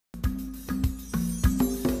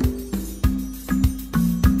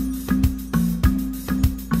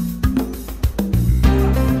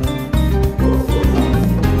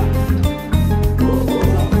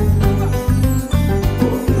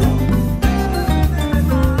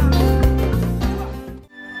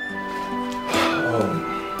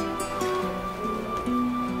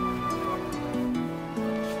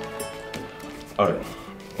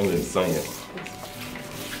sign here.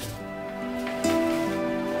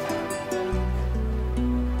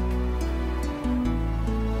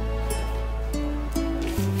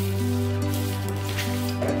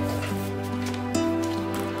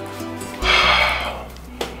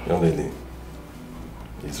 Young lady,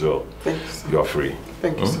 Israel, thanks. You are free.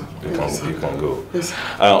 Thank you, sir. You can go. Yes.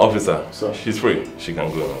 Officer, so she's free. She can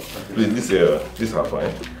go now. Please, this is her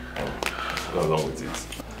fine. Go along with it.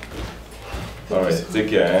 All right, take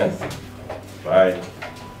care, eh? Bye.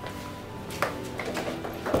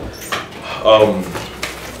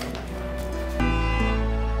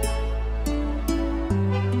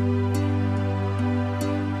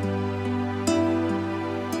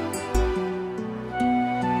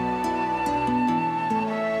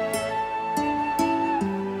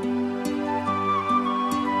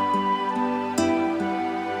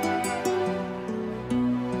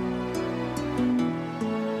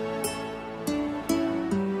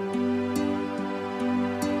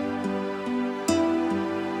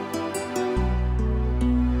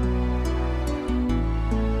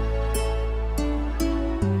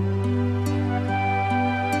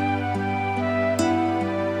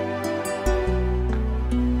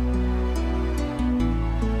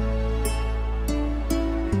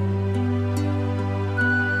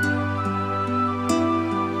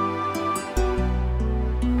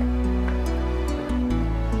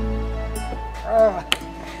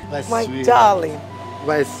 My darling.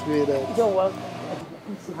 My sweetheart. You're welcome.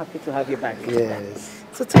 I'm so happy to have you back. Yes.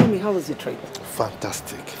 So tell me, how was your trip?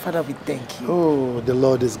 Fantastic. Father, we thank you. Oh, the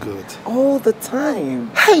Lord is good. All the time.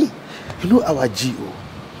 Hey! You know our GO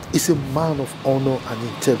is a man of honor and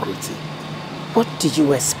integrity. What did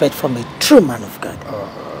you expect from a true man of God?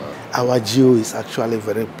 Our GO is actually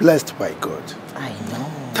very blessed by God. I know.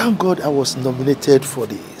 Thank God I was nominated for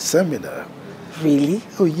the seminar. Really?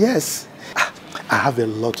 Oh, yes. I have a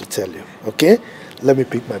lot to tell you, okay? Let me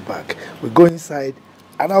pick my bag. We go inside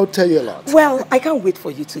and I'll tell you a lot. Well, I can't wait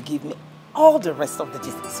for you to give me all the rest of the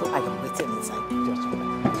gist, so I am waiting inside. Just a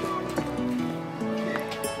minute.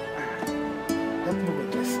 Let me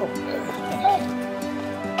with this.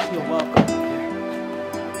 You're welcome.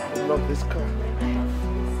 I love this car.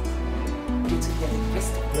 You to get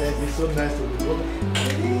invested. Man, it's so nice to be home.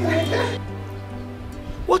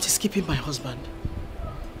 What is keeping my husband?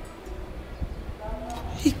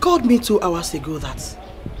 He called me 2 hours ago that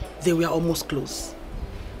they were almost close.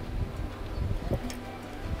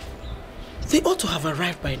 They ought to have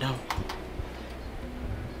arrived by now.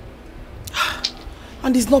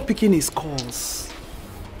 And he's not picking his calls.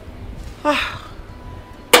 Oh,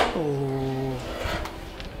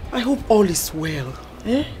 I hope all is well.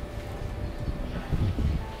 Eh?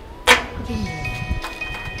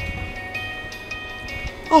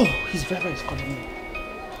 Oh, his driver is calling me.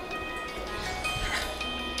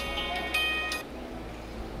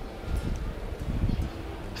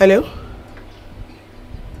 Hello?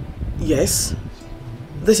 Yes,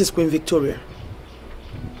 this is Queen Victoria.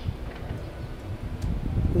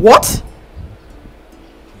 What?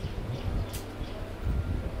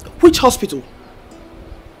 Which hospital?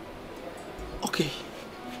 Okay.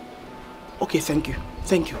 Okay, thank you.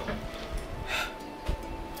 Thank you.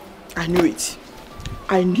 I knew it.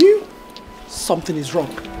 I knew something is wrong.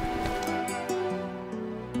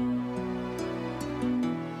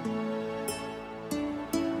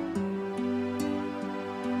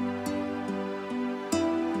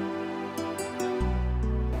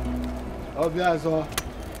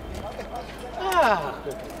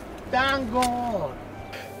 Thank God.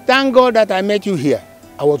 Thank God that I met you here.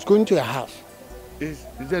 I was going to your house. Is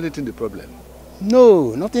there anything the problem?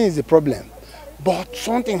 No, nothing is the problem. But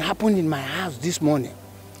something happened in my house this morning.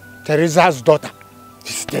 Teresa's daughter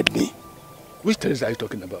visited me. Which Teresa are you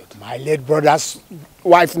talking about? My late brother's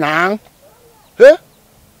wife now. Huh?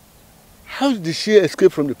 How did she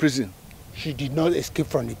escape from the prison? She did not escape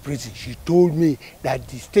from the prison. She told me that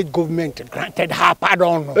the state government granted her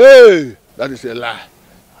pardon. Hey, that is a lie.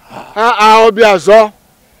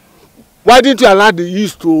 Why didn't you allow the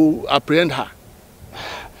youth to apprehend her?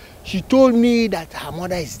 She told me that her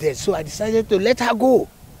mother is dead, so I decided to let her go.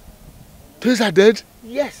 Teresa dead?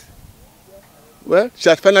 Yes. Well, she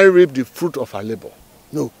has finally reaped the fruit of her labor.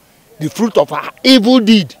 No, the fruit of her evil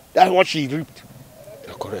deed. That's what she reaped.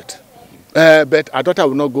 You're correct. But our daughter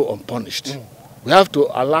will not go unpunished. We have to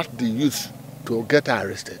alert the youth to get her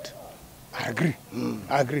arrested. I agree.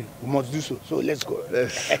 I agree. We must do so. So let's go.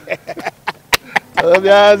 Yes.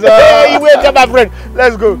 Hey, wait, my friend.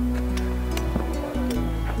 Let's go.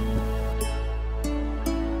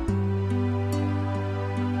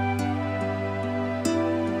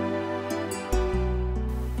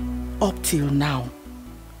 Up till now,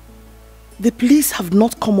 The police have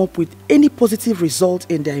not come up with any positive result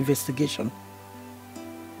in their investigation.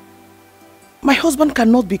 My husband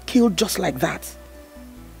cannot be killed just like that.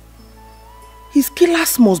 His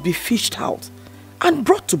killers must be fished out and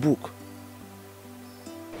brought to book.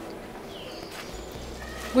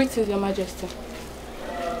 Greetings, Your Majesty.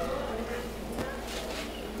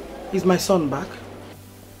 Is my son back?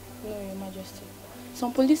 No, Your Majesty.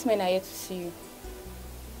 Some policemen are here to see you.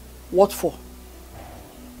 What for?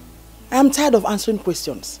 I am tired of answering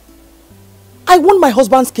questions. I want my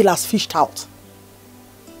husband's killers fished out.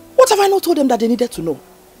 What have I not told them that they needed to know?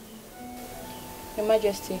 Your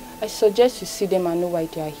Majesty, I suggest you see them and know why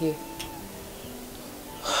they are here.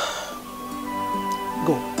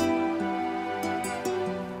 Go.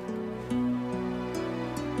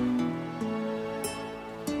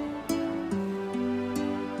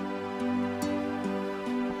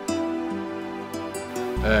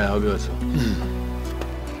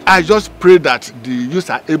 I just pray that the youths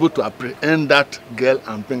are able to apprehend that girl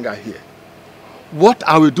and bring her here. What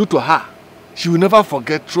I will do to her, she will never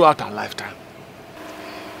forget throughout her lifetime.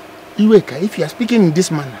 Iweka, if you are speaking in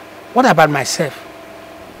this manner, what about myself?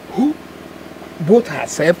 Who, both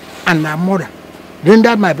herself and my mother,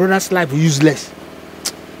 rendered my brother's life useless?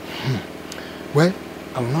 Well,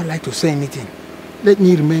 I would not like to say anything. Let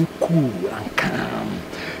me remain cool and calm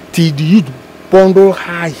till the youth bundle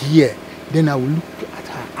her here. Then I will look at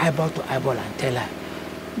her eyeball to eyeball and tell her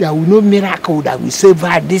there will no miracle that will save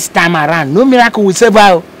her this time around. No miracle will save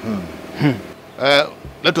her.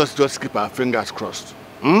 Let us just keep our fingers crossed.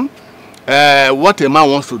 What a man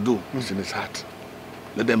wants to do is in his heart.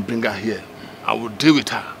 Let them bring her here. I will deal with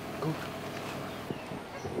her. Go.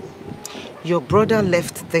 Your brother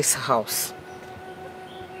left this house.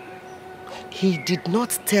 He did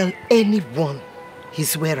not tell anyone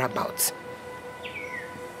his whereabouts.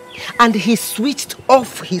 And he switched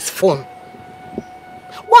off his phone.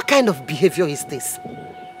 What kind of behavior is this?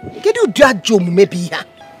 Can you judge maybe?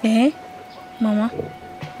 Eh? Mama,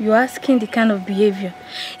 you're asking the kind of behavior.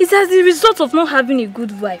 It's as the result of not having a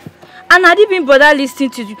good wife. And had he been brother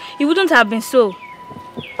listening to you, he wouldn't have been so.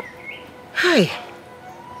 Hi.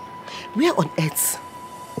 Where on earth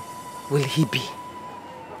will he be?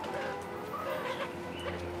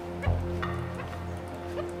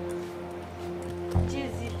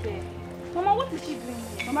 Mama, what is she doing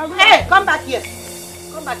here? Mama, hey, come back here.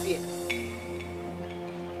 Come back here.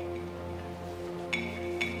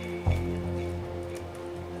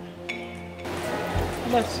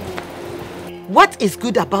 Let's see. What is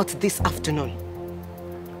good about this afternoon?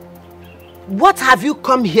 What have you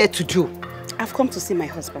come here to do? I've come to see my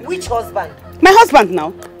husband. Which husband? My husband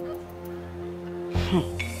now.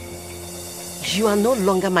 You are no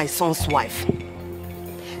longer my son's wife.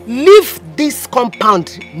 Leave this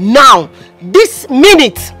compound now, this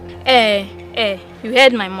minute. You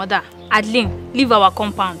heard my mother. Adeline, leave our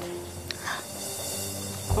compound.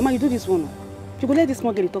 Mama, you do this one. You go let this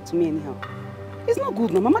small girl talk to me anyhow. It's not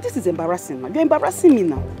good now. Mama, this is embarrassing. You're embarrassing me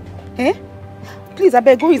now. Eh? Please, I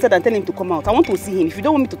beg, go inside and tell him to come out. I want to see him. If you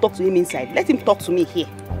don't want me to talk to him inside, let him talk to me here.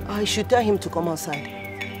 I should tell him to come outside.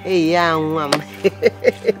 Hey, young mom.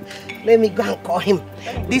 Let me go and call him.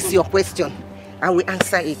 This is your question. I will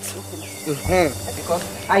answer it. Because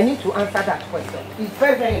I need to answer that question. It's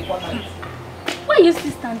very, very important. Why are you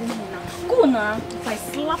still standing here now? Go now. If I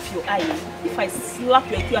slap your eye, if I slap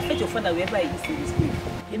you, if you affect your father wherever I is in this place.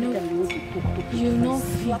 You know that you talk. You know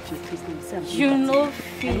slap your face and say, you know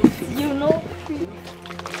fit. You know fit.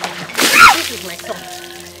 This is my son.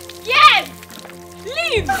 Yes!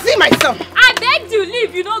 Leave! See my son! I begged you,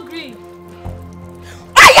 leave, you don't agree. Go!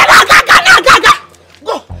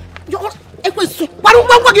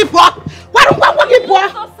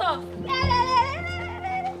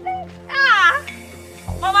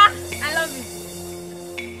 Mama, I love you.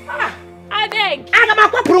 I beg.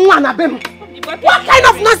 What kind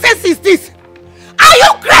of nonsense is this? Are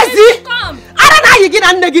you crazy? Come. I don't know how you get a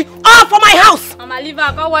negi all for my house. Mama, leave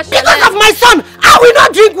her. Go wash your Because leg. of my son, I will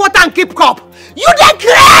not drink water and keep cup. You dey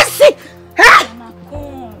crazy! Mama,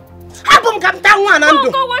 come.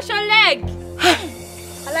 Go wash your leg. I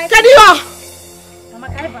like it. Mama,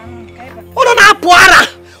 kaiba. Uno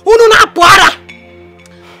na puara.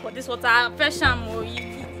 But this water, fresh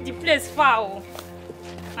the place far.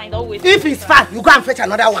 Find always. If it's far, you go and fetch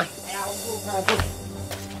another one.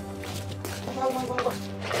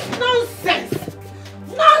 Nonsense!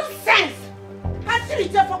 Nonsense! Can't you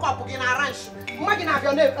just fuck up again? I ranch. Imagine I have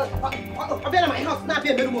your my house now. Be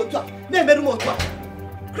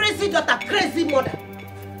crazy daughter, crazy mother.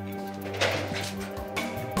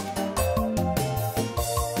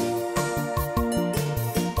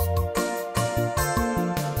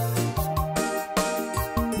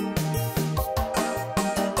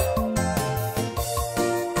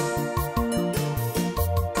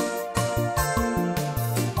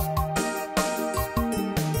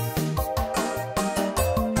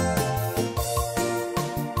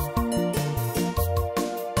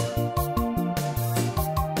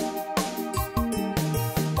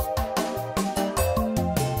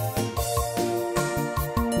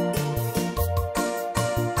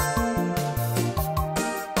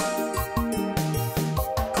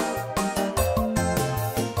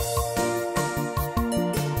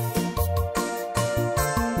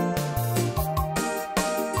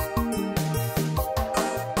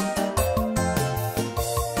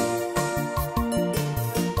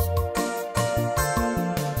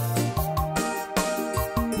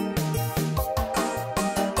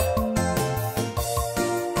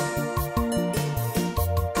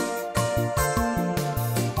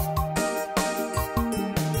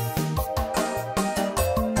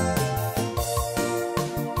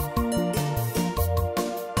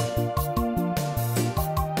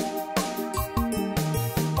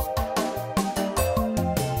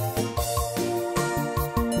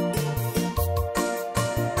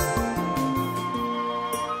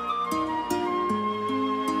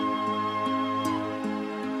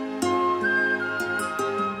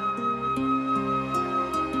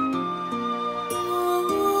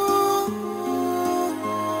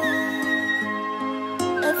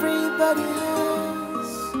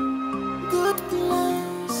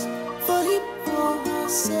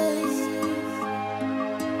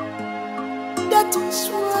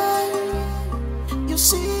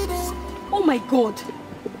 Oh my God.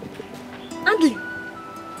 Andy,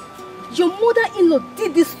 your mother-in-law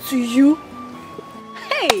did this to you?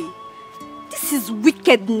 Hey, this is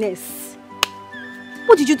wickedness.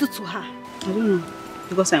 What did you do to her? I don't know.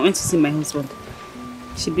 Because I went to see my husband.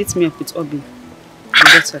 She beat me up with Obi, the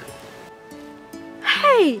daughter.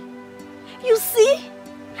 Hey, you see?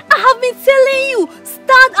 I have been telling you,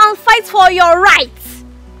 stand and fight for your rights.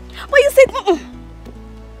 But you said,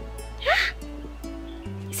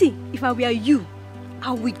 See, if I were you,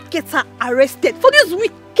 I will get her arrested for this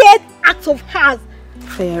wicked act of hers.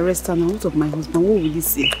 If I arrest her now, out of my husband, what will he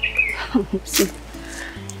say? See.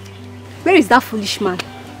 Where is that foolish man?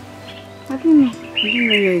 I don't know. I don't know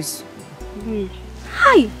where he is.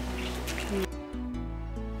 Hi.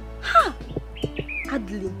 Ha!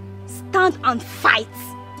 Adley, stand and fight.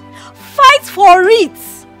 Fight for it.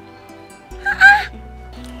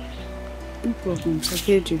 No problem. I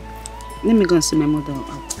heard you. Let me go and see my mother.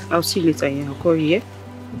 I'll see you later. Yeah, I'll call you. Yeah?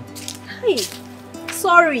 Hey,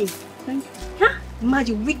 sorry. Thank you. Huh?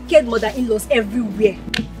 Imagine wicked mother-in-laws everywhere.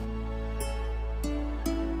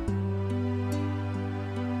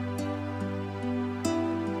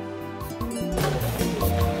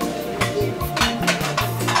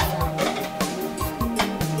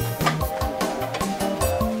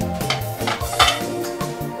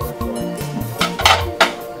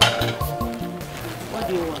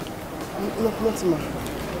 Not ma.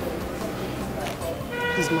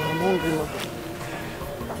 Please ma, I'm hungry ma.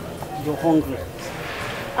 You're hungry?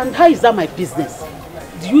 And how is that my business?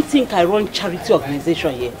 Do you think I run charity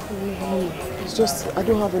organization here? It's just, I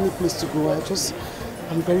don't have any place to go.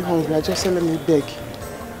 I'm very hungry. I just said let me beg.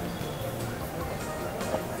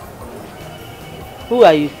 Who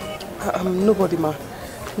are you? Nobody ma.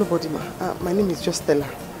 Nobody ma. My name is just Stella.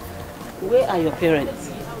 Where are your parents?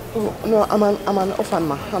 Oh, no, I'm an orphan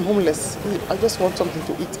ma. I'm homeless. I just want something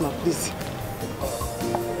to eat ma, please.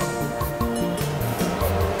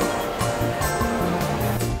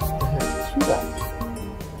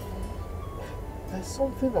 There's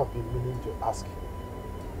something I've been meaning to ask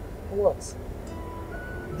you. What?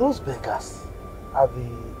 Those beggars at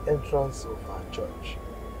the entrance of our church.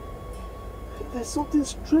 There's something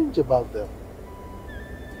strange about them.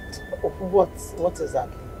 What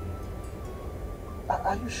exactly?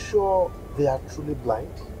 Are you sure they are truly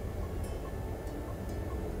blind?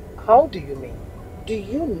 How do you mean? Do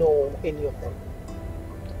you know any of them?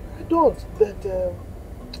 I don't, but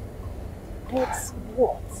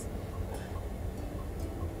what?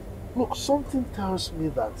 Look, something tells me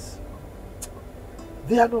that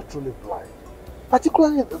they are not truly blind.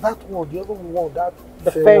 Particularly that one, the other one,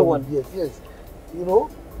 the fair one. Yes. You know,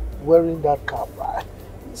 wearing that cap.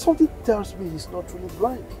 Something tells me he's not really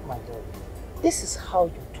blind, my God. This is how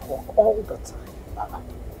you talk all the time.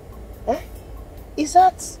 Eh? Is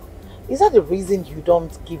that the reason you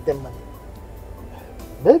don't give them money?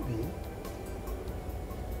 Maybe.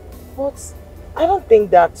 But I don't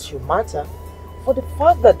think that should matter. For the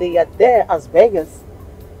fact that they are there as beggars,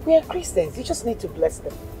 we are Christians. You just need to bless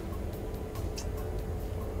them.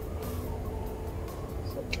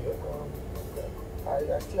 It's okay.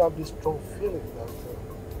 I still have this strong feeling that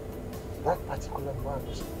that particular man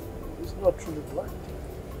is not truly blind.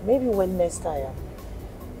 Maybe when next I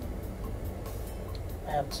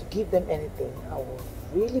am to give them anything, I will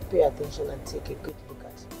really pay attention and take a good look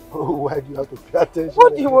at it. Oh, why do you have to pay attention?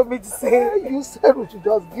 What do you want me to say? You said we should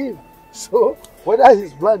just give. So, whether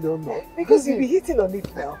he's blind or not. Because you'll be hitting on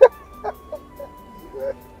it now.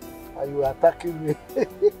 Are you attacking me?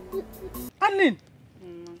 Anlin,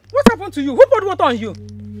 what happened to you? Who poured water on you?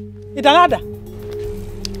 Idanada?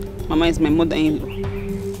 Mama is my mother-in-law.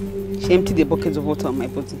 She emptied the buckets of water on my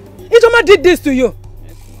body. Ijoma did this to you?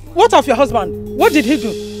 What of your husband? What did he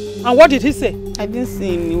do? And what did he say? I didn't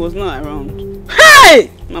see him. He was not around. Hey!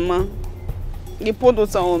 Mama, they poured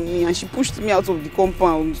water on me and she pushed me out of the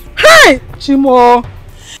compound. Hey! Chimo!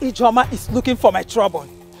 Ijoma is looking for my trouble.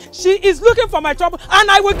 She is looking for my trouble and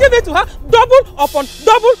I will give it to her double upon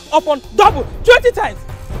double 20 times.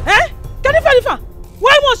 Eh? Kanifa,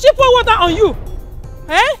 why must she pour water on you?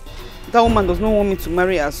 Eh? That woman does not want me to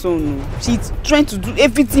marry her son. She's trying to do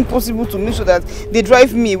everything possible to make sure that they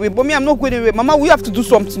drive me away. But me, I'm not going away. Mama, we have to do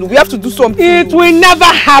something. We have to do something. It will never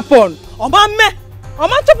happen. Mama,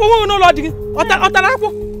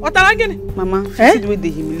 see the way they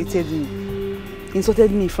humiliated me.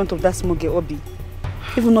 Insulted me in front of that small girl, Obi.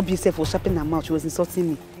 Even Obi herself was sharpening her mouth. She was insulting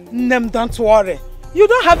me. Nem, don't worry. You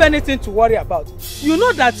don't have anything to worry about. You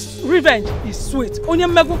know that revenge is sweet. I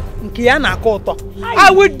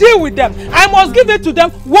will deal with them. I must give it to them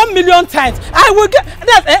 1 million times. I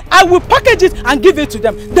will package it and give it to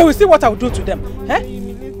them. They will see what I will do to them. Eh?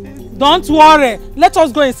 Don't worry. Let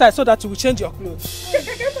us go inside so that you will change your clothes.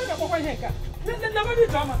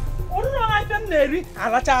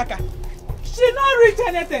 She not reach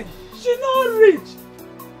anything. She not reach.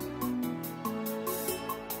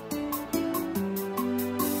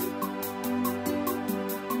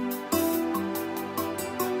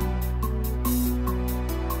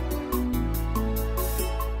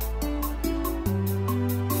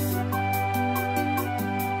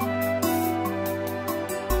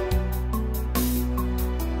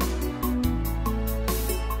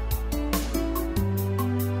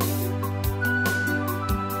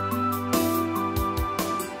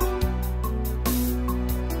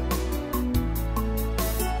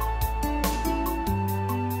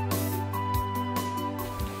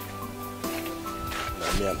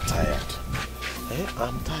 I'm tired.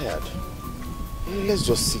 I'm tired. Let's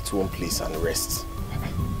just sit one place and rest.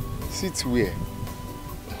 Sit where?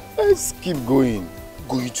 Let's keep going.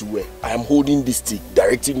 Going to where? I am holding this stick,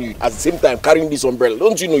 directing you. At the same time, carrying this umbrella.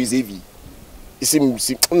 Don't you know it's heavy?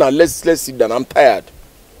 Now let's sit down. I'm tired.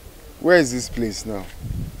 Where is this place now?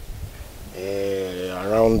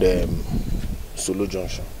 Around Solo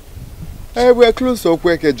Junction. We're close to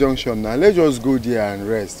Okweke Junction now. Let's just go there and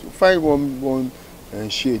rest. Find one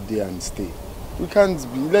shade there and stay. We can't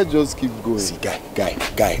be. Let's just keep going. See, guy,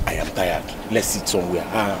 I am tired. Let's sit somewhere.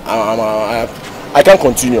 I can't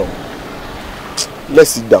continue.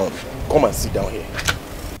 Let's sit down. Come and sit down here.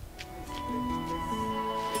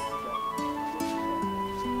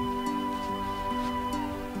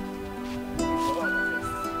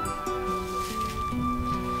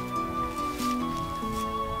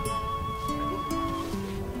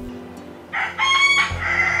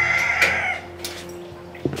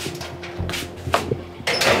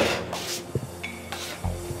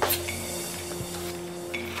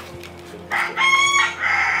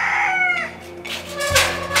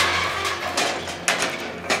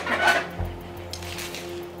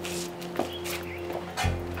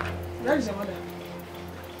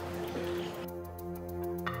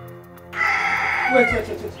 Wait.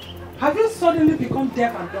 Have you suddenly become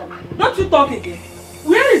deaf and dumb? Don't you talk again?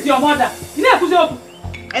 Where is your mother? You know,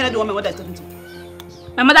 I know the one my mother is talking to.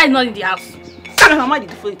 My mother is not in the house. Mama, did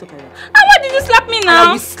you follow you talk about? And why did you slap me now?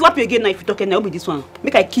 I will slap you again now if you talk, and I'll be this one.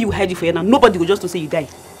 Make I kill you, hide you for you now. Nobody will just to say you die.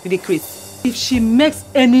 You dey crazy. If she makes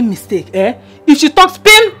any mistake, if she talks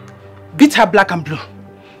pain, beat her black and blue.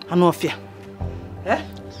 I no fear.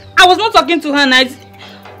 I was not talking to her night.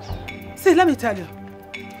 See, let me tell you.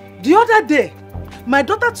 The other day, my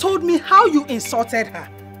daughter told me how you insulted her.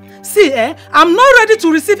 See, I'm not ready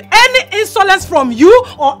to receive any insolence from you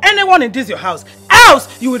or anyone in this your house.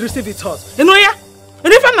 Else, you will receive it hers. You know, yeah?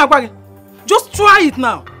 Just try it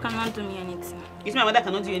now. Cannot do me anything. You see, my mother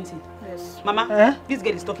cannot do anything. Yes. Mama, this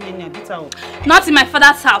girl is talking in here. Beat her up. Not in my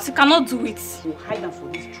father's house. You cannot do it. You hide her for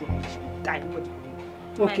this truck. She will die. Nobody.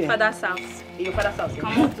 Okay. My father's house. In your father's house.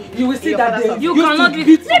 Cannot do it. You will see that day. You cannot do it.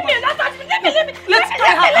 Leave me. Let me. Let's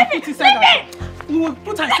try her and put inside her. You will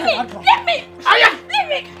put her inside her drum. Leave me. Leave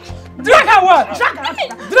me. Drag her what? Drag her.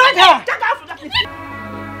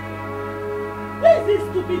 Where is this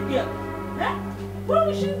stupid girl? Why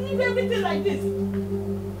would she leave everything like this?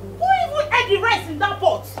 Who even ate the rice in that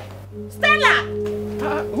pot? Stella!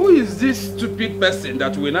 Who is this stupid person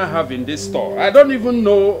that we now have in this store? I don't even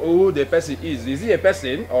know who the person is. Is he a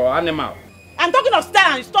person or animal? I'm talking of Stella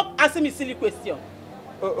and you stop asking me silly questions.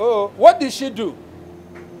 What did she do?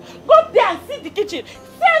 Go there and see the kitchen.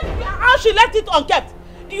 See how she left it unkept.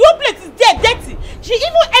 The whole place is there, dirty. She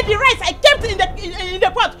even ate the rice I kept in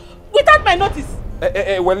the pot without my notice.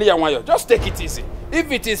 Well, just take it easy.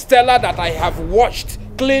 If it is Stella that I have watched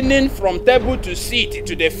cleaning from table to seat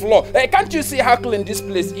to the floor, can't you see how clean this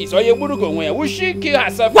place is? Or will she kill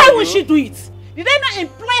herself? Why would she do it? Did I not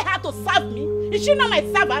employ her to serve me? Is she not my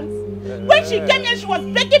servant? When she came here, she was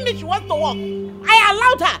begging me she wants to work. I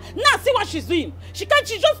allowed her. Now see what she's doing. She's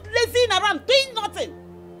just lazying around, doing nothing.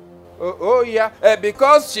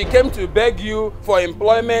 Because she came to beg you for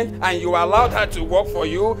employment and you allowed her to work for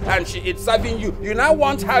you and she is serving you. You now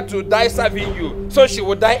want her to die serving you, so she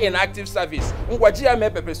will die in active service. Ngwajia me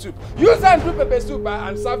pepper soup. Use her and do pepper soup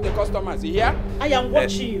and serve the customers. You hear? I am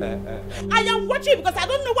watching you. I am watching you because I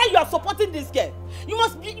don't know why you are supporting this girl. You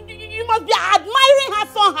must be admiring her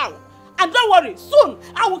somehow. And don't worry, soon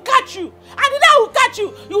I will catch you. And then I will catch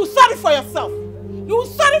you. You will sorry for yourself. You will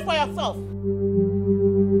sorry for yourself.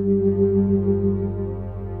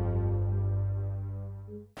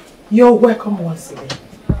 You're welcome once again.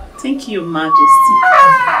 Thank you, Majesty.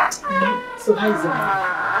 So how is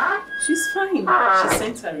Amara? She's fine. She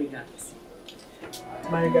sent her regards.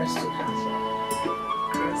 My regards to her.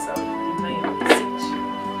 Yes, I'll give my own message.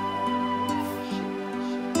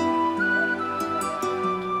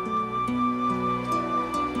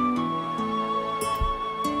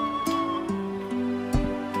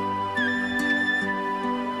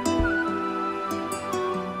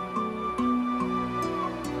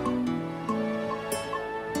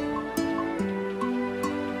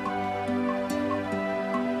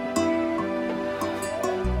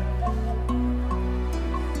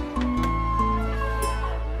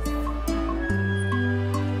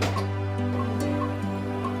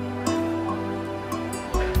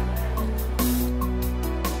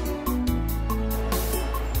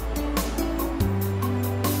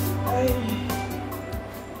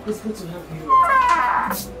 It's good to have you.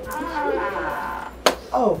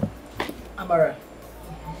 Oh, Amara.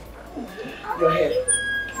 You're here.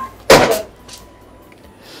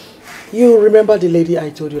 You remember the lady I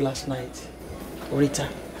told you last night? Rita.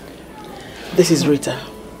 This is Rita.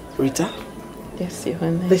 Rita? Yes, Your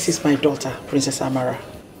Highness. This is my daughter, Princess Amara.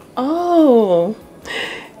 Oh,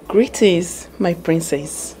 greetings, my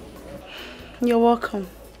princess. You're welcome.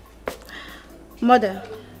 Mother,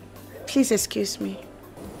 please excuse me.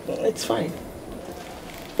 It's fine.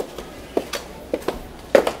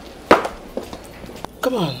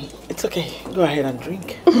 Come on, it's okay. Go ahead and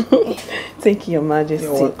drink. Thank you, Your Majesty.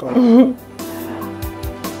 You're welcome.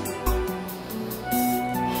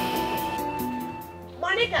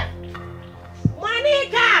 Monica!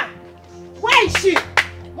 Monica! Where is she?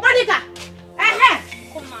 Monica!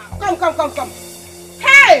 Come.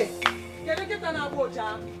 Hey!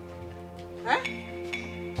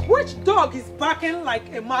 Which dog is barking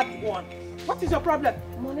like a mad one? What is your problem?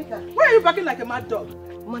 Monica. Why are you barking like a mad dog?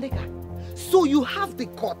 Monica, so you have the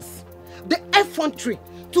guts, the effrontery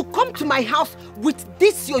to come to my house with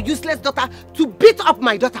this your useless daughter to beat up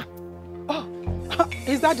my daughter. Oh,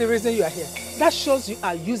 is that the reason you are here? That shows you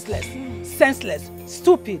are useless, senseless,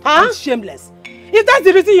 stupid, and shameless. If that's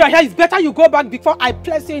the reason you are here, it's better you go back before I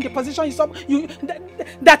place you in the position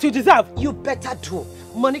that you deserve. You better do.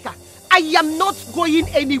 Monica, I am not going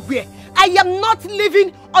anywhere. I am not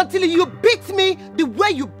leaving until you beat me the way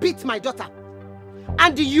you beat my daughter.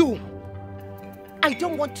 And you, I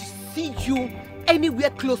don't want to see you anywhere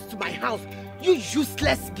close to my house. You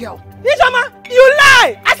useless girl. Ijoma, you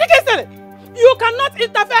lie! I think it's you cannot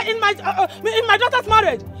interfere in my daughter's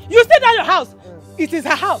marriage. You stay at your house. It is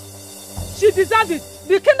her house. She deserves it.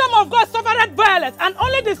 The kingdom of God suffered violence, and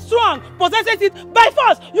only the strong possesses it by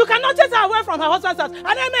force. You cannot chase her away from her husband's house.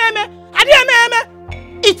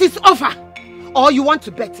 It is over. Or you want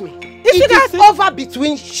to bet me? It is over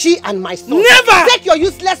between she and my son. Never! Take your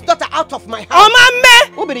useless daughter out of my house.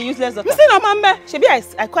 Omame! Who be the useless daughter? Listen, Omame.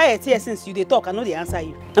 Shebi I quiet here since you dey talk. I know they answer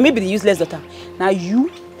you. Now maybe the useless daughter. Now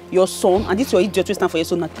you, your son, and this your idiot wey stand for your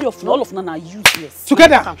son. Now three of all of them are useless.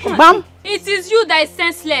 Together. Bam. It is you that is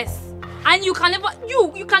senseless. And you can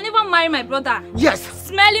never marry my brother. Yes.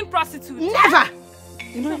 Smelling prostitute. Never.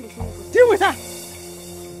 You know, deal with her.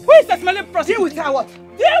 Who is the smelling prostitute? Deal with her what?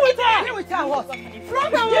 Deal with her. Deal with her what? From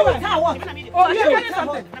her Deal with her what? Oh, you're getting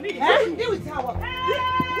something. Deal with her what?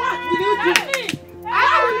 What will you do?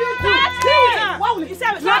 How will you do? Deal with her. What will you say?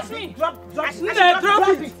 Trust me. Drop it. Drop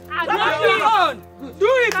it. Do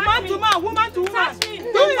it, man to man, woman to woman. Do it.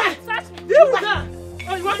 Deal with her.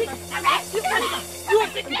 Oh, you want it? Make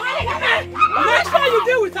sure you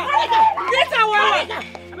deal with her. Beat her, Wawa.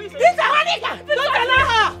 Beat her. Don't allow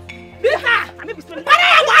her. Beat her.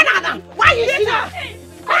 Why you beat her?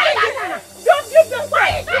 Don't give them.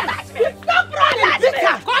 Stop running. Beat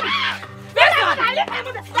her. Come.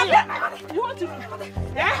 You want to?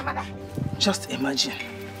 Just imagine.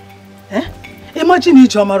 Imagine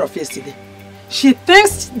Ijoma of yesterday. She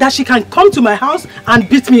thinks that she can come to my house and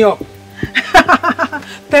beat me up.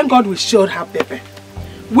 Thank God we showed her Pepe.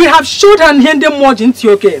 We have showed her Nhende Moji into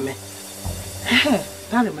your game.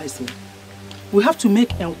 That reminds me. We have to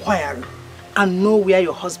make inquiry and know where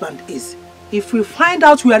your husband is. If we find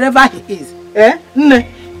out wherever he is,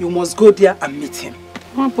 you must go there and meet him.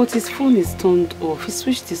 Oh, but his phone is turned off. He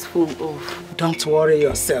switched his phone off. Don't worry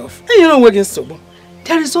yourself. You know we're against Sobo.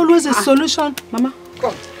 There is always a solution. Mama.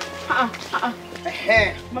 Come.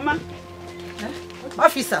 Mama.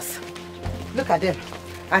 Officers, look at them.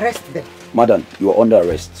 Arrest them. Madam, you are under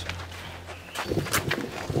arrest.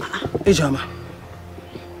 Ijoma,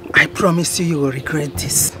 I promise you will regret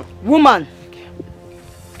this. Woman,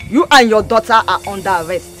 you and your daughter are under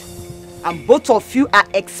arrest. And both of you are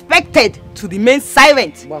expected to remain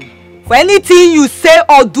silent For anything you say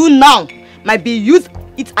or do now might be used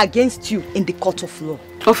it against you in the court of law.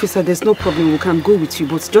 Officer, there's no problem. We can go with you,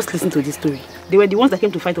 but just listen to this story. They were the ones that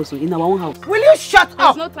came to fight us in our own house. Will you shut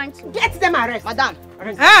up? There's no time to. Get them arrested. Madam.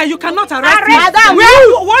 Ah, you cannot arrest me. Madam.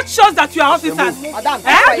 What shows that you are officers? Madam.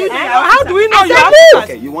 How do we know you are officers?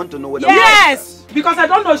 Okay, you want to know whether Yes, because I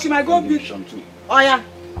don't know. She might go beat. Oh yeah.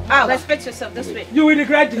 Respect yourself this way. You will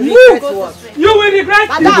regret this. Move. You will regret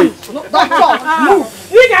this. Madam. Don't talk. Move.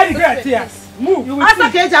 You can regret, yes. Move. You will see. Asa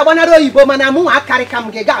keja abanaro ibo mana mu akari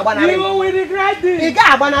kam ge ga abanare. You will regret this. Ge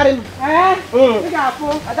ga abanare. You ga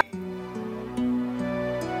po.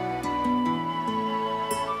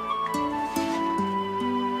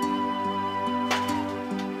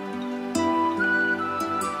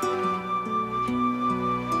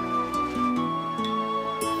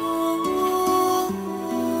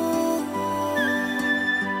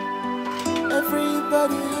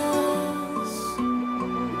 Everybody has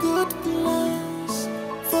good plans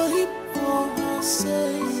for him or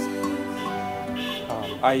herself.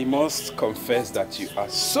 I must confess that you are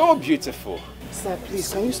so beautiful. Sir,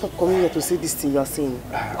 please, can you stop coming here to say this thing you are saying?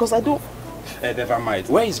 Because I don't... Never mind.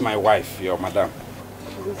 Where is my wife, your madam?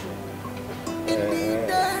 In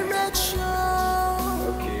direction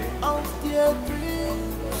of their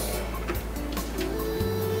dreams.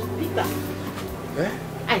 Peter,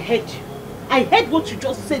 I heard you. I heard what you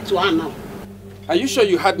just said to her now. Are you sure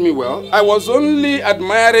you heard me well? I was only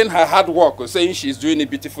admiring her hard work, saying she's doing it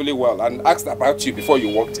beautifully well, and asked about you before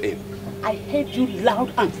you walked in. I heard you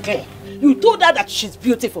loud and clear. You told her that she's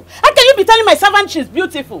beautiful. How can you be telling my servant she's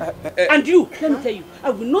beautiful? And you, let me tell you, I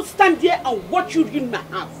will not stand here and watch you in my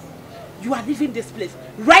house. You are leaving this place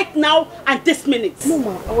right now and this minute. No,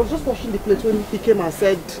 ma, I was just washing the plate when he came and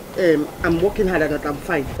said, I'm working hard and that I'm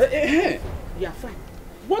fine. You are fine.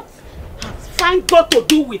 What has fine got to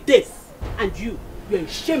do with this? And you're a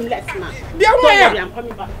shameless man. Don't worry, I'm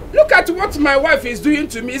coming back. Look at what my wife is doing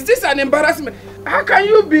to me. Is this an embarrassment? How can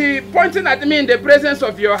you be pointing at me in the presence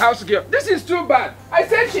of your house girl? This is too bad. I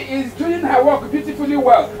said she is doing her work beautifully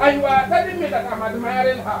well, and you are telling me that I'm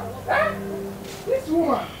admiring her. This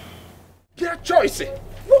woman. Dear Choice,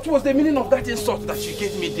 what was the meaning of that insult that you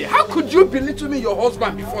gave me there? How could you belittle me, your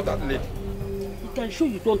husband, before that lady? You can show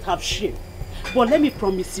you don't have shame. But let me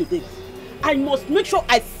promise you this. I must make sure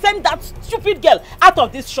I send that stupid girl out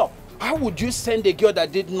of this shop. How would you send a girl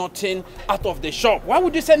that did nothing out of the shop? Why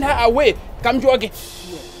would you send her away? Come again.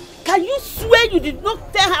 Can you swear you did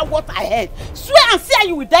not tell her what I heard? Swear and say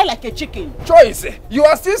you will die like a chicken. Choice, you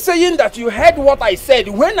are still saying that you heard what I said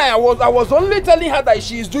when I was only telling her that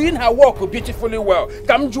she is doing her work beautifully well.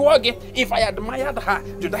 Come again. If I admired her,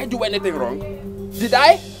 did I do anything wrong? Did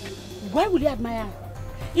I? Why would you admire her?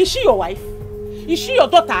 Is she your wife? Is she your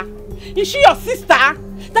daughter? Is she your sister?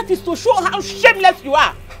 That is to show how shameless you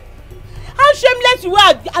are. How shameless you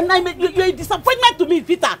are, and you're a disappointment to me,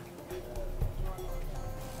 Peter.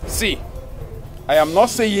 See, I am not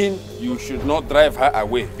saying you should not drive her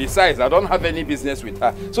away. Besides, I don't have any business with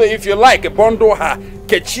her. So if you like, bundle her.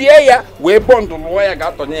 It's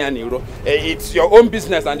your own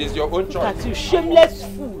business and it's your own choice. Look at you, shameless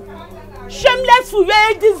fool. Shameless fool, you are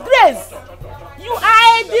a disgrace. You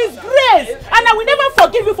are a disgrace. And I will never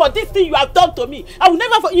forgive you for this thing you have done to me. I will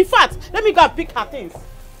never in fact, let me go and pick her things.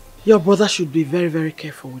 Your brother should be very, very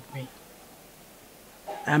careful with me.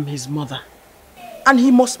 I am his mother. And he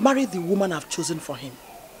must marry the woman I've chosen for him.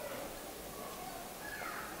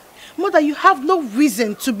 Mother, you have no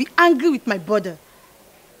reason to be angry with my brother.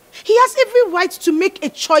 He has every right to make a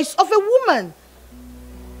choice of a woman.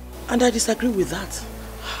 And I disagree with that.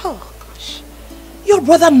 Oh, gosh. Your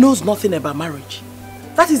brother knows nothing about marriage.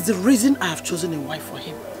 That is the reason I have chosen a wife for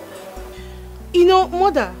him. You know,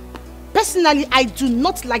 Mother, personally, I do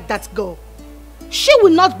not like that girl. She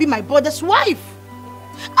will not be my brother's wife.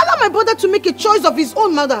 Allow my brother to make a choice of his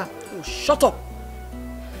own, Mother. Oh, shut up.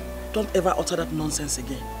 Don't ever utter that nonsense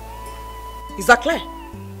again. Is that clear?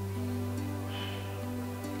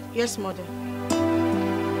 Yes, Mother.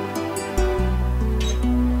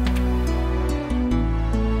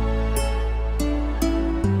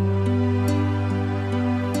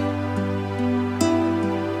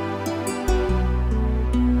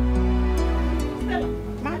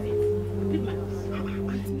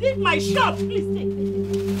 Leave my shop, please.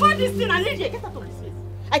 Hold this thing and leave here. Get out of this place.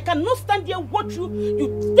 I cannot stand here and watch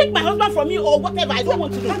you take my husband from me or whatever. I don't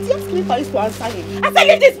want to do. Auntie, ask me for to answer him. I said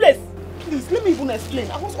leave this place. Please, let me even explain.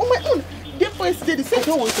 I was on my own. Therefore, yesterday they said I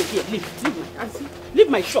don't want to hear. Leave me. Auntie, leave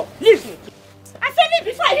my shop. Leave me. I said leave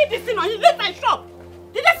before I hit this thing on you. Leave my shop.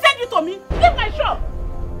 Did they send you to me? Leave my shop.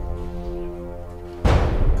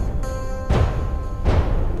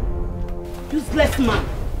 Useless man.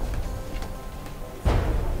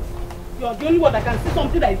 You are the only one that can see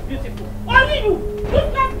something that is beautiful. Only you!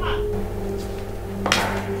 Useless man!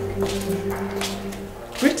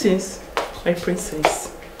 Greetings, my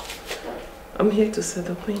princess. I'm here to see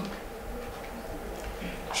the queen.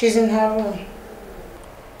 She's in her room.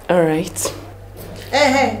 Alright.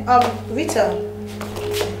 Hey, Rita.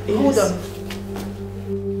 Yes. Hold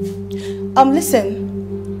on.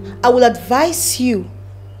 Listen. I will advise you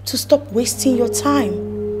to stop wasting your time.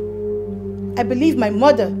 I believe my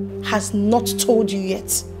mother has not told you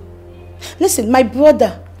yet. Listen, my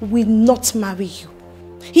brother will not marry you.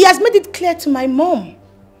 He has made it clear to my mom.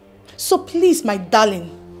 So please, my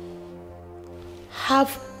darling,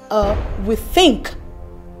 have a rethink.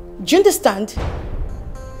 Do you understand?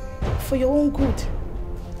 For your own good.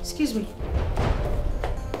 Excuse me.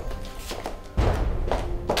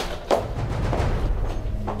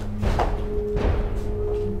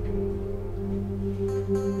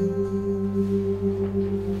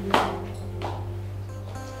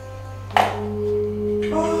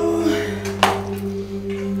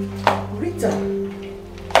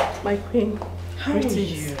 My queen, how are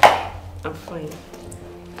you? I'm fine.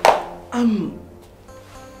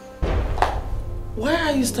 Why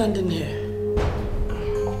are you standing here?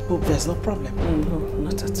 Hope there's no problem. No,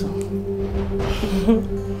 not at all.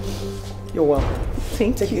 You're welcome.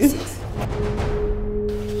 Thank you.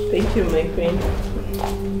 Thank you, my queen.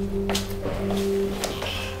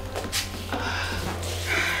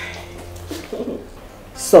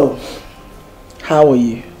 So, how are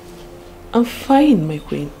you? I'm fine, my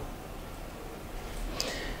queen.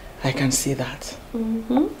 I can see that.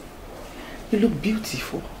 Mm-hmm. You look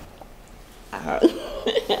beautiful.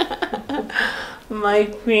 My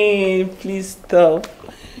queen, please stop.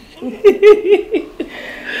 You're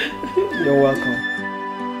welcome.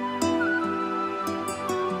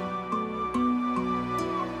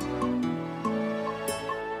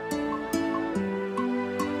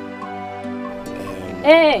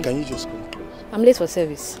 Hey! Can you just come close? I'm late for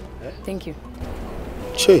service. Eh? Thank you.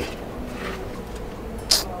 Che,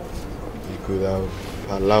 you could have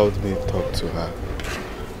allowed me to talk to her.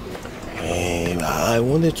 I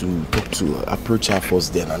wanted to approach her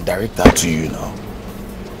first then and direct her to you now.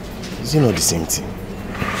 Is it not the same thing?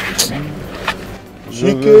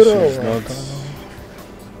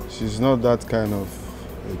 She's not that kind of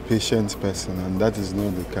a patient person, and that is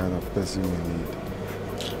not the kind of person we need.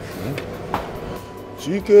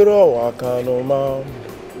 Chikero wakanoma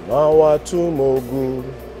mawatu mogu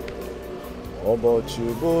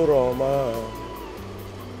obochiburoma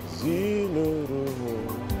zinuruhu.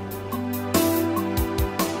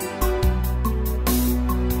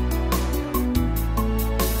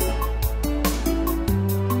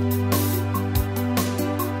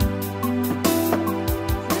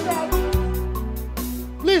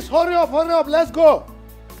 Please, hurry up, let's go.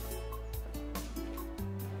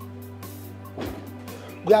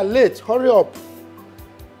 We are late, hurry up.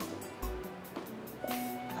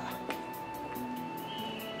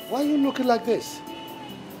 Why are you looking like this?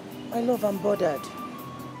 My love, I'm bothered.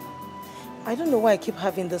 I don't know why I keep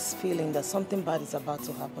having this feeling that something bad is about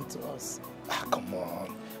to happen to us. Come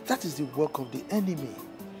on. That is the work of the enemy.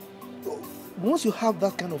 Once you have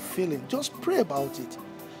that kind of feeling, just pray about it.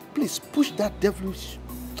 Please push that devilish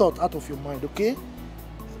thought out of your mind, okay?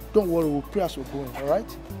 Don't worry, we'll pray as we're going, all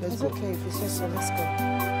right? Let's go. It's okay if you say so, let's go.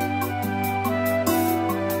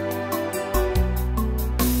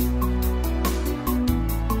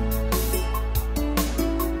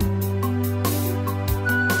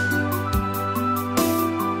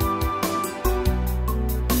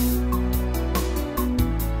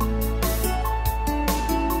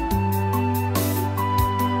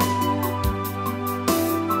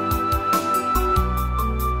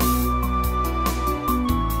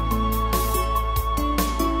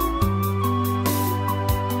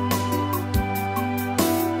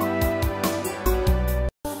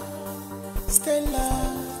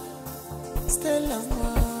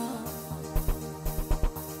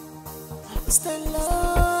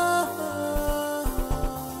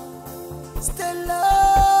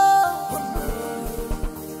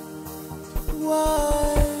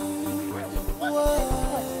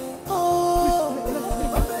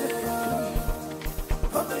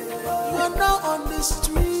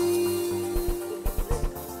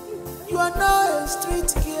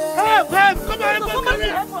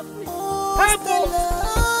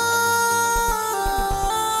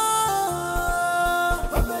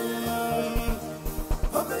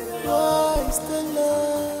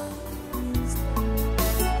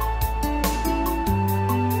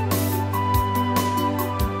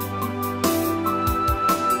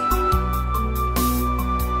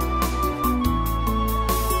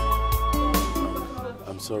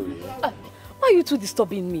 are you two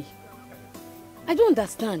disturbing me? I don't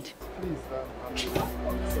understand.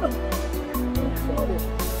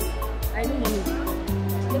 I don't know.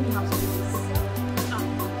 Let me have some.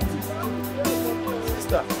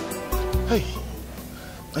 Sister, hey,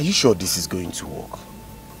 are you sure this is going to work?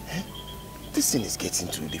 Eh? This thing is getting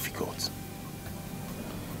too difficult.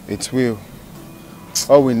 It will.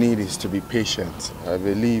 All we need is to be patient. I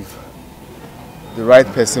believe the right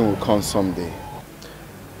person will come someday.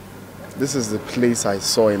 This is the place I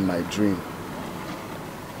saw in my dream.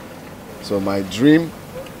 So my dream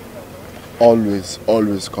always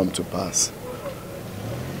come to pass.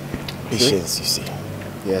 Patience, you see.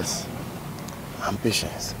 Yes. And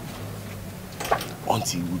patience.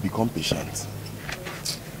 Until we become patient.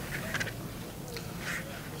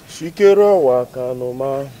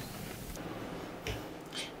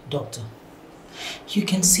 Doctor, you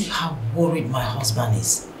can see how worried my husband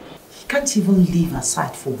is. He can't even leave her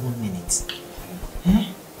side for 1 minute. Eh?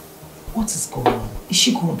 What is going on? Is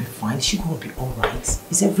she going to be fine? Is she going to be alright?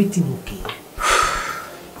 Is everything okay?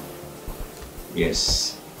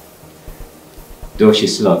 Yes. Though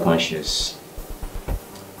she's still unconscious.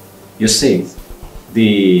 You see, the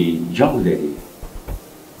young lady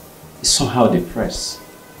is somehow depressed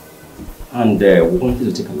and wanted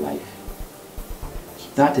to take her life.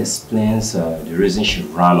 That explains the reason she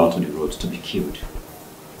ran onto the road to be killed.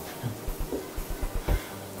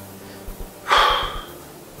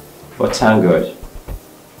 But thank God,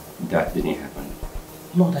 that didn't happen.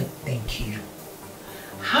 Lord, I thank you.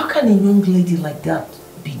 How can a young lady like that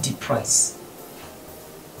be depressed?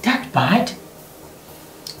 That bad?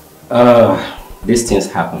 These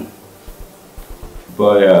things happen.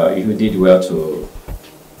 But you did well to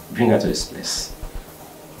bring her to this place.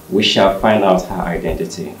 We shall find out her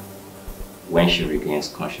identity when she regains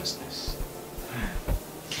consciousness.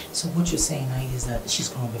 So what you're saying now is that she's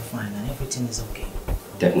going to be fine and everything is okay?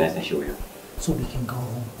 Definitely she will. So we can go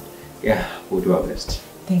home? Yeah, we'll do our best.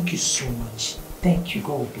 Thank you so much. Thank you.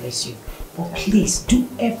 God will bless you. But please do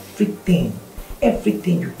everything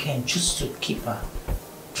you can just to keep her.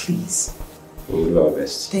 Please. We'll do our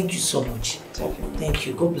best. Thank you so much. Thank you. Thank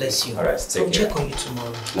you. God bless you. Alright, take care. I'll check on you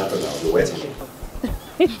tomorrow. No problem, I'll be waiting.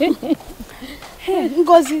 Hey,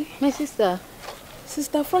 Ngozi. My sister.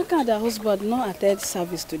 Sister Franca and her husband not attend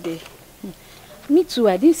service today. Me too,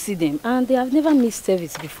 I didn't see them and they have never missed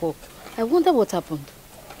service before. I wonder what happened.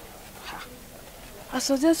 I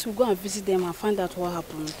suggest we go and visit them and find out what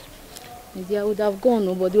happened. Maybe I would have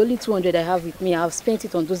gone, but the only 200 I have with me, I have spent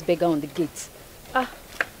it on those beggars on the gate. I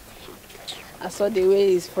saw the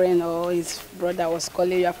way his friend or his brother was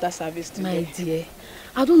calling you after service today. My dear,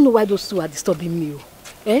 I don't know why those two are disturbing me.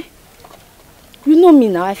 Eh? You know me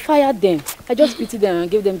now, I fired them. I just pitied them and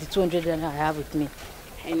gave them the 200 that I have with me.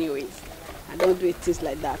 Anyways, I don't do things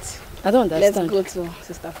like that. I don't understand. Let's go to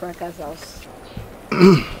Sister Franca's house.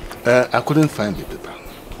 I couldn't find the paper.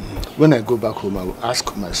 When I go back home, I will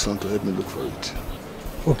ask my son to help me look for it.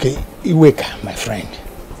 Okay, Iweka, my friend.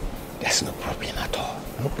 There's no problem at all.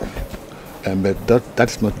 No problem. But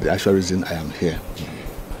that's not the actual reason I am here.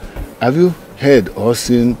 Have you heard or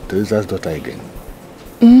seen Teresa's daughter again?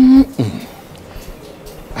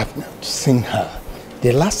 I've not seen her.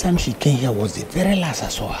 The last time she came here was the very last I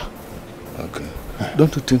saw her. Okay.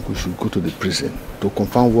 Don't you think we should go to the prison to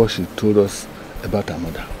confirm what she told us about her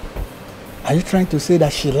mother? Are you trying to say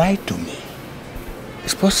that she lied to me?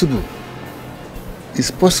 It's possible. It's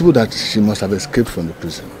possible that she must have escaped from the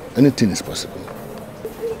prison. Anything is possible.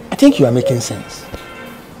 I think you are making sense.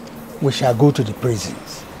 We shall go to the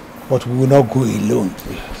prisons, but we will not go alone.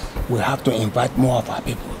 Yes. We have to invite more of our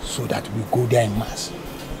people so that we go there in mass.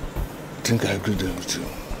 I think I agree with you.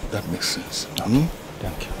 That makes sense. Okay.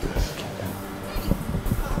 Thank you. Yes.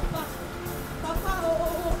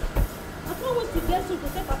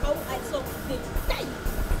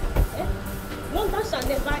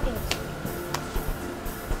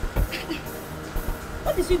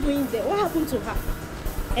 What is she doing there? What happened to her?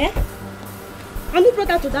 Eh? And who brought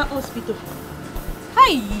her to that hospital?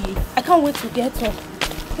 Hi! I can't wait to get her.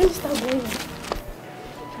 Let me start going.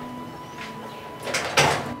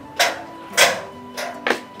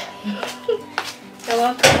 You're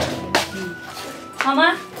welcome.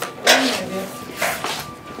 Mama?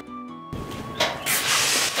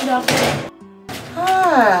 Good afternoon.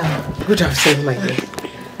 Good afternoon, my dear.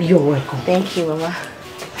 You're welcome. Thank you, Mama.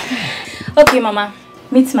 Okay, Mama.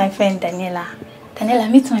 Meet my friend Daniela. Daniela,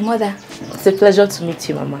 meet my mother. It's a pleasure to meet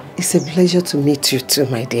you, Mama. It's a pleasure to meet you too,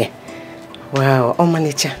 my dear. Wow,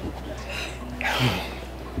 Omanicha.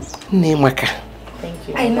 Nemaka. Thank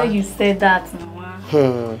you, Mama. I know you said that,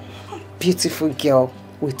 Mama. Beautiful girl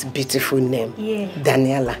with beautiful name. Yeah.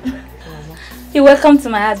 Daniela. You're welcome to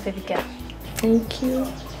my house, baby girl. Thank you.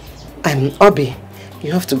 Obi,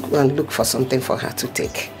 you have to go and look for something for her to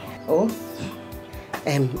take. Oh?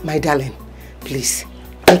 My darling, please,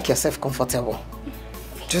 make yourself comfortable.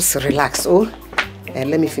 Just relax, oh?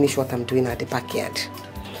 Let me finish what I'm doing at the backyard.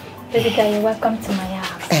 Baby girl, you're welcome to my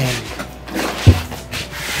house.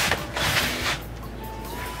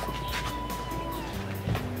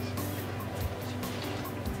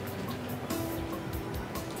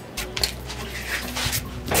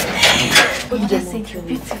 Mother said you're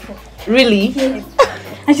beautiful. Really? Yes.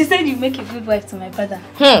 And she said you make a good wife to my brother.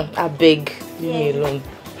 I beg. Leave me alone.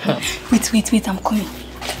 Wait, I'm coming.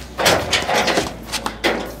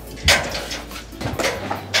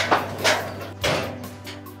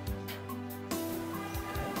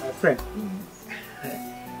 My friend,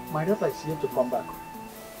 my daughter is yet to come back.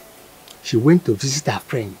 She went to visit her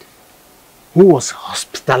friend who was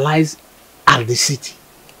hospitalized at the city.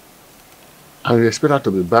 And you expect her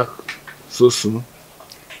to be back so soon?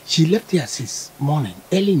 She left here since morning.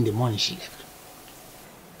 Early in the morning she left.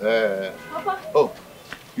 Papa. Oh,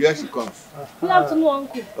 here she comes. Good afternoon,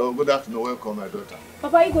 Uncle. Oh, good afternoon. Welcome, my daughter.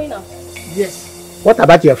 Papa, are you going out? Yes. What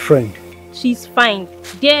about your friend? She's fine.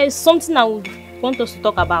 There is something I would want us to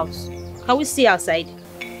talk about. Can we see outside?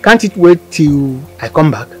 Can't it wait till I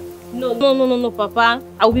come back? No, Papa.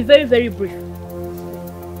 I will be very, very brief.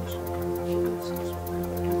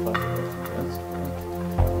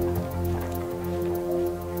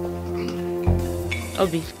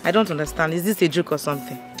 Obi, I don't understand. Is this a joke or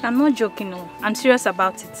something? I'm not joking, no. I'm serious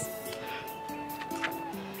about it.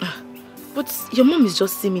 But your mom is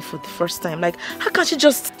just seeing me for the first time. Like, how can she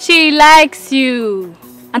just... She likes you.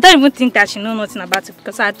 I don't even think that she knows nothing about it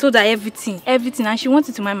because I told her everything, and she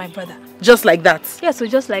wanted to marry my brother. Just like that? Yeah, so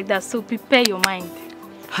just like that. So prepare your mind.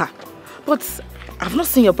 Ha. But I've not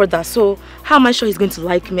seen your brother, so how am I sure he's going to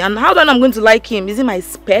like me? And how do I know I'm going to like him? Is he my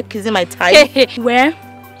spec? Is he my type? Hey. Well,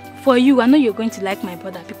 for you, I know you're going to like my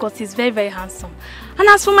brother because he's very, very handsome. And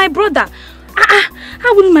as for my brother,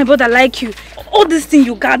 how wouldn't my brother like you? All this thing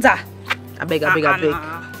you gather. I beg.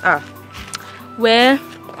 Well,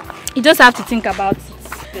 you just have to think about it.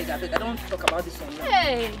 I don't want to talk about this one now.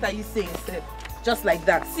 Hey! What are you saying, sir? Just like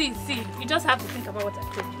that. See, you just have to think about what I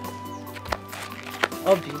told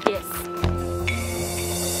you. Obi? Yes.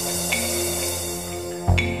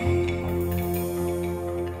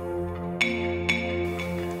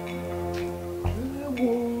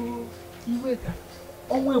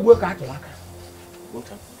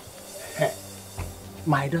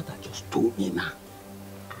 My daughter just told me now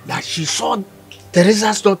that she saw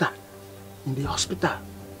Teresa's daughter in the hospital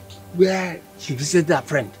where she visited her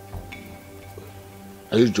friend.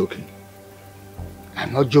 Are you joking?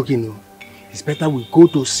 I'm not joking, no. It's better we go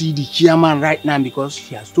to see the chairman right now because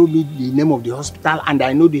she has told me the name of the hospital and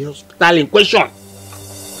I know the hospital in question.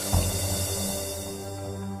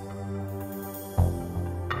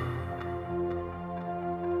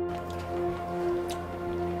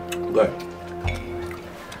 Guy,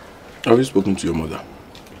 have you spoken to your mother?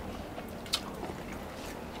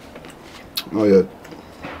 Not yet.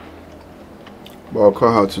 But I'll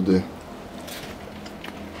call her today.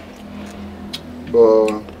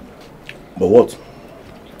 But what?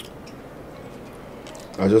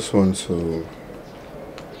 I just want to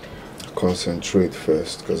concentrate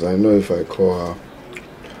first, because I know if I call her,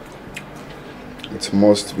 it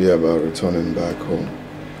must be about returning back home.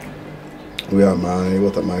 Where am I?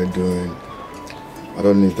 What am I doing? I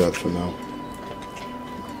don't need that for now.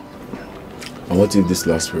 And what if this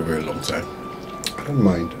lasts for a very long time? I don't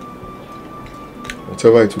mind.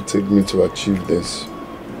 Whatever it will take me to achieve this,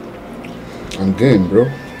 I'm game, bro.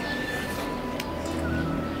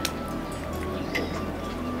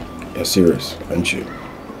 You're serious, aren't you?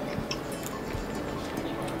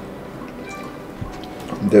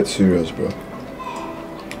 I'm dead serious, bro.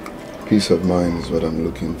 Peace of mind is what I'm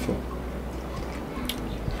looking for.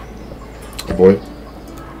 Boy,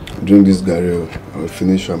 drink this Gary, I will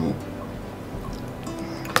finish them.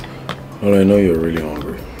 Well, I know you're really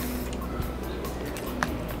hungry.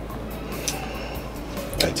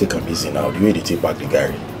 I take them easy now. Do you need to take back the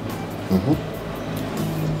Gary?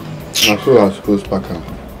 I'm sure I was supposed to pack him.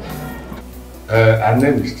 Her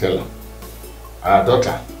name is Stella. Our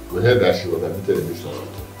daughter. We heard that she was admitted in this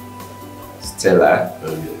hospital. Stella?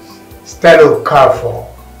 Oh, yes. Stella Carfor.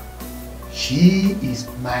 She is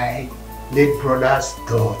my late brother's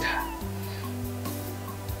daughter.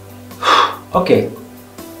 Okay.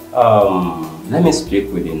 Let me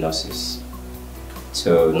speak with the nurses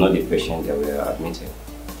to know the patient that we are admitting.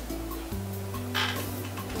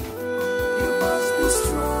 You must be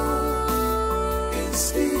strong in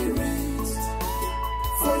spirit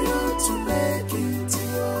for you to to make it,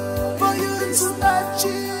 for you to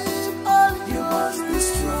achieve all you must be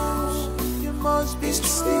strong. You must be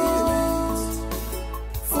strong.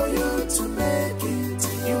 For you to make it,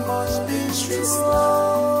 you must be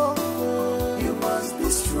strong. You must be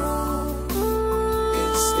strong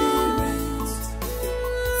in spirit.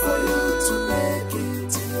 For you to make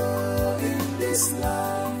it in this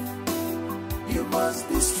life, you must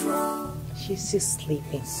be strong. She's still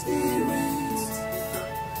sleeping.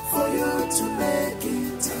 For you to make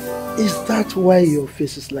it. Is that why your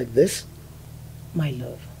face is like this? My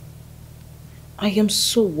love, I am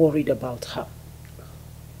so worried about her.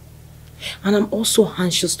 And I'm also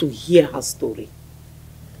anxious to hear her story.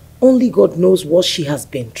 Only God knows what she has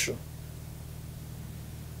been through.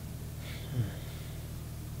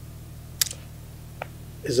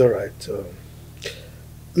 It's all right.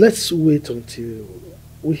 Let's wait until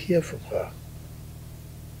we hear from her.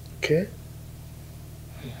 Okay?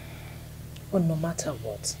 But no matter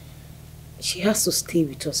what, she has to stay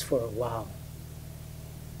with us for a while.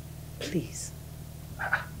 Please.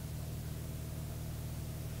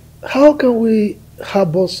 How can we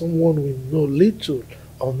harbor someone we know little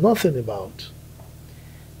or nothing about?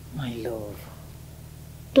 My love,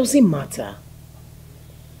 does it matter?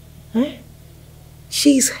 Eh?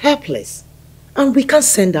 She is helpless and we can't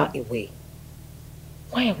send her away.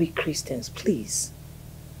 Why are we Christians, please?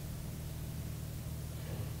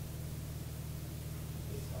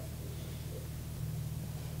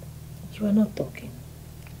 You are not talking.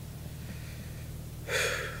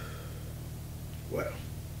 Well,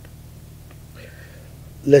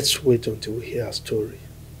 let's wait until we hear her story,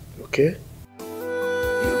 okay?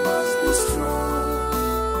 You must be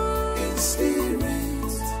strong in spirit.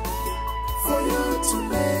 For you to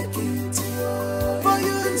make it, for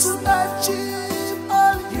you to achieve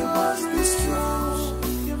all you must be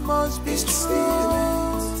strong. You must be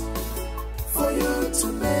strong. For you to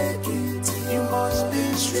make it, you must be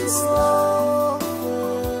strong.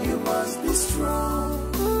 You must be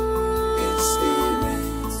strong in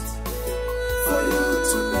spirit. For you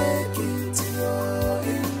to make it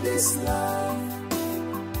in this life,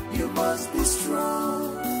 you must be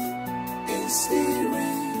strong in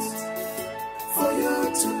spirit. For you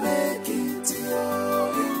to make it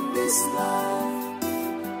in this life,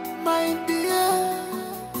 my dear,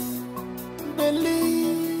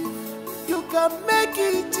 believe you can make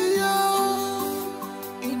it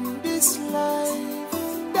in this life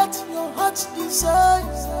that your heart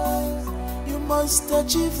desires. You must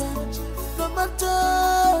achieve it, no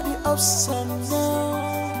matter the ups and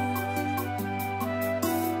downs.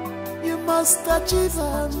 You must achieve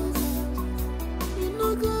it.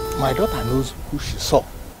 My daughter knows who she saw.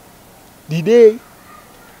 The day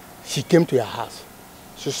she came to your house,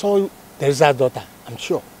 she saw Teresa's daughter, I'm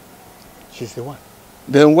sure. She's the one.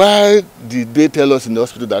 Then why did they tell us in the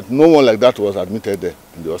hospital that no one like that was admitted there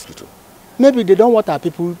in the hospital? Maybe they don't want our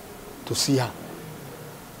people to see her.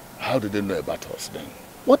 How did they know about us then?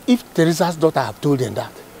 What if Teresa's daughter have told them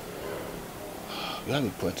that? You have a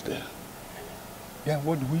point there. Then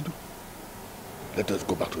what do we do? Let us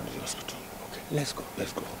go back to the hospital. Okay, let's go.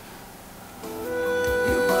 Let's go.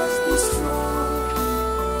 You must be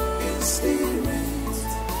strong in spirit.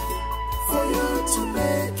 For you to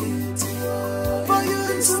make it, for you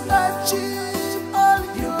to achieve all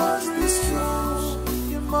you must be strong.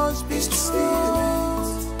 You must be strong.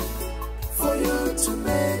 For you to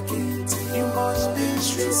make it, you must be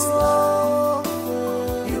strong.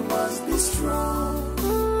 You must be strong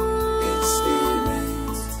in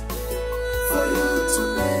spirit. For you to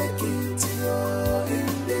make it in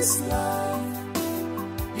this life,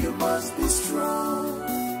 you must be strong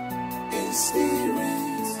in spirit.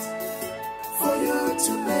 For you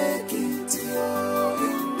to make it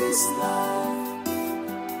in this life,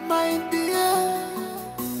 my dear,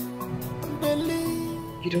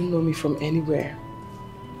 believe. You don't know me from anywhere,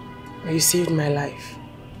 but you saved my life,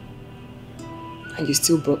 and you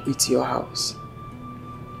still brought me to your house.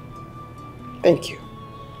 Thank you.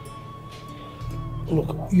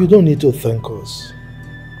 Look, you don't need to thank us,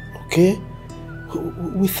 okay?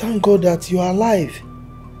 We thank God that you are alive.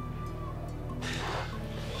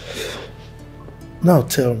 Now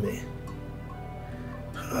tell me,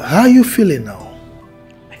 how are you feeling now?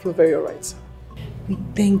 I feel very alright, sir. We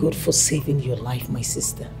thank God for saving your life, my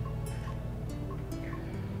sister.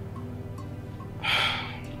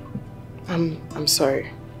 I'm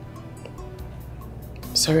sorry.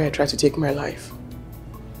 I'm sorry I tried to take my life.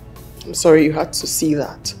 I'm sorry you had to see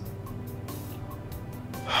that.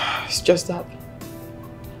 It's just that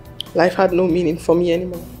life had no meaning for me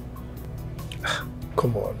anymore.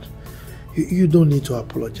 Come on. You don't need to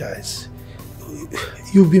apologize.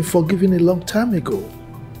 you've been forgiven a long time ago.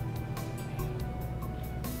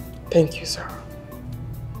 Thank you, sir.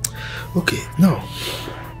 Okay, now,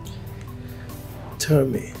 tell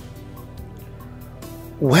me,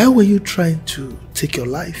 why were you trying to take your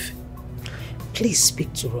life? Please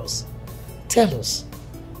speak to us. Tell us.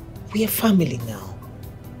 We are family now.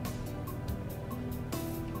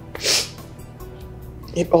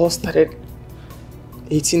 It all started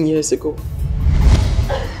 18 years ago.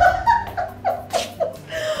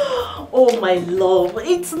 Oh my love,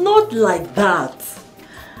 it's not like that.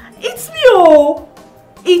 It's me, oh.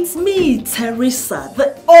 It's me, Teresa,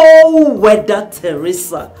 the all-weather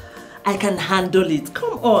Teresa. I can handle it.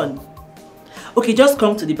 Come on. Okay, just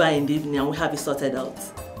come to the bar in the evening and we'll have it sorted out.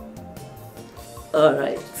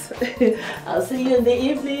 Alright. I'll see you in the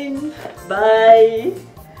evening. Bye.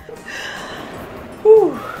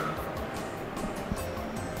 Whew.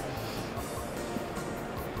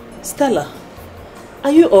 Stella,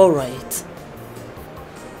 are you alright?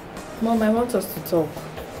 Mom, I want us to talk.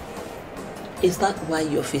 Is that why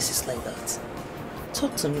your face is like that?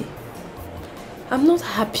 Talk to me. I'm not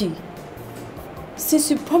happy.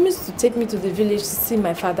 Since you promised to take me to the village to see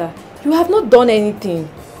my father, you have not done anything.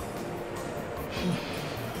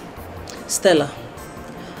 Stella,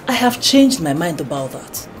 I have changed my mind about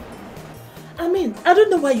that. I mean, I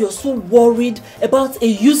don't know why you're so worried about a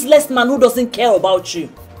useless man who doesn't care about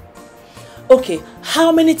you. Okay,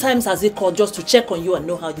 how many times has he called just to check on you and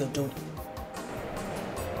know how you're doing?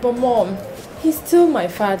 But Mom, he's still my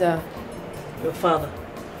father. Your father?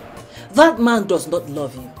 That man does not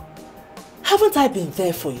love you. Haven't I been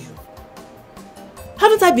there for you?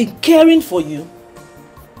 Haven't I been caring for you?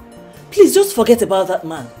 Please just forget about that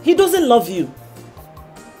man. He doesn't love you.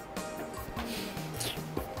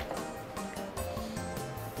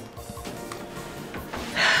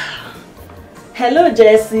 Hello,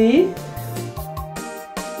 Jessie.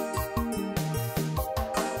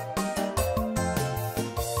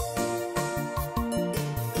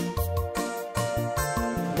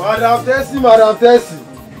 Madam Tessie, Madam Tessie.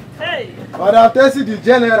 Hey. Madam Tessie, the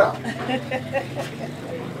general.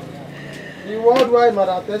 The worldwide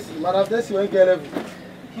Madam Tessie. Madam Tessie won't get level.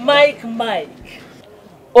 Mike.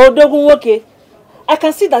 Odogunwoke, I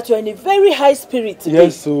can see that you're in a very high spirit today.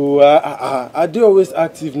 Yes, so I do always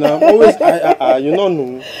active now. I'm always, you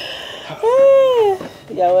know.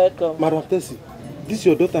 You're welcome. Madam Tessie, this is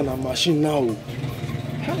your daughter and a machine now.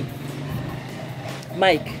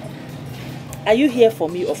 Mike, are you here for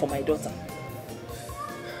me or for my daughter?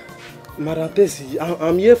 Madam Tessie,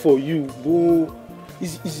 I'm here for you, but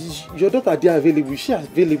is your daughter there available? Is she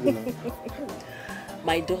available now?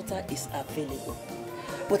 My daughter is available,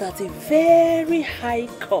 but at a very high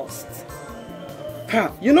cost.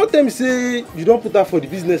 You not tell me say you don't put her for the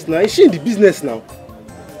business now. Is she in the business now?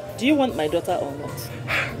 Do you want my daughter or not?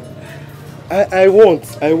 I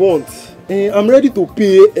want. I'm ready to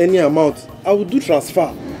pay any amount. I will do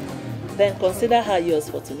transfer. Then consider her yours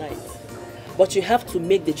for tonight. But you have to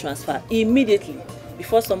make the transfer immediately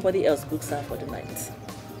before somebody else books her for the night.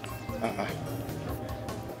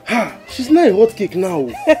 She's not a hot cake now.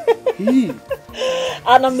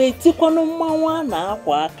 Are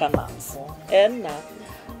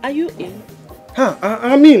you in?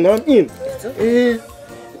 I'm in.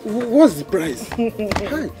 What's the price?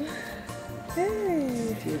 Hi.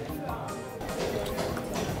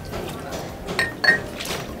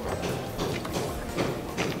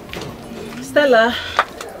 Stella.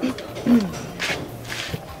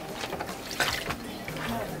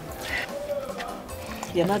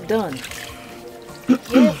 You're not done.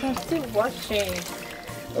 Yes, I'm still watching.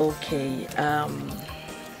 Okay,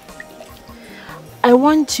 I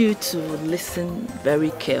want you to listen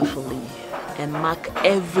very carefully and mark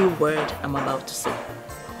every word I'm about to say.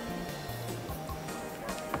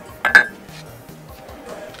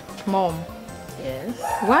 Mom. Yes?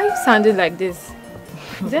 Why are you sounding like this?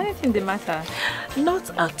 Is there anything the matter?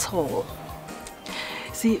 Not at all.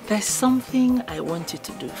 See, there's something I want you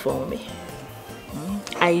to do for me.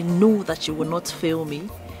 I know that you will not fail me,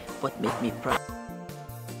 but make me proud.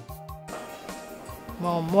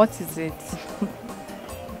 Mom, what is it?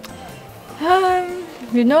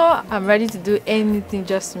 You know, I'm ready to do anything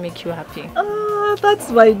just to make you happy. Oh,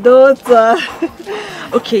 that's my daughter.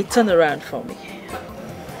 Okay, turn around for me.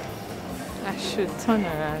 I should turn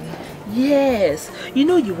around. Yes, you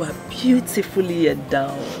know you are beautifully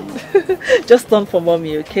endowed. Just turn for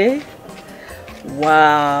mommy, okay?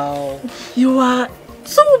 Wow, you are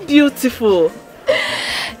so beautiful.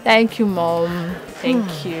 Thank you, Mom.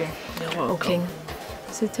 Thank you. You're welcome. Okay,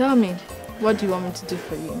 so tell me, what do you want me to do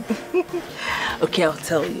for you? Okay, I'll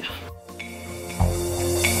tell you.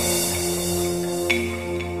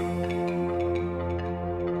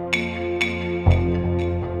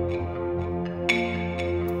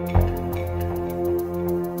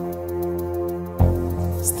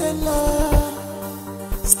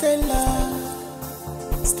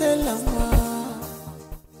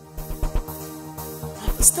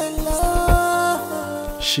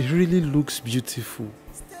 Stella. She really looks beautiful.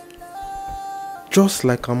 Just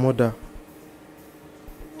like her mother.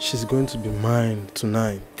 She's going to be mine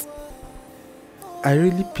tonight. I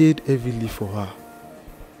really paid heavily for her.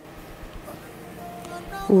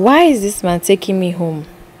 Why is this man taking me home?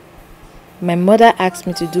 My mother asked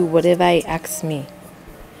me to do whatever he asked me.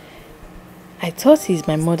 I thought he's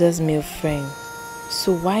my mother's male friend.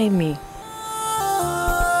 So why me?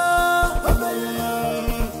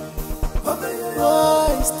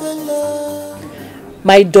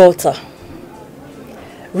 My daughter,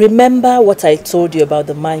 remember what I told you about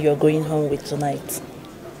the man you're going home with tonight?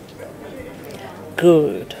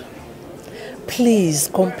 Good. Please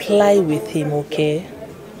comply with him, okay?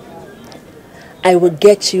 I will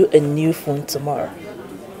get you a new phone tomorrow.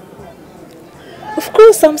 Of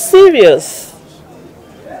course, I'm serious.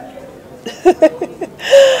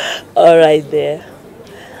 All right there.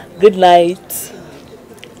 Good night.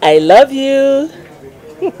 I love you.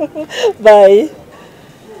 Bye.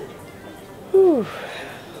 Whew.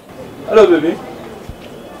 Hello, baby.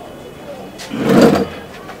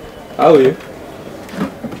 How are you?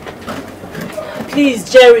 Please,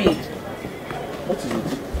 Jerry. What is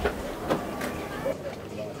it?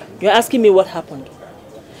 You're asking me what happened.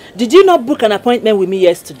 Did you not book an appointment with me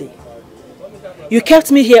yesterday? You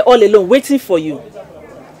kept me here all alone waiting for you.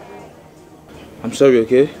 I'm sorry,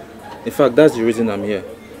 okay? In fact, that's the reason I'm here.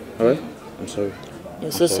 Alright? I'm sorry.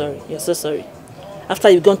 You're so sorry. You're so sorry. After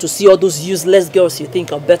you've gone to see all those useless girls you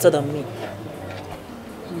think are better than me.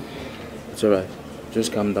 It's alright.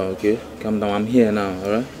 Just calm down, okay? Calm down. I'm here now,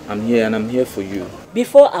 alright? I'm here and I'm here for you.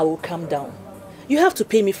 Before I will calm down, you have to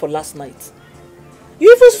pay me for last night.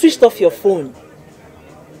 You even switched off your phone.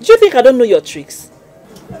 Do you think I don't know your tricks?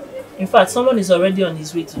 In fact, someone is already on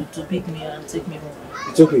his way to pick me and take me home.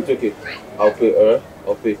 It's okay, it's okay. I'll pay, alright?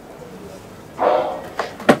 I'll pay.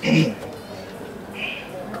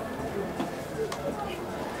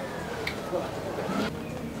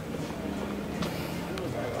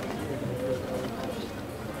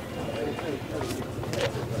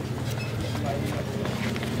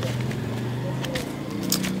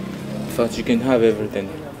 In fact, you can have everything.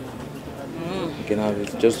 You can have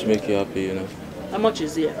it just to make you happy, you know. How much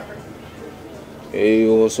is it? It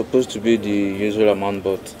was supposed to be the usual amount,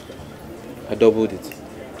 but I doubled it.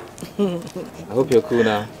 I hope you're cool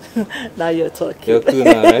now. Now you're talking. You're cool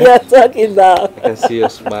now, right? You're talking now. I can see your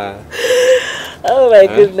smile. Oh my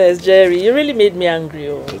goodness, Jerry. You really made me angry.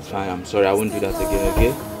 Oh. It's fine. I'm sorry. I won't do that again,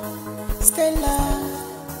 okay? Stella,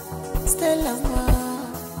 Stella,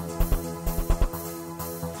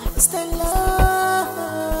 Stella,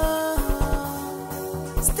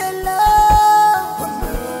 Stella.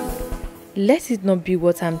 Let it not be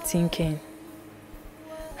what I'm thinking.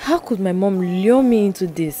 How could my mom lure me into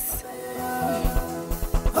this? You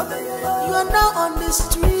are now on the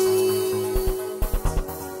street.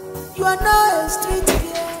 You are now a street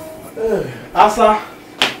girl. Hey, Asa,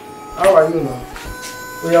 how are you now?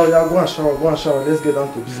 Oh yeah, go and shower, let's get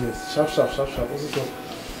down to business. Sharp. What's this one?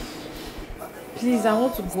 Please, I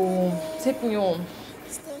want to go home. Take me home.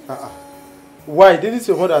 Why? Didn't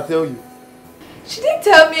your mother tell you? She didn't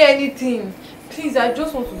tell me anything. Please, I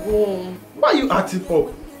just want to go home. Why are you acting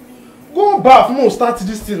up? Go on bath, Mo, start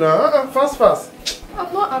this thing now. Fast.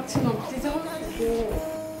 I'm not acting up, please. I want to go.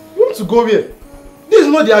 You want to go where? This is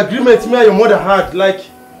not the agreement me and your mother had. Like,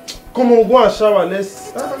 come on, go and shower,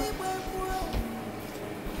 let's...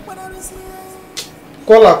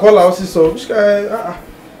 Call her, also, so which guy?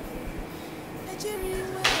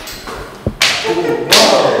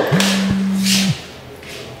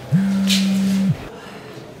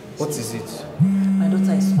 What is it? My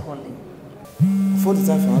daughter is calling. Before the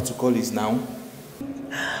time for her to call is now.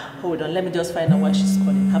 Hold on, let me just find out why she's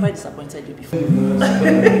calling. Have I disappointed you before?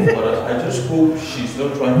 I just hope she's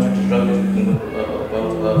not trying to distract you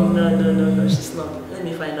about No, she's not. Let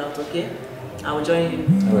me find out, okay? I will join you.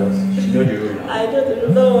 Alright, she know the rule. I know the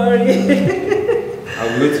rule, don't worry.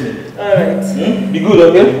 I'll wait for you. Alright. Be good,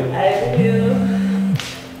 okay? I will.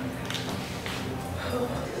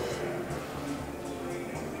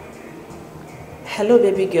 Hello,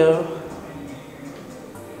 baby girl.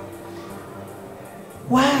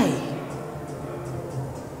 Why?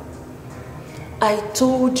 I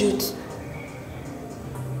told you to...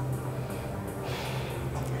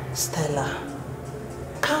 Stella,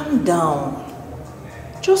 calm down.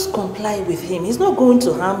 Just comply with him. He's not going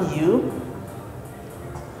to harm you.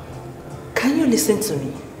 Can you listen to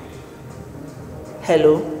me?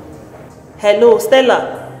 Hello? Hello,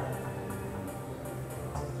 Stella?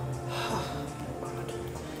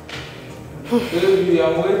 Baby,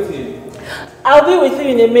 I'm waiting. I'll be with you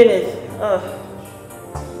in a minute.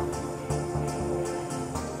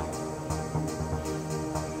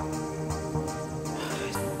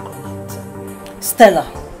 Stella,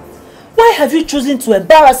 why have you chosen to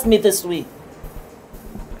embarrass me this way?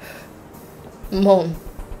 Mom,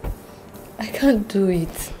 I can't do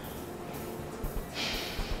it.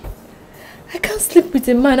 I can't sleep with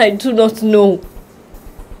a man I do not know.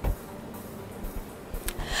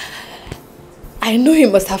 I know he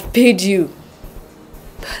must have paid you,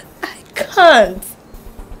 but I can't.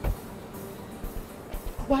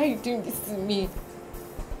 Why are you doing this to me?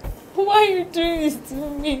 Why are you doing this to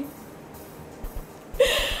me?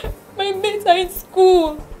 My mates are in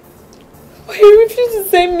school. Why you refuse to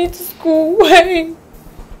send me to school? Why?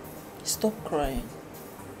 Stop crying.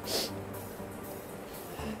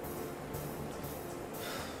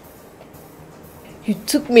 You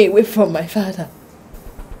took me away from my father.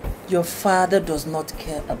 Your father does not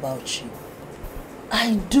care about you.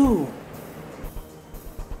 I do.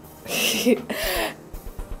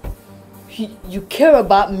 You care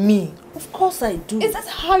about me? Of course I do. Is that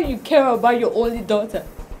how you care about your only daughter?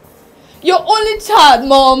 Your only child,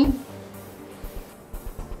 Mom?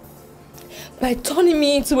 By turning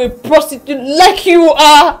me into a prostitute like you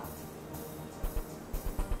are?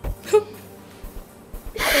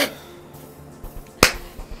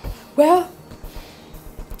 Well,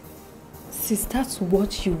 since that's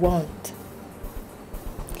what you want,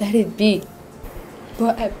 let it be.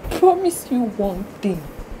 But I promise you one thing.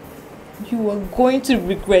 You are going to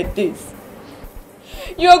regret this.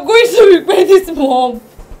 You are going to regret this, Mom.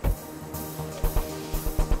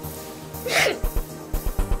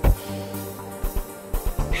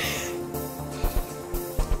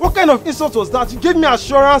 What kind of insult was that? You gave me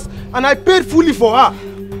assurance and I paid fully for her.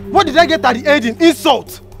 What did I get at the end in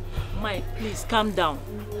insult? Mike, please calm down.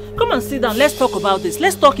 Come and sit down. Let's talk about this.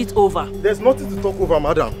 Let's talk it over. There's nothing to talk over,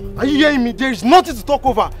 madam. Are you hearing me? There is nothing to talk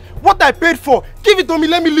over. What I paid for, give it to me,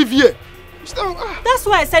 let me live here. That's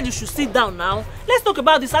why I said you should sit down now. Let's talk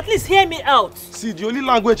about this. At least hear me out. See, the only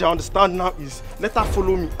language I understand now is let her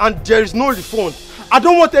follow me. And there is no refund. I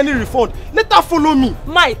don't want any refund. Let her follow me.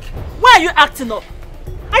 Mike, why are you acting up?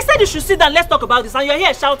 I said you should sit down. Let's talk about this. And you're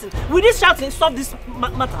here shouting. Will this shouting solve this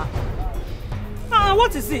matter?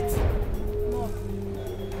 What is it?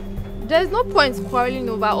 There's no point quarreling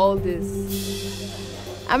over all this.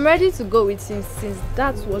 I'm ready to go with him since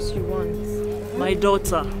that's what you want. My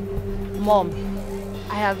daughter. Mom,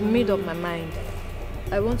 I have made up my mind.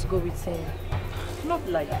 I want to go with him. Not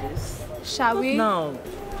like this. Shall we? Now.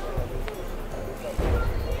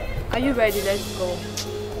 Are you ready? Let's go.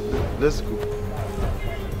 Let's go.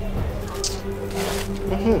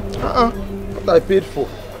 What I paid for.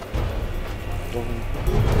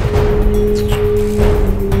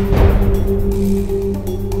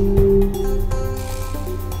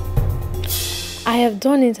 I have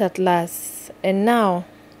done it at last, and now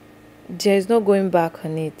there is no going back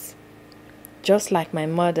on it. Just like my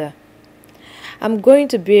mother, I'm going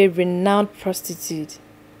to be a renowned prostitute.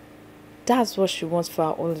 That's what she wants for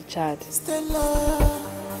our only child. Stella,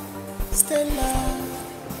 Stella,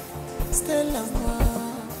 Stella,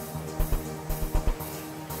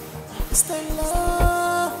 Stella,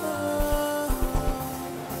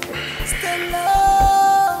 Stella.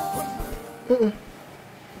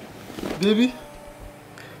 Baby,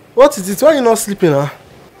 what is it? Why are you not sleeping, huh?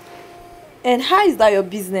 And how is that your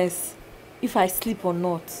business, if I sleep or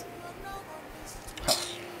not?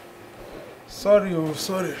 Sorry, oh,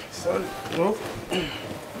 sorry. No?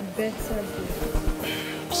 Better be.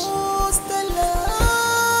 Oh, Stella.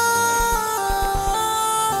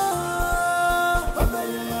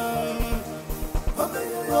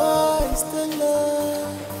 Oh, Stella.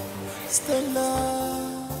 Stella.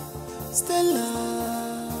 Stella.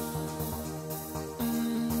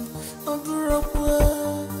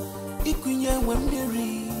 Ikunye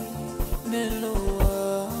wemiri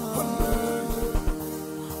neloa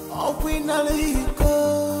Okwinale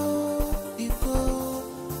iko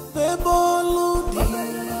bebolu di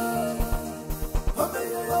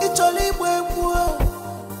Icholi bwebwa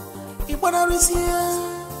Ibwana risia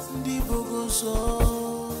ndi bogoso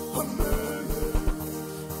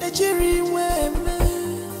Ejiri weme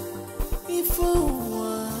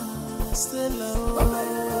ifuwa Stella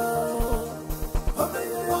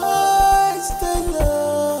Why Stella?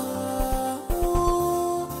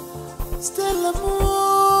 Stella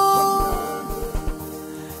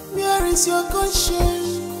where is your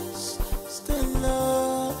conscience?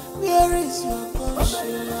 Stella, where is your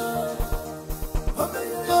conscience?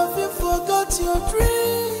 Have you forgot your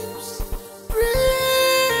dreams?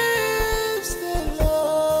 Dreams, Stella.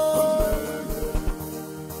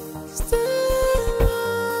 Stella,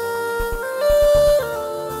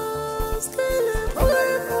 Stella.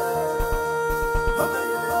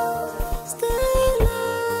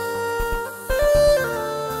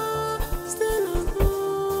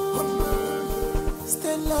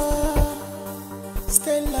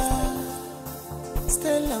 Stella,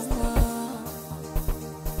 Stella,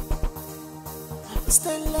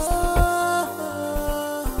 Stella,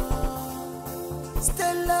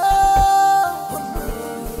 Stella.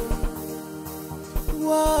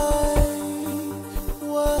 Why?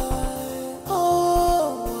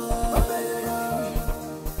 Oh,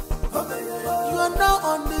 you are not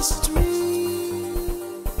on the street.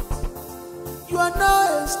 You are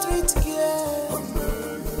not a street girl.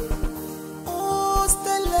 Oh,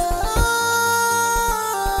 Stella.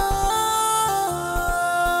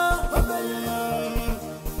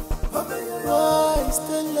 Why,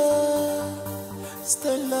 Stella?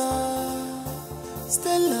 Stella,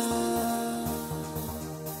 Stella.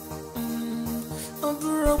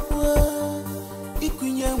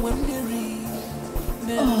 Ikunya wenderi.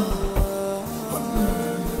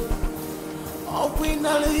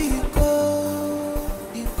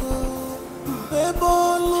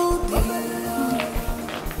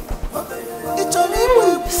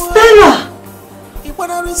 Stella!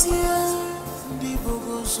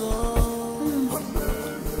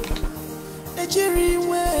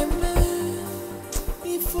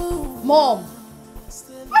 Mom,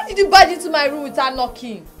 why did you barge into my room without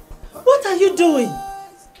knocking? What are you doing?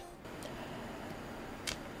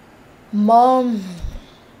 Mom,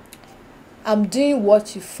 I'm doing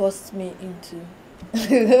what you forced me into.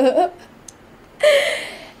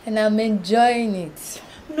 And I'm enjoying it.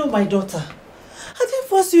 No, my daughter. I didn't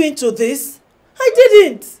force you into this. I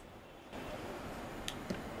didn't.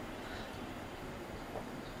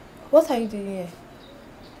 What are you doing here?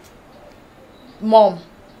 Mom,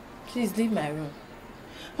 please leave my room.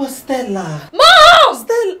 Oh, Stella. Mom!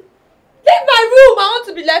 Stella! Leave my room! I want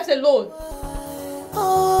to be left alone.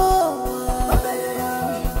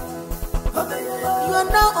 You are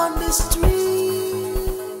not on the street.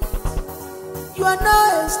 You are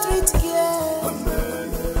not a street girl.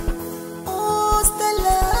 Oh,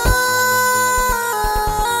 Stella.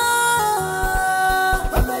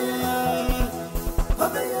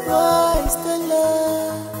 Why, Stella?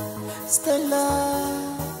 Stella.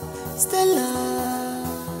 Stella.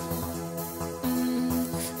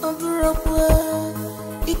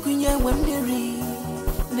 Ikunya wenderi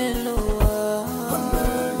neloa.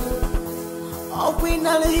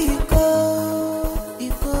 Opinale iko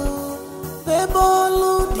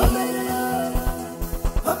beboludi.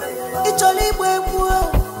 Icholi bwebwa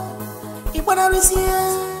ikwanarisia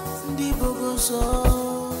ndi bogoso.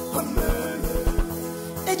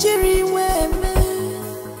 Echiri weme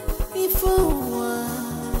ifuwa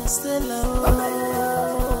Stella.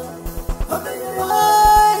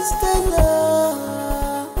 Why, Stella?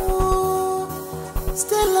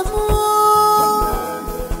 Stella,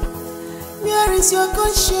 where is your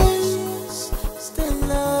conscience?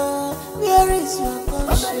 Stella, where is your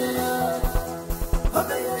conscience?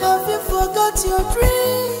 Have you forgot your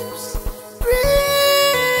dreams?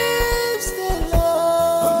 Dreams, Stella.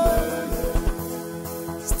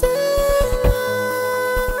 Stella,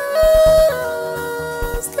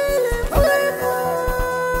 Stella.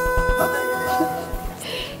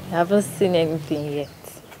 I haven't seen anything yet.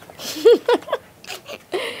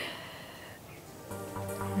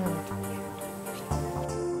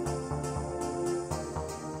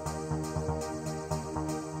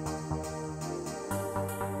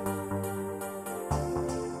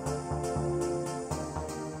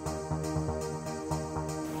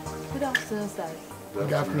 Good afternoon, sir.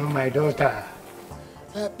 Good afternoon, my daughter.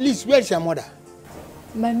 Please, where is your mother?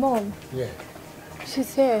 My mom. Yeah.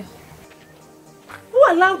 She's here. Who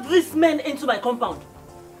allowed these men into my compound?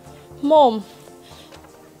 Mom,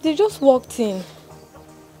 they just walked in.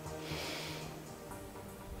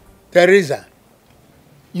 Teresa,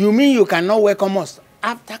 you mean you cannot welcome us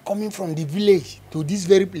after coming from the village to this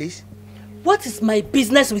very place? What is my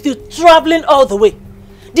business with you traveling all the way?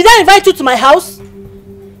 Did I invite you to my house?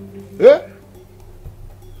 Eh?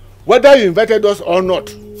 Whether you invited us or not,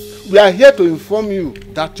 we are here to inform you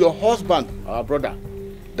that your husband, our brother,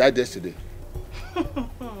 died yesterday.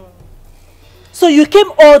 So you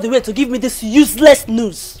came all the way to give me this useless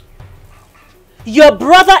news. Your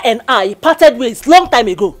brother and I parted ways long time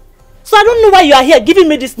ago. So I don't know why you are here giving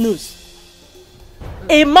me this news.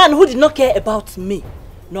 A man who did not care about me,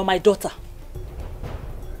 nor my daughter.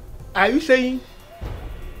 Are you saying?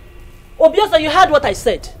 Obioso, you heard what I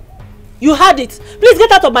said. You heard it. Please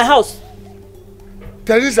get out of my house.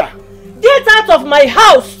 Teresa. Get out of my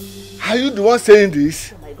house. Are you the one saying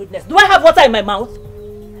this? Oh my goodness. Do I have water in my mouth?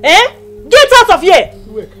 Eh? Get out of here.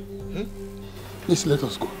 Wait. Please let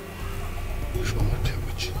us go.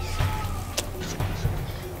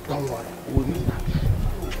 Don't worry.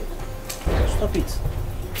 Stop it.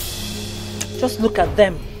 Just look at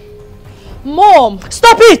them. Mom!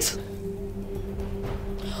 Stop it!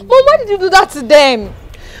 Mom, why did you do that to them?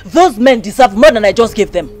 Those men deserve more than I just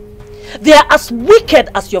gave them. They are as wicked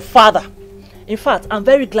as your father. In fact, I'm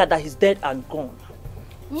very glad that he's dead and gone.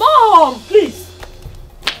 Mom! Please!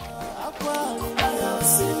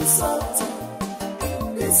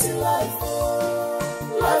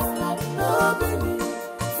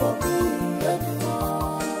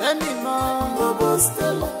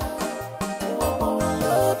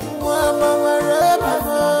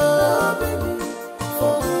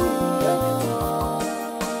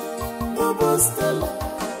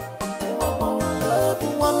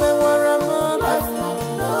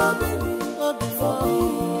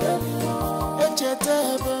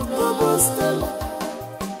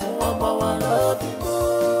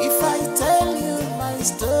 If I tell you my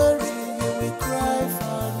story, you will cry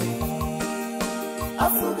for me. I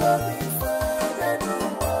forgot before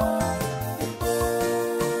anyone.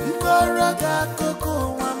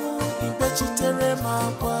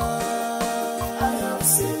 I have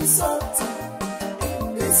seen something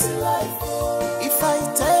in this life. If I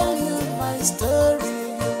tell you my story,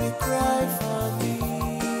 you will cry for me.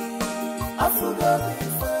 I forgot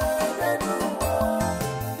before anyone.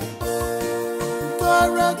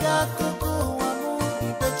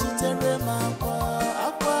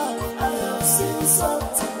 I have seen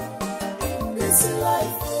something in this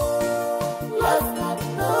life. Life not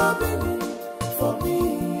no meaning for me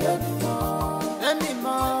anymore.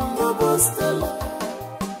 Bobo Stella.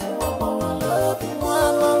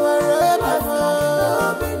 Life not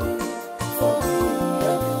no meaning for me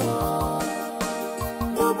anymore.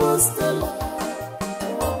 Bobo Stella.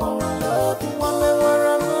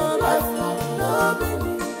 Life not no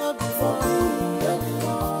meaning for me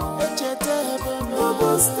anymore.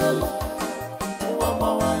 Bobo Stella.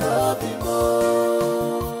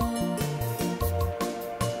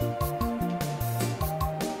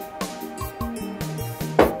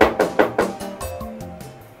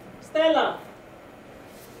 Stella!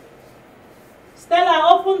 Stella,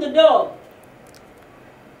 open the door!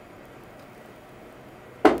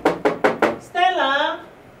 Stella!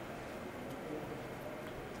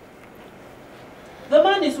 The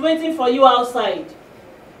man is waiting for you outside.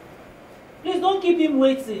 Please don't keep him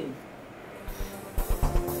waiting.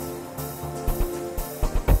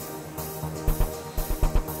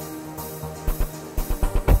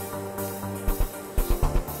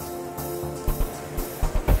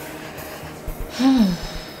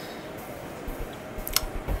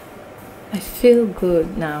 I feel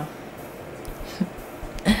good now.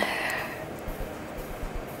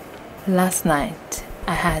 Last night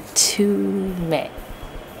I had 2 men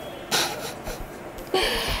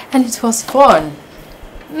and it was fun.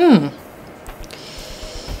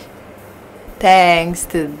 Thanks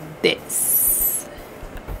to this.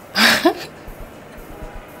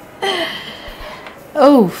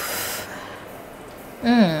 Oh.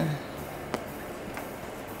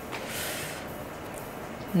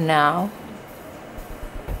 Now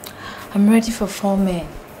I'm ready for 4 men.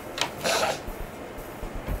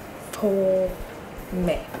 4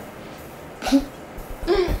 men.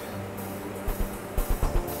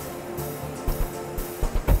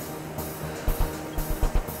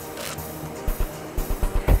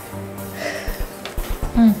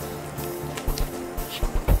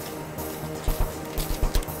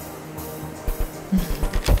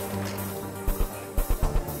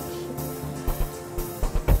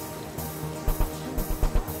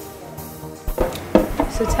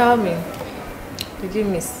 So tell me, did you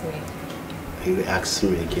miss me? You were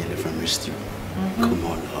asking me again if I missed you. Come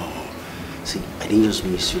on. Oh. See, I didn't just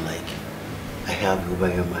miss you like I have you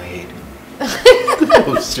over my head.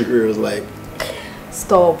 I'm serious, like.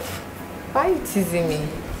 Stop. Why are you teasing me?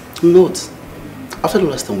 Not. After the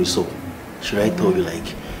last time we saw, should I tell you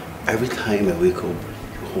like every time I wake up,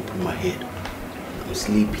 you open my head. I'm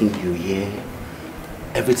sleeping, you hear.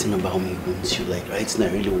 Everything about me wants you, like right now I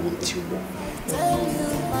really want you.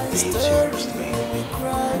 Seriously.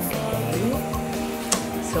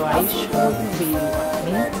 So are you sure you really want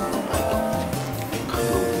me? Come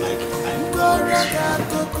on, like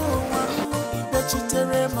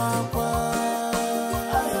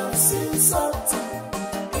I have seen something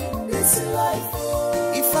in this life.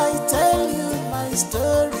 If I tell you my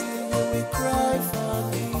story, you will cry for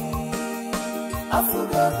me. I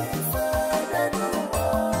forgot before anyone.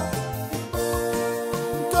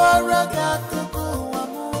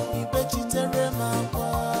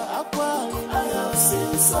 I have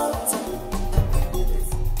seen something.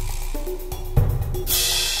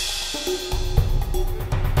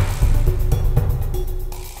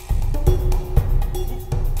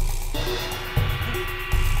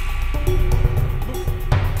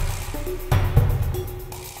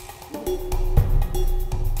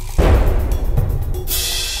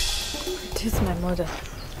 mother.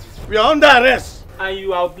 We are under arrest. And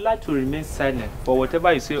you are obliged to remain silent, for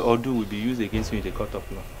whatever you say or do will be used against you in the court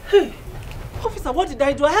of law. Hey, officer, what did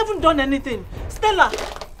I do? I haven't done anything. Stella!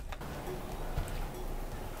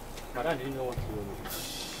 Madam, do you know what you do?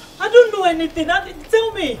 I don't know anything.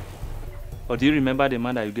 Tell me. Or do you remember the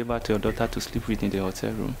man that you gave out to your daughter to sleep with in the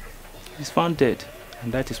hotel room? He's found dead,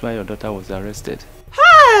 and that is why your daughter was arrested.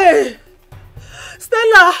 Hey!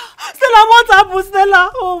 Stella! Stella, what happened,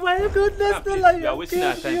 Stella? Oh my goodness, Stella, you are wasting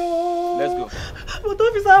our time. Let's go. But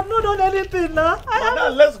officer, I've not done anything now.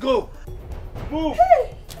 Madam, let's go. Move.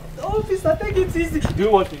 Hey! Officer, take it easy. Do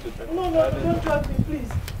you want me to tell you? No, don't drag me,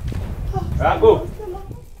 please. Go. Stella.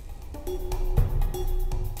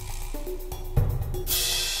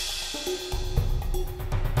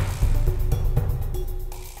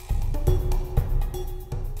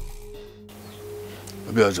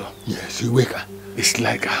 Yes, you wake her. It's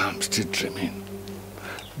like I'm still dreaming.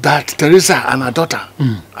 That Teresa and her daughter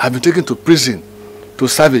have been taken to prison to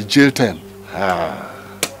serve a jail term.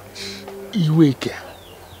 Iweka.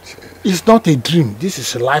 It's not a dream. This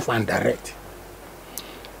is life and direct.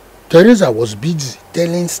 Teresa was busy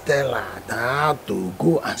telling Stella how to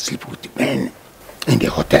go and sleep with the men in the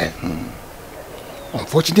hotel.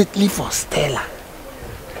 Unfortunately for Stella,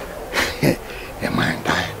 a man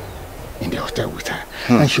died in the hotel with her,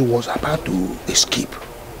 and she was about to escape.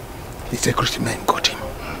 The security men got him,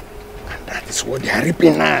 and that is what they are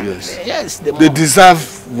reaping now. Yes, they deserve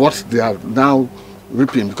what they are now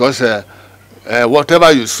reaping, because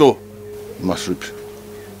whatever you sow, you must reap.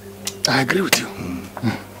 I agree with you.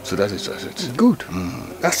 So that is just it. Good.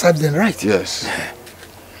 That serves them right. Yes.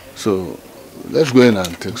 So let's go in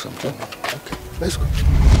and take something. Okay, let's go.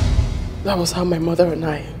 That was how my mother and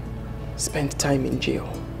I spent time in jail.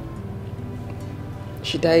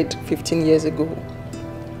 She died 15 years ago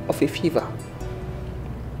of a fever,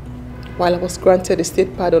 while I was granted a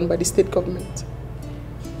state pardon by the state government.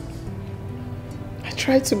 I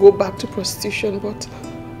tried to go back to prostitution, but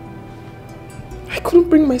I couldn't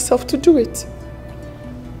bring myself to do it.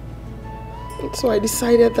 And so I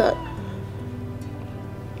decided that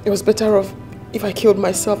it was better off if I killed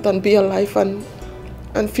myself than be alive and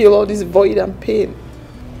feel all this void and pain.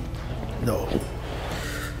 No.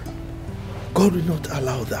 God will not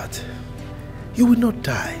allow that. You will not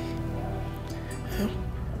die.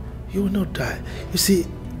 You will not die. You see,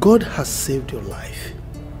 God has saved your life.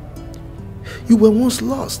 You were once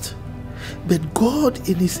lost, but God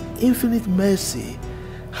in His infinite mercy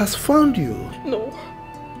has found you. No,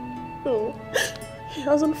 He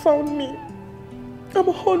hasn't found me.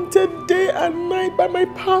 I'm haunted day and night by my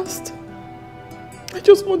past. I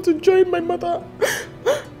just want to join my mother.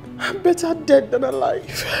 I'm better dead than alive.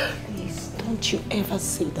 Please, don't you ever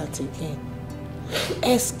say that again.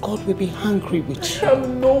 Else God will be angry with you. I have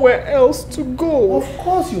nowhere else to go. Of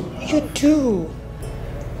course you have. You do.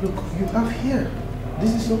 Look, you have here.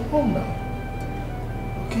 This is your home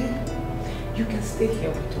now. Okay? You can stay here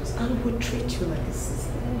with us and we'll treat you like a sister.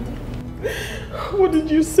 What did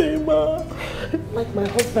you say, Ma? Like my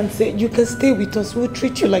husband said, you can stay with us. We'll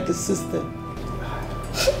treat you like a sister.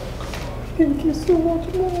 Thank you so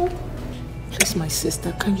much, Ma. Please, my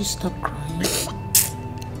sister, can you stop crying?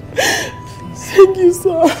 Thank you,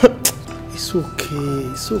 sir. It's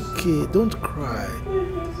okay. It's okay. Don't cry.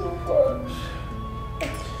 Thank you so much.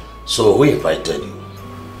 So who invited you?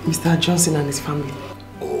 Mr. Johnson and his family.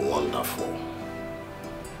 Oh, wonderful.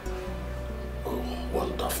 Oh,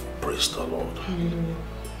 wonderful. Praise the Lord. Hallelujah.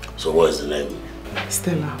 So what is the name?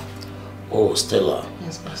 Stella. Oh, Stella.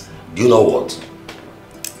 Yes, Pastor. Do you know what?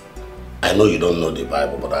 I know you don't know the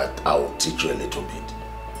Bible, but I will teach you a little bit.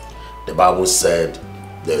 The Bible said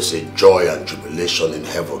there's a joy and jubilation in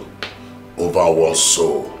heaven over one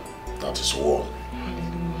soul that is won.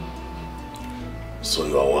 So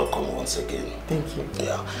you are welcome once again. Thank you.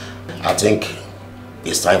 Yeah. I think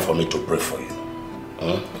it's time for me to pray for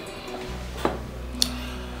you.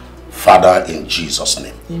 Father, in Jesus'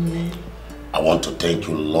 name. Amen. I want to thank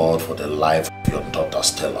you, Lord, for the life of your daughter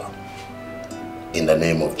Stella. In the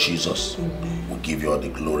name of Jesus, we give you all the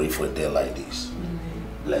glory for a day like this.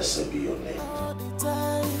 Blessed be your name.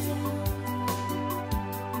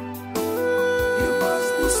 You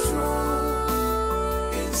must be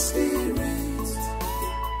strong in spirit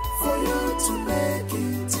for you to make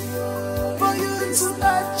it. For you to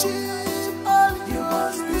achieve all you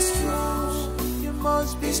must be strong. You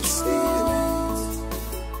must be strong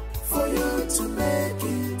for you to make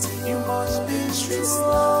it. You must be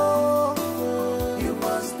strong. You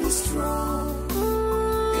must be strong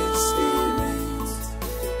in spirit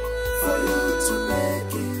for you to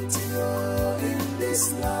make it in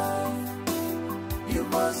this life. You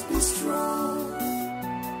must be strong.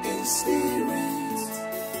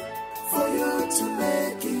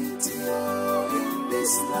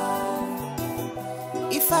 this life.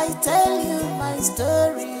 If I tell you my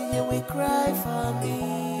story, you will cry for me.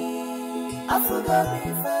 I forgot me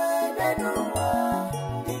for no one.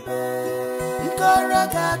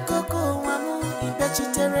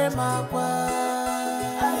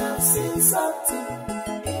 I have seen something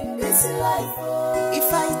in this life. If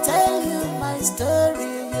I tell you my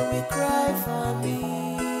story, you will cry for me.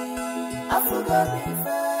 I forgot me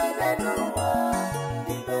for no one.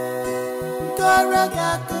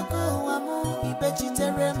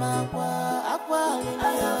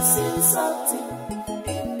 I have seen something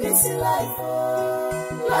in this life.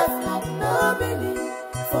 Life had no meaning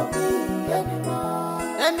for me anymore.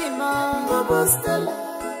 Bobo Stella,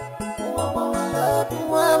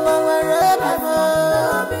 life had no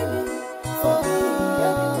meaning for me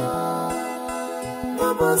anymore.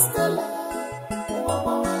 Bobo Stella,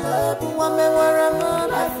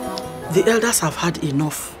 The elders have had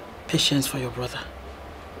enough patience for your brother.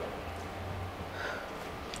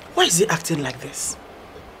 Why is he acting like this?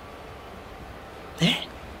 Eh?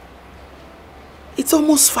 It's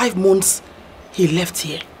almost 5 months he left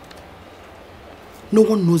here. No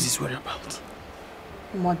one knows his whereabouts.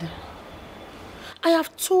 Mother, I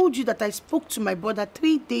have told you that I spoke to my brother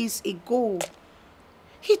 3 days ago.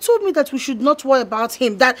 He told me that we should not worry about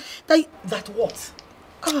him. That what?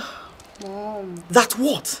 Mom. That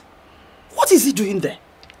what? What is he doing there?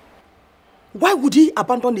 Why would he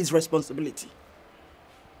abandon his responsibility?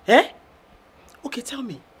 Eh? Okay, tell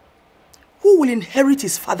me. Who will inherit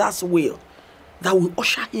his father's will that will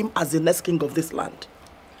usher him as the next king of this land?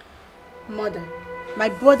 Mother, my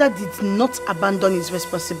brother did not abandon his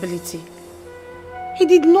responsibility. He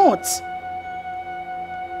did not.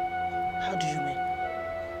 How do you mean?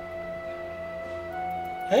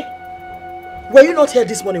 Eh? Were you not here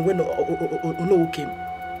this morning when Onowu came?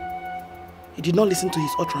 He did not listen to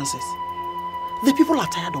his utterances. The people are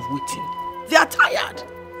tired of waiting. They are tired.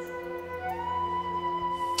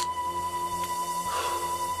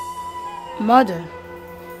 Mother,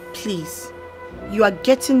 please, you are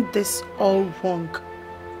getting this all wrong.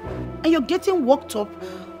 And you're getting worked up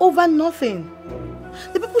over nothing.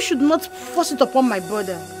 The people should not force it upon my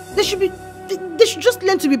brother. They should just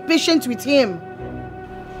learn to be patient with him.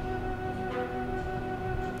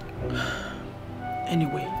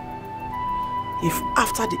 Anyway, if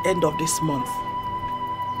after the end of this month,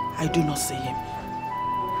 I do not see him,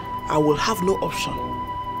 I will have no option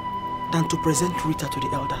than to present Rita to the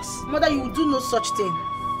elders. Mother, you will do no such thing.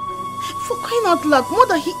 For crying out loud,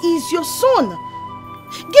 Mother, he is your son.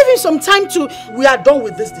 Give him some time to... We are done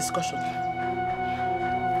with this discussion.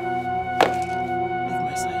 Leave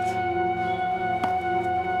my side.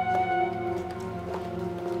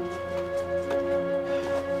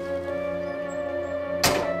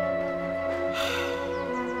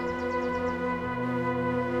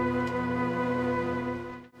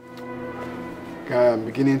 Guy, I'm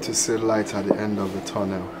beginning to see light at the end of the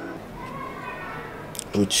tunnel.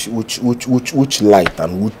 Which light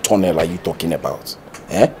and which tunnel are you talking about?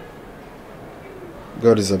 Eh?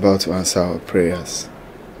 God is about to answer our prayers.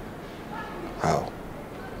 How?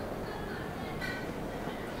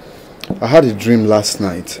 I had a dream last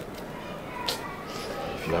night.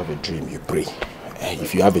 If you have a dream, you pray.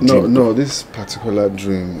 If you have a dream... No, this particular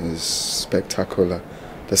dream is spectacular.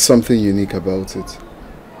 There's something unique about it.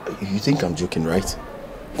 You think I'm joking, right?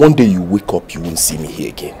 One day you wake up, you won't see me here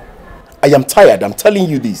again. I am tired, I'm telling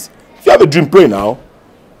you this. If you have a dream, pray now.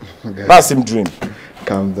 Okay. That's him dream.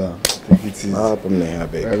 Calm down. Take it easy. We're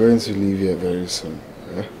going to leave here very soon.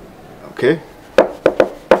 Yeah? Okay?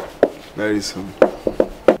 Very soon.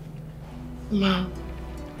 Ma,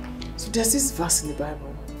 so there's this verse in the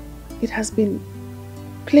Bible. It has been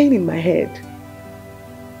playing in my head.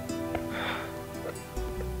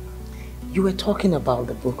 You were talking about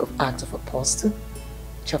the book of Acts of Apostles,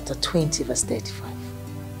 chapter 20, verse 35.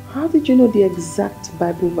 How did you know the exact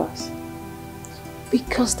Bible verse?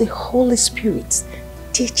 Because the Holy Spirit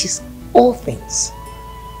teaches all things.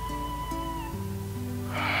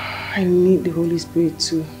 I need the Holy Spirit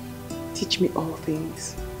to teach me all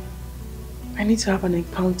things. I need to have an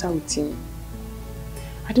encounter with Him.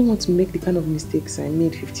 I don't want to make the kind of mistakes I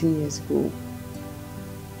made 15 years ago.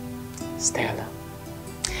 Stella,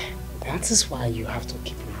 that is why you have to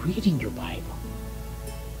keep reading your Bible.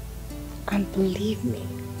 And believe me,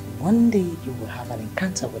 one day you will have an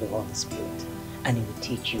encounter with the Holy Spirit and He will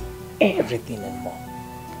teach you everything and more.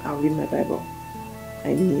 I'll read my Bible.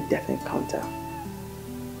 I need that encounter.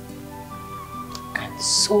 And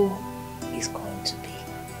so it's going to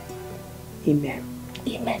be. Amen.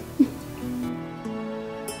 Amen.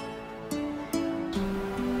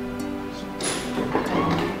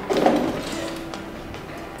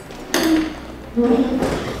 Hello,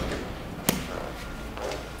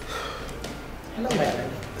 my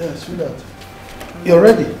love. Yeah, sweetheart. You're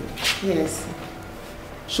ready? Yes.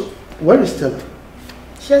 So, where is Stella?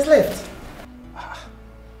 She has left.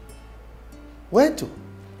 Where to?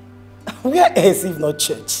 Where else if not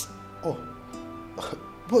church? Oh.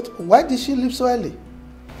 But why did she leave so early?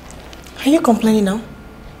 Are you complaining now?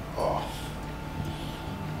 Oh.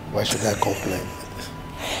 Why should I complain?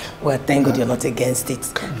 Well, thank God you're not against it.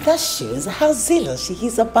 That shows how zealous she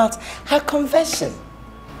is about her conversion.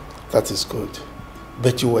 That is good.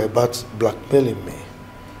 But you were about blackmailing me.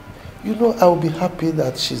 You know, I will be happy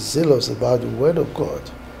that she's zealous about the word of God.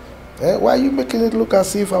 Why are you making it look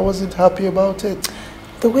as if I wasn't happy about it?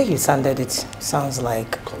 The way you sounded it sounds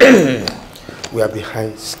like... We are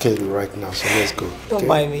behind schedule right now, so let's go. Don't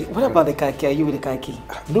mind me. What about the car key? Are you with the car key?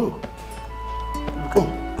 No.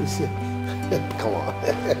 Oh, you see. Come on.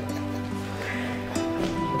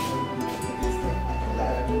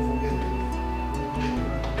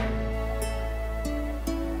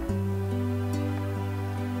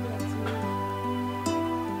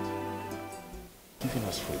 Giving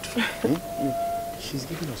us food. She's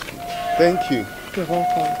giving us food. Thank you. You're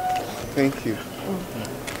welcome. Thank you.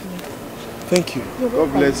 Thank you.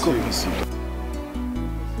 God bless you.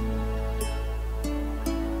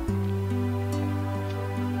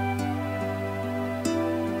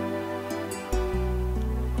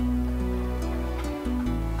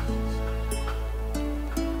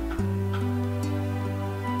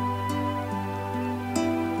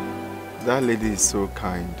 That lady is so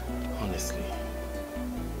kind. Honestly.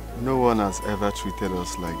 No one has ever treated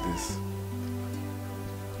us like this.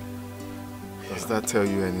 Does that tell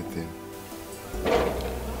you anything?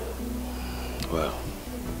 Well,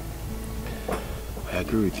 I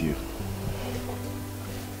agree with you.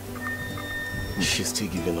 She's still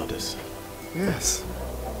giving orders. Yes.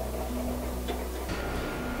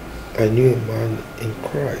 I knew a man in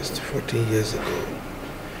Christ 14 years ago.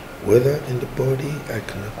 Whether in the body I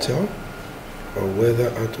cannot tell, or whether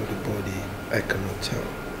out of the body I cannot tell.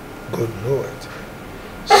 God knoweth.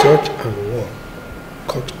 Such an one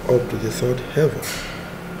caught up to the third heaven.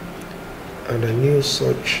 And I knew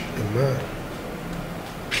such a man.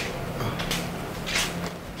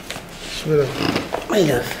 Sweetheart. My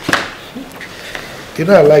love. You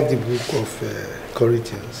know I like the book of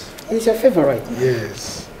Corinthians. It's your favorite?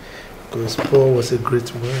 Yes. Because Paul was a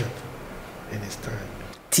great man in his time.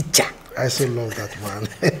 Teacher. I so love that man.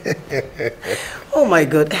 Oh my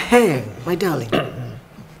God. Hey, my darling.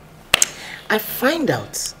 I find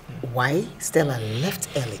out why Stella left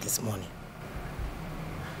early this morning.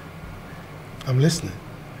 I'm listening.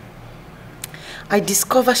 I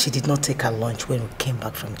discovered she did not take her lunch when we came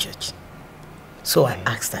back from church. So I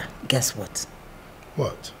asked her, guess what?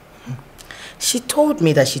 What? She told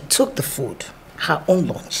me that she took the food, her own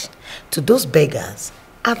lunch, to those beggars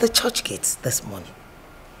at the church gates this morning.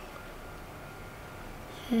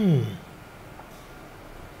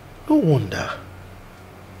 No wonder.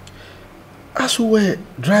 As we were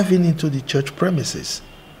driving into the church premises,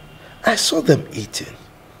 I saw them eating.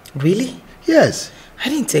 Really? Yes. I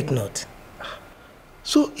didn't take note.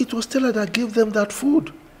 So it was Stella that gave them that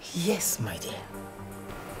food? Yes, my dear.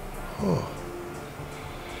 Oh.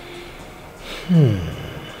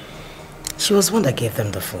 She was one that gave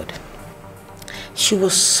them the food. She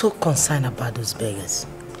was so concerned about those beggars.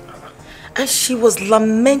 And she was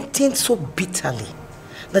lamenting so bitterly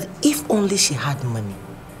that if only she had money,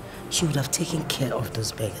 she would have taken care of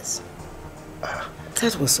those beggars.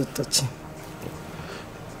 That was so touching.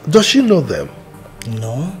 Does she know them?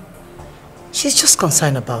 No. She's just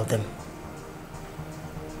concerned about them.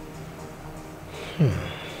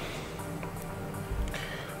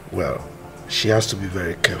 Well, she has to be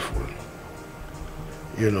very careful.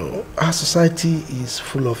 You know, our society is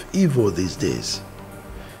full of evil these days.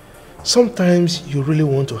 Sometimes you really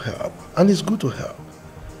want to help, and it's good to help.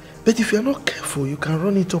 But if you're not careful, you can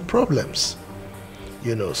run into problems.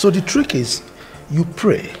 You know, so the trick is you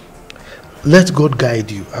pray. Let God guide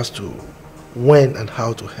you as to when and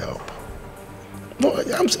how to help. No,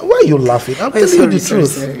 why are you laughing? I'm telling you the truth.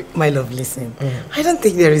 Sorry. My love, listen. I don't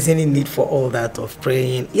think there is any need for all that of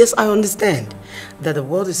praying. Yes, I understand that the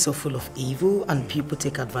world is so full of evil and people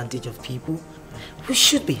take advantage of people. We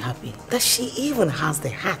should be happy that she even has the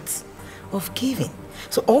heart of giving.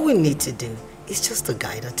 So all we need to do is just to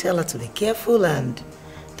guide her, tell her to be careful, and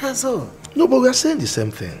that's all. No, but we are saying the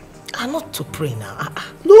same thing. I'm not to pray now.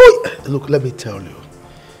 No, look, let me tell you.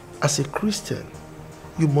 As a Christian,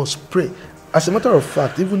 you must pray. As a matter of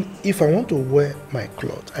fact, even if I want to wear my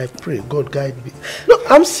clothes, I pray, God guide me. No,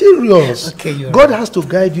 I'm serious. Okay, God has to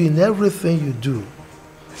guide you in everything you do.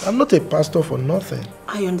 I'm not a pastor for nothing.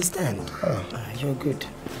 I understand. You're good.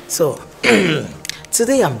 So,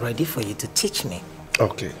 today I'm ready for you to teach me.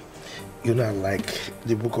 Okay. You know, I like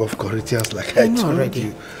the book of Corinthians like I told already.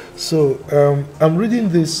 you. So, I'm reading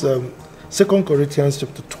this 2 Corinthians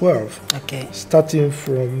chapter 12. Okay. Starting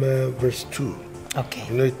from verse 2. Okay.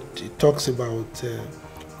 You know, it talks about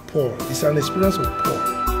Paul. It's an experience of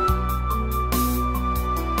Paul.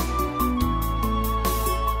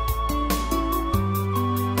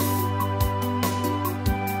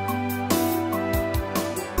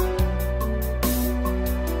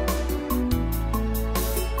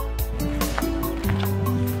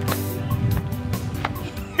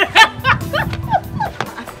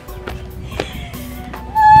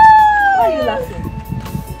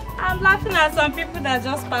 Some people that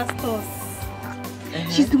just passed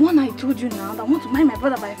us. She's the one I told you now that want to marry my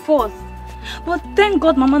brother by force. But thank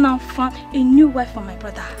God Mama now found a new wife for my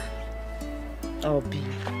brother. Obi,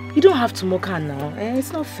 you don't have to mock her now.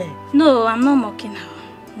 It's not fair. No, I'm not mocking her.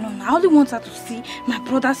 No, I only want her to see my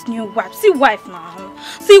brother's new wife. See wife now.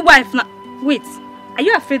 See wife now. Wait, are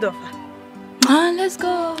you afraid of her? Man, let's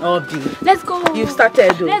go. Obi. Let's go. You've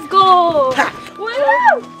started though. Let's go.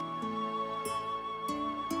 Woo!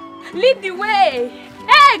 Lead the way.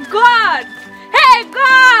 Hey God! Hey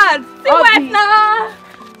God! See wife now!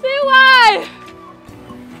 See wife!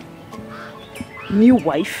 New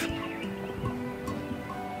wife?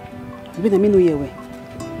 You mean I know your way?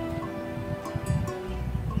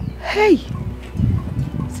 Hey!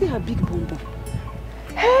 See her big bum bum.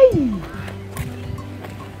 Hey!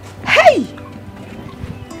 Hey!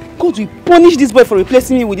 God will punish this boy for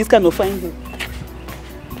replacing me with this kind of fine girl.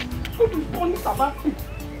 God will punish Baba.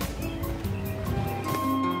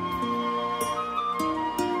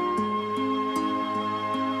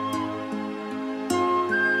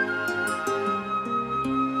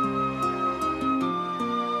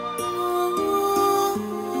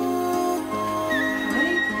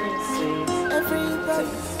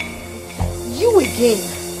 Again.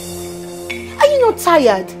 Are you not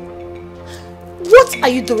tired? What are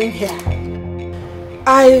you doing here?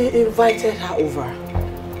 I invited her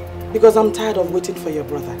over because I'm tired of waiting for your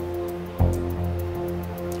brother.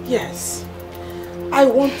 Yes, I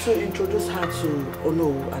want to introduce her to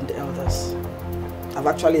Ono and the elders. I've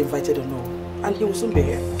actually invited Ono and he will soon be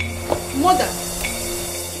here. Mother,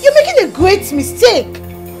 you're making a great mistake.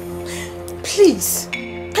 Please,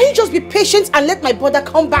 can you just be patient and let my brother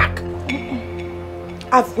come back?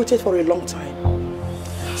 I've waited for a long time.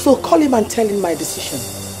 So call him and tell him my decision.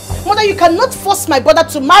 Mother, you cannot force my brother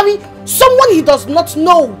to marry someone he does not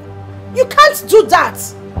know. You can't do that.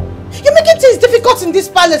 You're making things difficult in this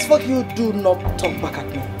palace for you. Do not talk back at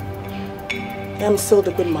me. I am still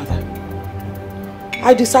the queen mother.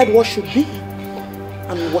 I decide what should be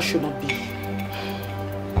and what should not be.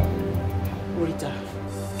 Rita.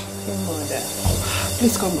 Mother.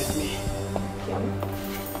 Please come with me.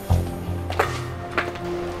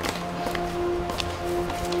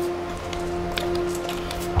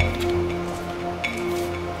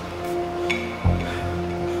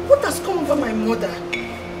 My mother.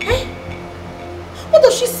 Eh? What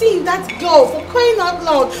does she see in that girl, for crying out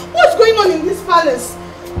loud? What's going on in this palace?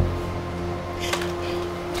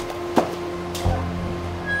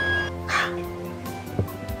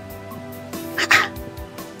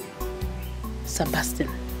 Sebastian.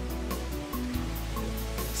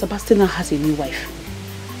 Sebastian now has a new wife.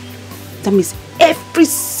 That means every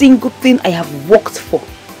single thing I have worked for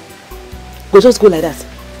will just go like that.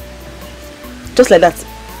 Just like that.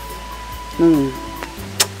 No.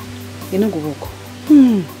 You don't go walk.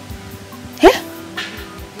 Eh?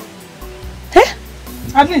 Eh?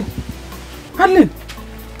 Adeline! Adeline!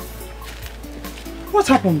 What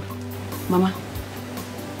happened? Mama.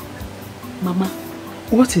 Mama.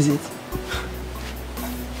 What is it?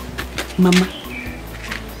 Mama.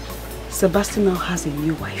 Sebastian now has a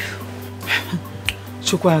new wife.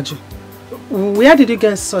 Chukwaju, where did you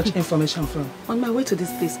get such information from? On my way to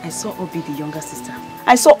this place, I saw Obi, the younger sister.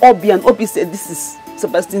 I saw Obi and Obi said this is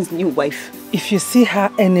Sebastian's new wife. If you see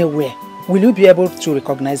her anywhere, will you be able to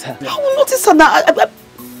recognize her? I will notice her now.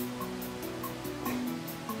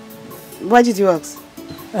 Why did you ask?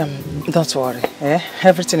 Don't worry.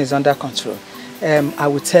 Everything is under control. I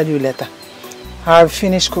will tell you later. I've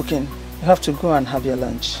finished cooking. You have to go and have your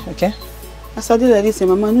lunch, okay? As I did like this,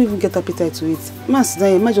 Mama, I don't even get appetite to eat.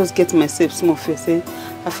 I might just get myself small first. I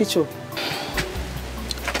feature.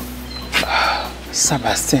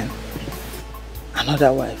 Sebastian,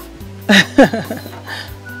 another wife.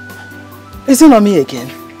 Is it not me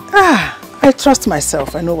again? I trust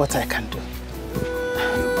myself. I know what I can do.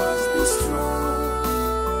 You must be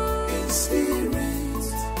strong in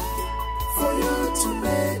spirit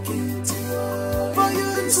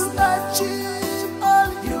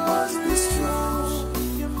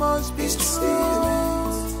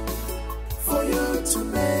strong. For you to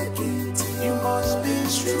make it, you must be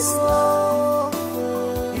strong.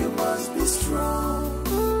 You must be strong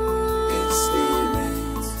in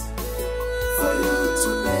spirit. For you to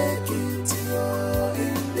make it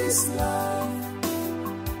in this life,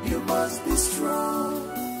 you must be strong.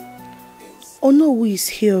 Onowu is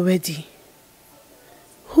here already.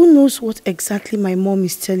 Who knows what exactly my mom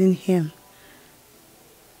is telling him?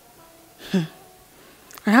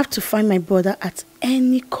 I have to find my brother at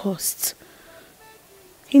any cost.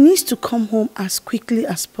 He needs to come home as quickly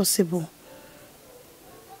as possible.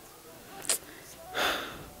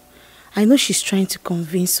 I know she's trying to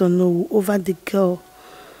convince Onowu over the girl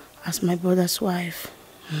as my brother's wife.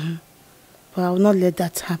 But I will not let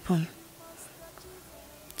that happen.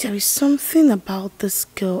 There is something about this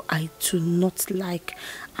girl I do not like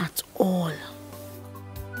at all.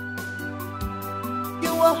 You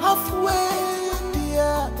are halfway there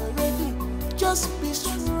already. Just be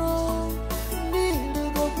strong.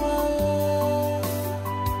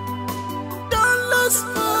 Don't lose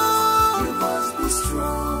hope. You must be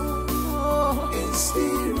strong in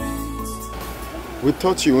spirit. We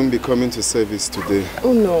thought you wouldn't be coming to service today.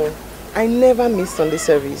 Oh no, I never miss Sunday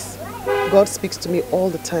service. God speaks to me all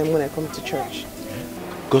the time when I come to church.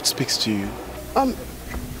 God speaks to you?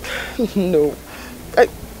 No. A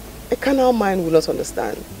carnal mind will not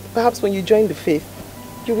understand. Perhaps when you join the faith,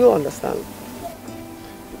 you will understand.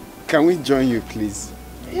 Can we join you, please?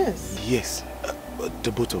 Yes. Yes,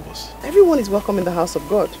 the both of us. Everyone is welcome in the house of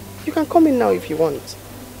God. You can come in now if you want.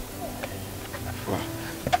 Wow.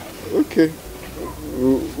 Okay.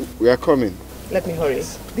 We are coming. Let me hurry.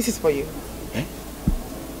 This is for you.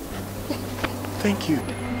 Thank you.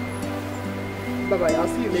 Bye-bye. I'll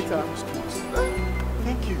see you later.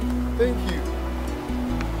 Thank you. Thank you.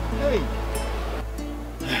 Hey.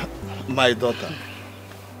 My daughter,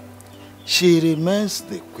 she remains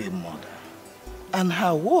the queen mother, and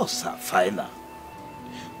her words are final.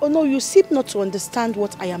 Oh no, you seem not to understand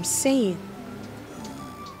what I am saying.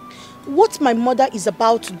 What my mother is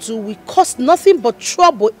about to do will cause nothing but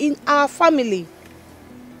trouble in our family.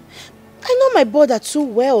 I know my brother too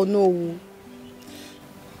well, no.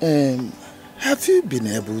 Have you been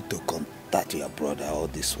able to contact your brother all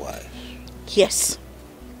this while? Yes.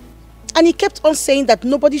 And he kept on saying that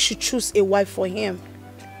nobody should choose a wife for him.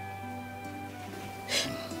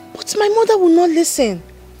 But my mother will not listen.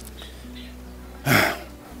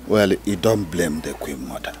 Well, you don't blame the queen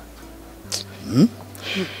mother.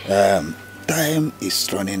 Time is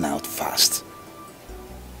running out fast.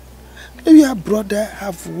 Your brother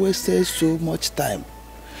have wasted so much time.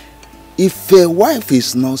 If a wife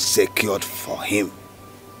is not secured for him,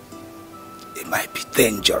 it might be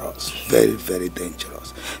dangerous, very, very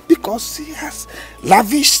dangerous, because he has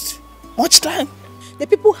lavished much time. The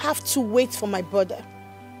people have to wait for my brother.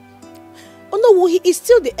 Oh no, he is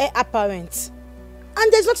still the heir apparent.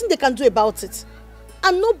 And there's nothing they can do about it.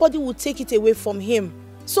 And nobody will take it away from him.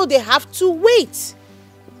 So they have to wait.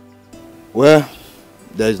 Well,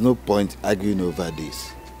 there is no point arguing over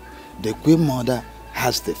this. The queen mother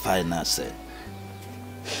has the final say.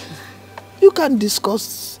 You can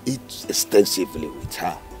discuss it extensively with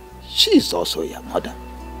her. She is also your mother.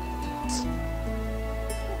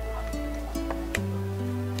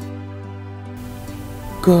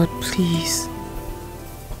 God, please,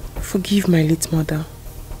 forgive my late mother.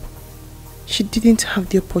 She didn't have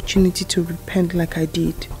the opportunity to repent like I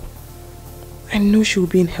did. I know she will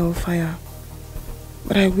be in hellfire,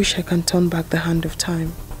 but I wish I can turn back the hand of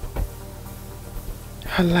time.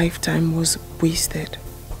 Her lifetime was wasted.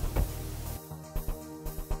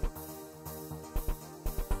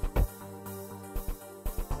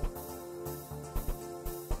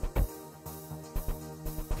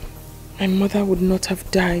 My mother would not have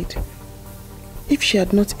died if she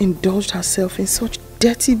had not indulged herself in such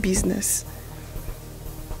dirty business.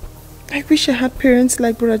 I wish I had parents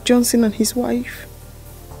like Brother Johnson and his wife.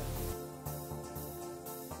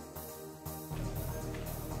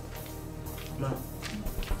 Ma'am,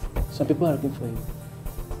 some people are looking for you.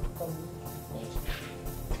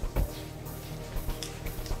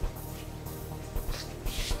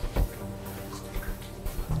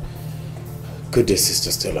 Good day,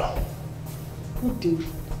 Sister Stella. Good day.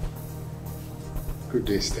 Good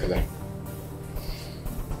day, Stella.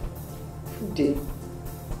 Good day.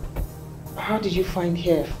 How did you find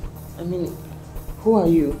here? I mean, who are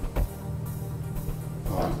you?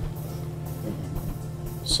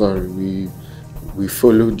 Sorry, we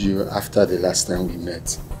followed you after the last time we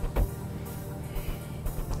met.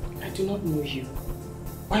 I do not know you.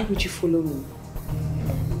 Why would you follow me?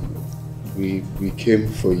 We came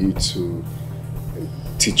for you to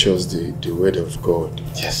teach us the word of God.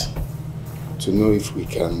 Yes. To know if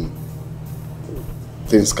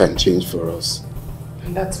things can change for us.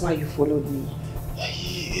 And that's why you followed me.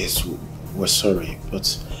 Yes, we're sorry,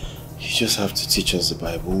 but you just have to teach us the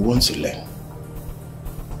Bible. We want to learn.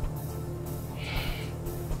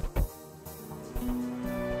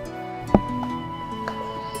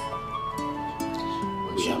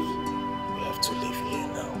 We have to leave here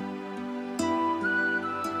now.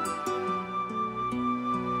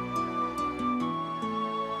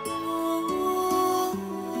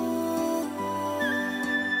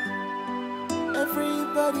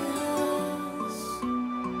 Everybody has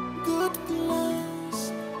good plans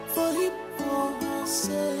for him or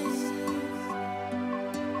herself.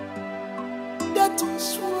 That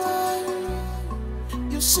is why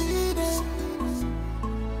you see them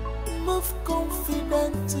move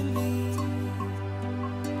confidently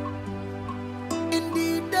in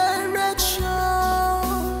the direction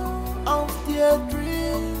of their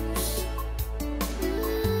dreams.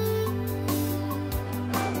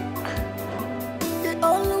 They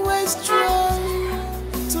always try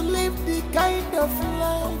to live the kind of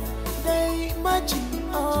life they imagine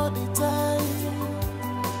all the time.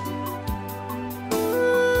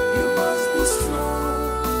 You must be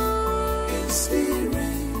strong in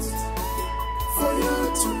spirit for you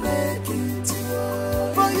to make it,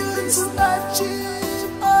 for you to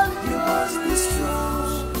achieve all. You must be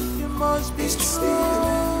strong. You must be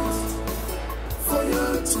strong for you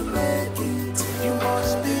to make it. You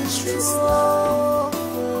must be strong.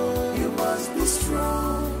 You must be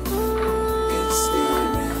strong in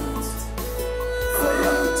spirit for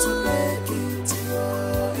you to make it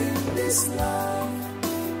in this life.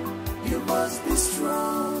 You must be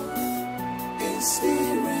strong in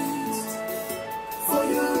spirit for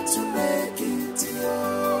you to make it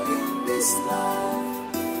in this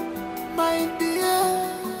life. My dear,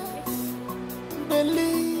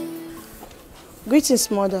 believe. Greetings,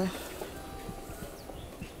 Mother.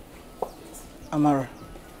 Amara,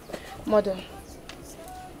 Mother.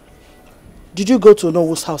 did you go to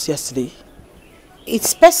Onowo's house yesterday?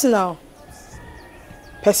 It's personal.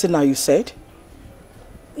 Personal, you said?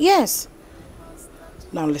 Yes.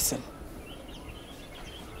 Now listen.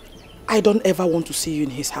 I don't ever want to see you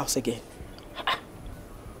in his house again.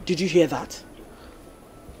 Did you hear that?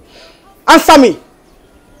 Answer me!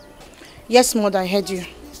 Yes, Mother, I heard you.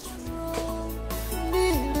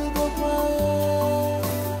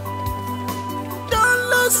 Don't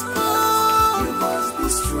lose hope. You must be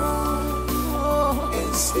strong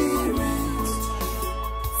in spirit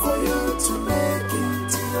for you to make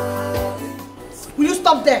it. Will you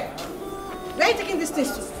stop there? Where are you taking these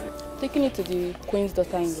things to? Taking it to the Queen's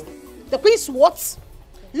daughter-in-law. The Queen's what?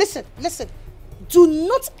 Listen. Do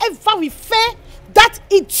not ever refer that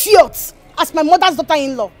idiot as my mother's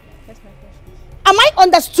daughter-in-law. Am I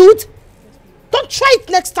understood? Don't try it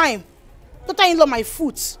next time. Daughter-in-law, my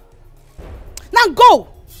foot. Now go.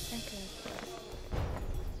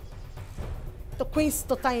 The Queen's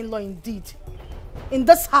daughter-in-law indeed. In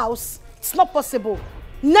this house, it's not possible.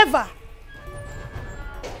 Never.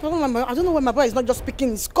 I don't know why my boy is not just picking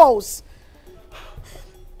his calls.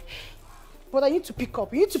 But I need to pick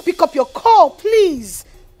up. You need to pick up your call, please.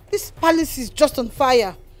 This palace is just on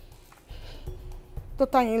fire.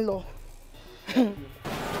 Daughter-in-law.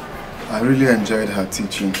 I really enjoyed her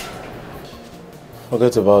teaching.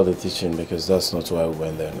 Forget about the teaching because that's not why we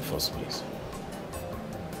went there in the first place.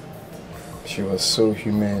 She was so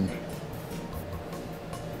humane.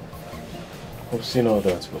 We've seen all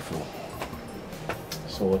that before.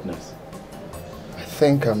 So what next? I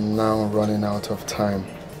think I'm now running out of time.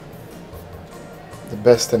 The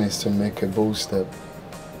best thing is to make a bold step.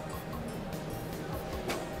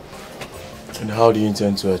 And how do you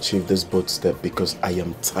intend to achieve this bold step? Because I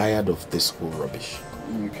am tired of this whole rubbish.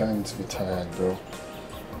 You can't be tired, bro.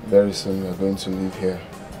 Very soon we're going to leave here.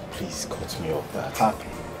 Please cut me off that. Happy.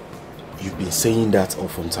 You've been saying that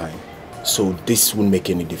often time. So this won't make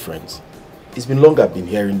any difference. It's been long I've been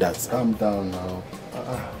hearing that. Calm down now.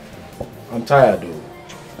 I'm tired though.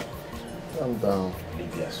 Calm down.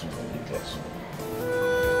 Leave here soon.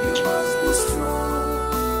 You must be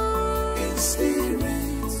strong in spirit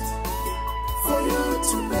for you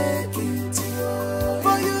to make it,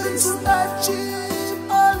 for you to achieve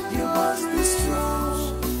all. You must be strong.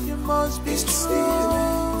 You must be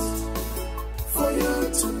strong for you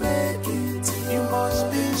to make it. You must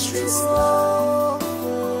be strong.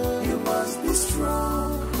 You must be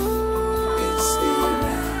strong in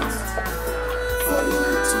spirit for you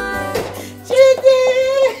to make it. Chidi!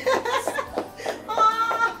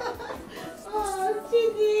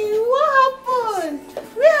 Chidi, what happened?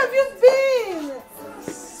 Where have you been?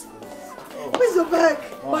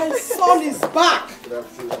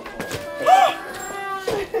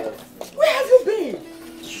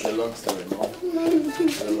 long story, Mom.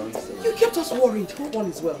 A long story. You kept us worried. Hope all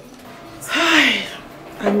is well.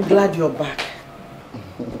 I'm glad you're back.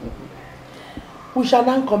 We shall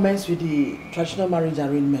now commence with the traditional marriage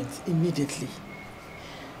arrangement immediately.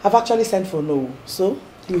 I've actually sent for Noah, so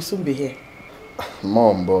he will soon be here.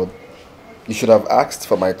 Mom, but you should have asked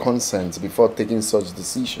for my consent before taking such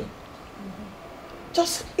decision.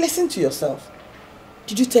 Just listen to yourself.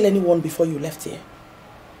 Did you tell anyone before you left here?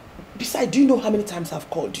 Besides, do you know how many times I've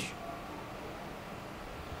called you?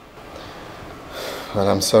 Well,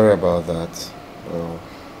 I'm sorry about that. Well,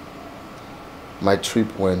 my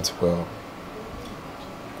trip went well.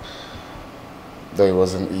 Though it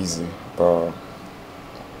wasn't easy, but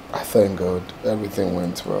I thank God everything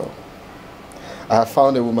went well. I have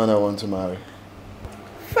found a woman I want to marry.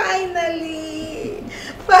 Finally!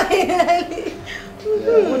 Finally!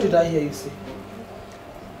 Yeah. What did I hear you say?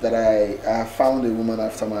 That I have found a woman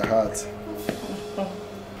after my heart.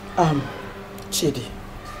 Chidi,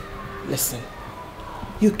 listen.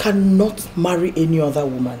 You cannot marry any other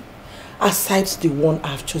woman aside the one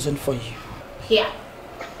I've chosen for you. Here.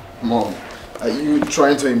 Mom, are you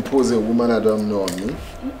trying to impose a woman I don't know on me?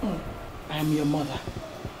 I am your mother.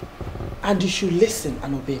 And you should listen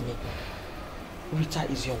and obey me. Rita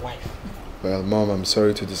is your wife. Well, Mom, I'm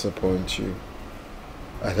sorry to disappoint you.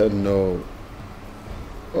 I don't know.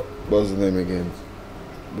 What's the name again?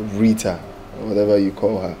 Rita, or whatever you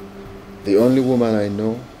call her. The only woman I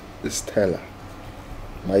know is Stella.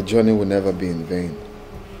 My journey will never be in vain.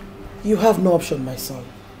 You have no option, my son.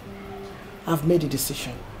 I've made a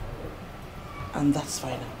decision. And that's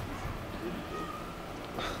final.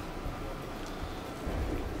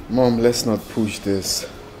 Mom, let's not push this.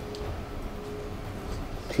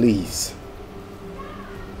 Please.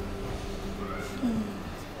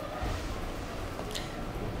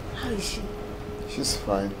 How is she? She's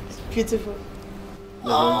fine. Beautiful.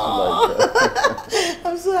 You're going to like her.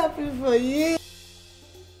 I'm so happy for you.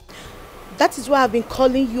 That is why I've been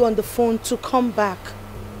calling you on the phone to come back.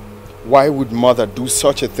 Why would mother do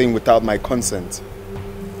such a thing without my consent?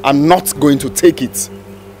 I'm not going to take it.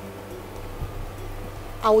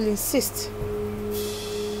 I will insist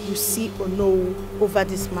you see or know over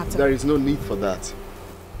this matter. There is no need for that.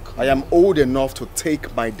 I am old enough to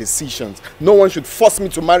take my decisions. No one should force me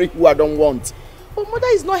to marry who I don't want. But mother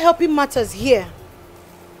is not helping matters here.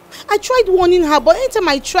 I tried warning her, but anytime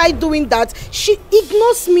I try doing that, she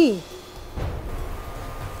ignores me.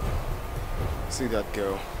 See that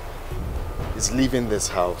girl is leaving this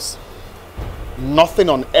house. Nothing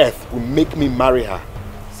on earth will make me marry her.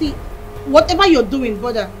 See, whatever you're doing,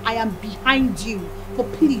 brother, I am behind you.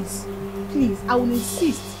 But please, please, I will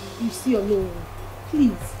insist you see or know.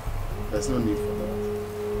 Please. There's no need for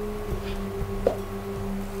that.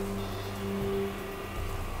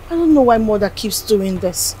 I don't know why mother keeps doing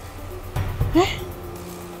this. Eh?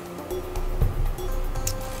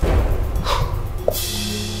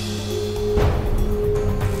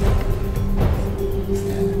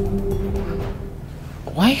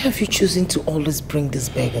 Why have you chosen to always bring these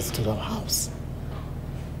beggars to the house?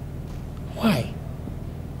 Why?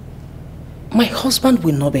 My husband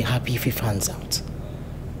will not be happy if he finds out.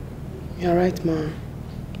 You're right, Ma.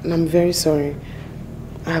 And I'm very sorry.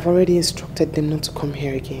 I have already instructed them not to come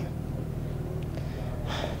here again.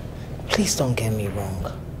 Please don't get me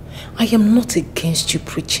wrong. I am not against you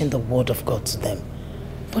preaching the word of God to them.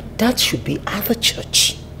 But that should be at the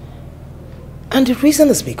church. And the reason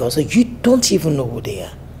is because you don't even know who they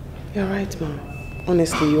are. You're right, Ma.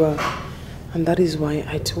 Honestly, you are. And that is why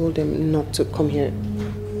I told them not to come here.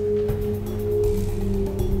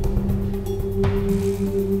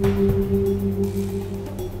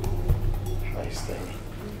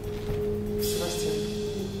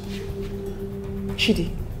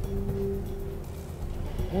 Chidi.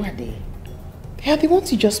 Who are they? They are the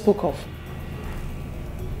ones you just spoke of.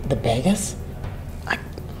 The beggars?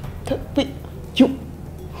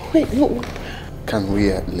 Wait, no. Can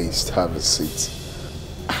we at least have a seat?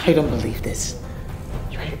 I don't believe this.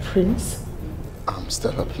 You're a prince?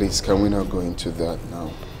 Stella, please, can we not go into that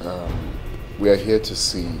now? We are here to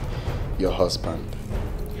see your husband.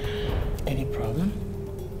 Any problem?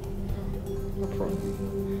 No problem.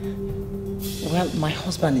 Well, my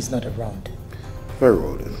husband is not around. Very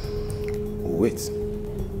well then. Wait.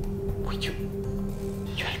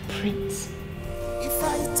 You're a prince. If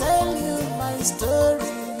I tell you my story,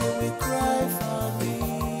 you will cry for me.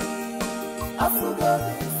 I've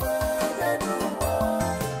forgotten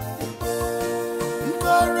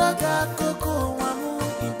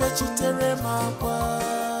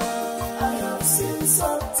I have seen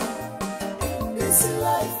something in this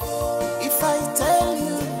life. If I tell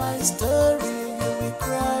you my story, you will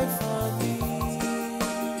cry for me.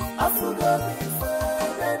 Why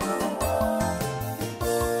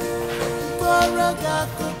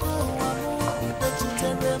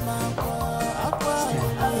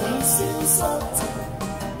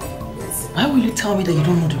will you tell me that you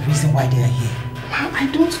don't know the reason why they are here? Mom, I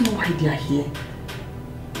don't know why they are here.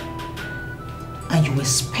 And you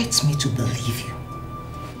expect me to believe you?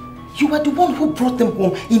 You are the one who brought them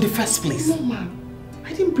home in the first place. No, ma'am.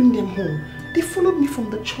 I didn't bring them home. They followed me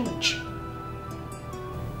from the church.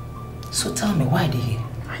 So tell me, why are they here?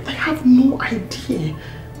 I have no idea.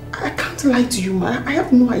 I can't lie to you, ma. I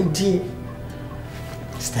have no idea.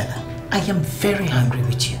 Stella, I am very angry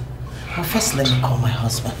with you. But first, let me call my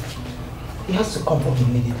husband. He has to come home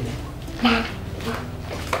immediately. Ma.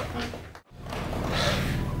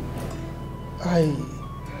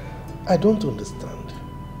 I don't understand.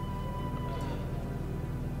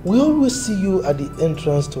 We always see you at the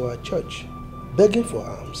entrance to our church, begging for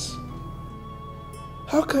alms.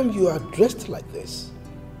 How come you are dressed like this?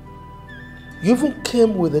 You even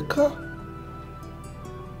came with a car.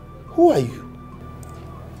 Who are you?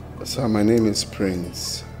 Sir, my name is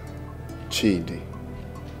Prince Chidi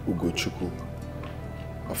Ugochukwu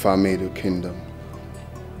of Amedo Kingdom.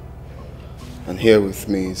 And here with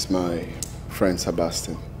me is my friend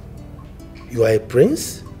Sebastian. You are a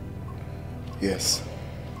prince? Yes.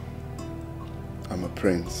 I'm a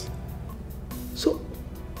prince. So,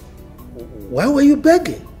 why were you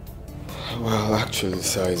begging? Well, actually,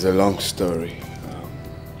 sir, it's a long story.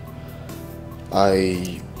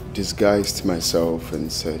 I disguised myself in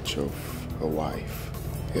search of a wife.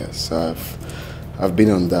 Yes, I've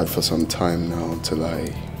been on that for some time now till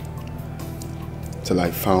I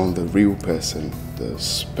found the real person, the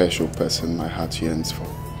special person my heart yearns for.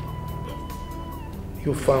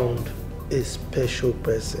 You found a special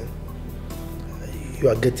person. You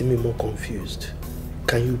are getting me more confused.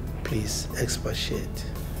 Can you please expatiate?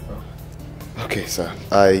 Okay, sir.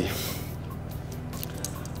 I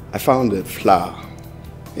found a flower,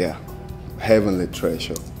 yeah, heavenly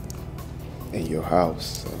treasure in your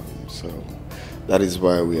house. So that is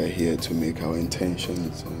why we are here, to make our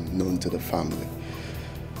intentions known to the family.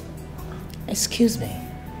 Excuse me.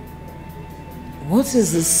 What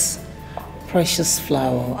is this precious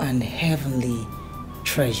flower and heavenly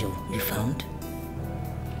treasure you found?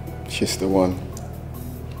 She's the one.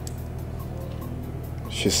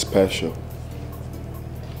 She's special.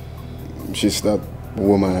 She's that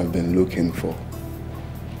woman I've been looking for.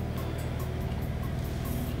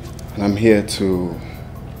 And I'm here to,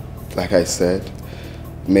 like I said,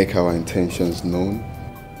 make our intentions known.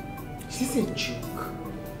 Is this a joke?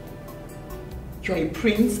 You're a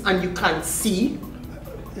prince and you can't see?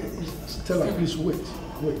 Stella, please wait.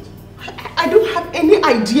 I don't have any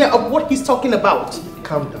idea of what he's talking about.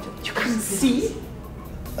 Calm down. You can't see?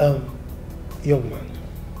 Young man,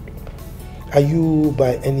 are you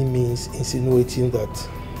by any means insinuating that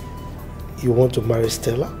you want to marry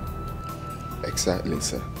Stella? Exactly,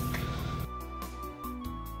 sir.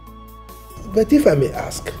 But if I may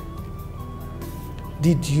ask,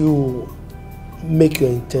 did you make your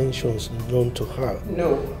intentions known to her?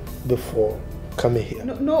 No. Before coming here?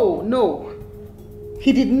 No.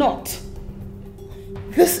 He did not.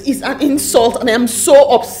 This is an insult and I am so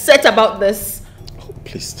upset about this. Oh,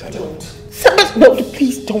 please, Stella. No,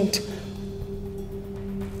 please don't.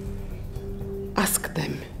 Ask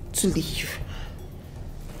them to leave.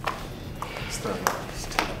 Stella,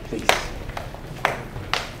 please.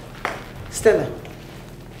 Stella.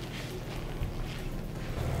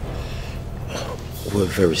 We're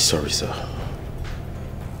very sorry, sir.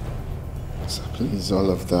 So please, all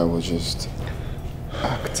of that was just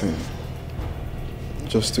acting.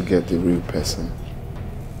 Just to get the real person.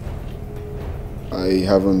 I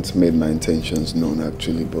haven't made my intentions known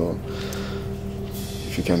actually, but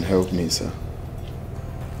if you can help me, sir.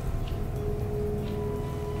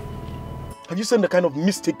 Have you seen the kind of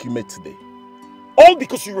mistake you made today? All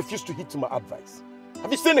because you refused to heed to my advice.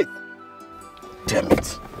 Have you seen it? Damn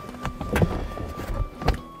it.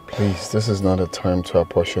 Please, this is not a time to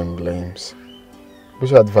apportion blames.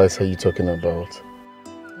 Which advice are you talking about?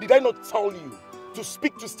 Did I not tell you to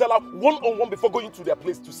speak to Stella one-on-one before going to their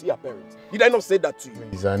place to see her parents? Did I not say that to you?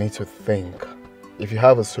 Please, I need to think. If you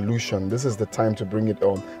have a solution, this is the time to bring it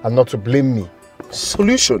on and not to blame me.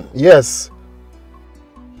 Solution? Yes.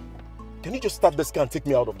 Can you just start this car and take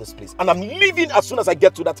me out of this place? And I'm leaving as soon as I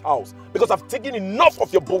get to that house because I've taken enough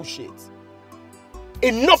of your bullshit.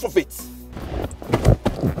 Enough of it.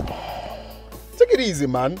 Take it easy,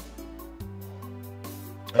 man.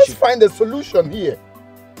 Let's find a solution here.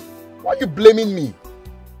 Why are you blaming me?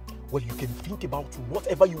 Well, you can think about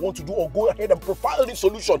whatever you want to do or go ahead and profile the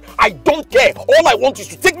solution. I don't care. All I want is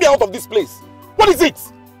to take me out of this place. What is it?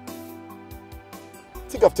 I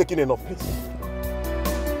think I've taken enough, please.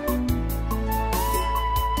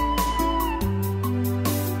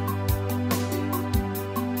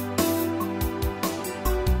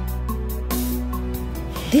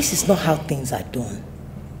 This is not how things are done.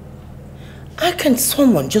 How can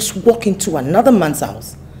someone just walk into another man's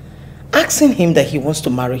house asking him that he wants to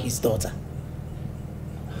marry his daughter?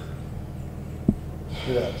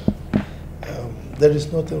 Dad, there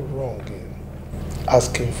is nothing wrong in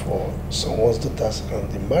asking for someone's daughter's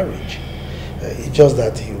hand in marriage. It's just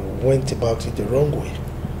that he went about it the wrong way.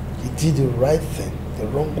 He did the right thing the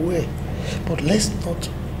wrong way. But let's not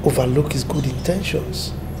overlook his good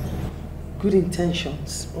intentions. Good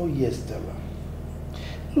intentions? Oh yes, Stella.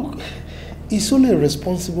 Look, he's only a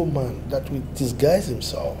responsible man that will disguise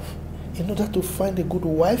himself in order to find a good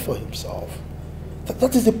wife for himself.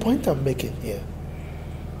 That is the point I'm making here.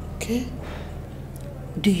 Okay?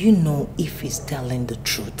 Do you know if he's telling the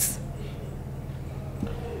truth?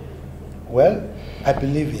 Well, I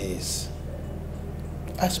believe he is.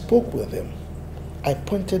 I spoke with him. I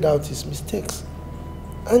pointed out his mistakes.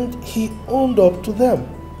 And he owned up to them.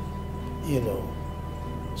 You know.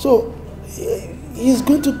 So, he's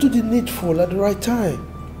going to do the needful at the right time.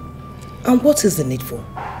 And what is the needful?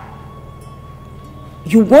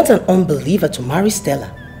 You want an unbeliever to marry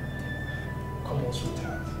Stella? Come on,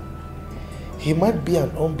 sweetheart. He might be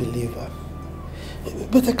an unbeliever,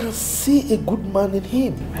 but I can see a good man in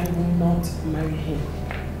him. I will not marry him.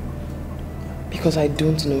 Because I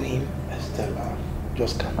don't know him. Stella,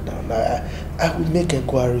 just calm down. I will make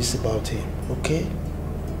inquiries about him, okay?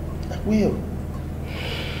 I will.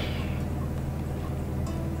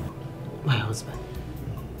 My husband,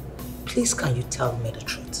 please can you tell me the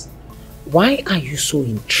truth? Why are you so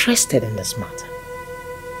interested in this matter?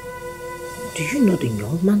 Do you know the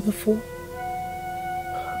young man before?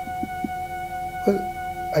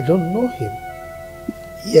 Well, I don't know him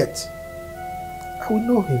yet. I will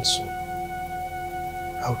know him soon.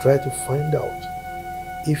 I'll try to find out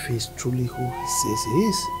if he's truly who he says he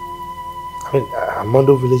is. I mean,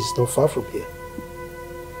 Armando village is not far from here.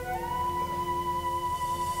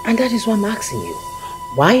 And that is why I'm asking you.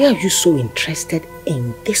 Why are you so interested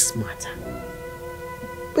in this matter?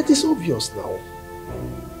 But it's obvious now.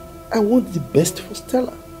 I want the best for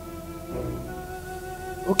Stella.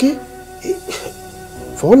 Okay?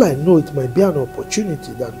 For all I know, it might be an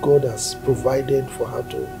opportunity that God has provided for her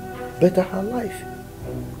to better her life.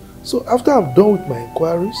 So after I'm done with my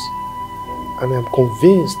inquiries, and I'm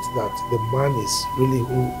convinced that the man is really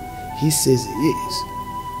who he says he is,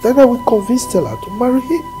 then I will convince Stella to marry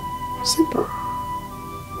him. Simple.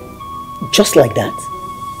 Just like that?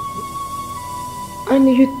 And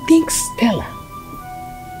you think Stella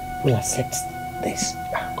will accept this?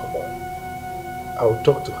 Come on. I will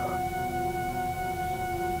talk to her.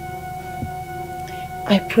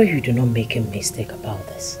 I pray you do not make a mistake about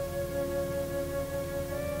this.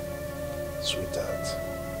 Sweetheart,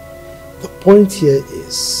 the point here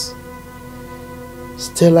is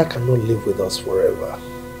Stella cannot live with us forever.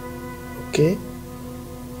 Okay?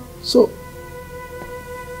 So,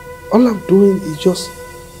 all I'm doing is just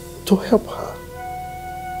to help her.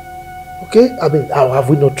 Okay? I mean, have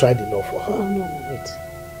we not tried enough for her? Oh, no, wait.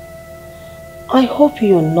 I hope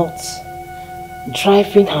you're not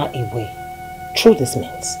driving her away through this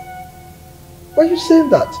means. Why are you saying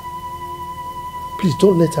that? Please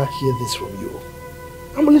don't let her hear this from you.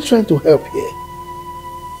 I'm only trying to help here.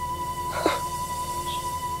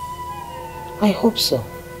 I hope so.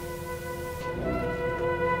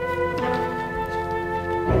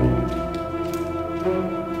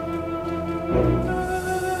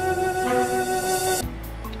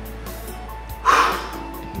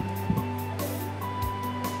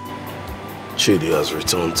 Chidi has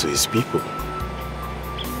returned to his people.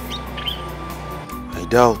 I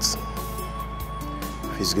doubt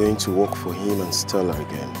if he's going to work for him and Stella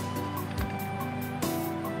again.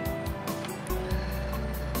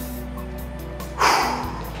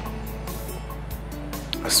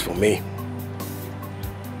 As for me,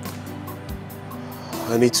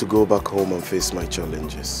 I need to go back home and face my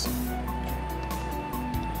challenges.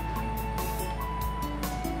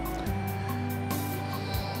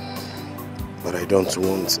 But I don't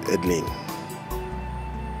want Edlin.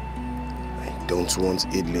 I don't want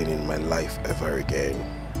Edlin in my life ever again.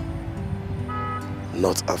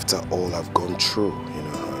 Not after all I've gone through in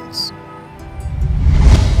her hands.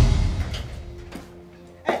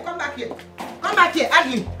 Hey, come back here,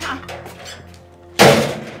 Adeline.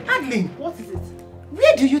 Adeline, what is it?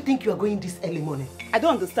 Where do you think you are going this early morning? I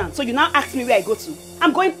don't understand. So you now ask me where I go to?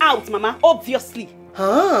 I'm going out, Mama, obviously.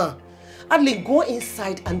 Huh? Adeline, go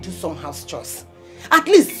inside and do some house chores. At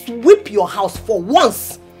least sweep your house for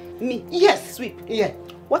once. Me? Yes. Sweep? Yeah.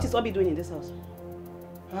 What is Obi doing in this house?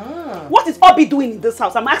 Ah. What is Obi doing in this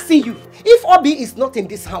house? I'm asking you. If Obi is not in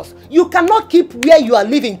this house, you cannot keep where you are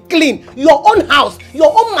living clean. Your own house,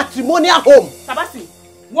 your own matrimonial home. Tabasi,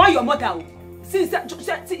 warn your mother. See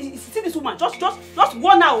this woman. Just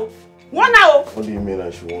warn her. Warn her. What do you mean I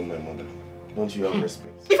should warn my mother? Don't you have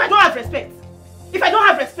respect? If I don't have respect,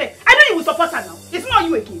 I know you will support her now. It's not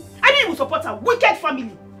you again. I know you will support her. Wicked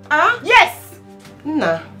family. Huh? Yes.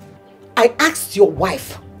 Nah. I asked your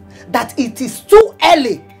wife that it is too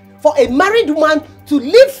early for a married woman to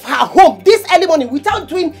leave her home this early morning without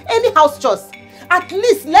doing any house chores. At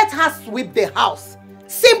least let her sweep the house.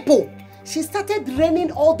 Simple. She started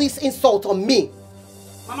raining all this insult on me.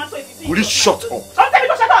 Mama, so if you see will you shut up? Don't tell me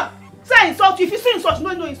to shut up. Say insult. If you see insult,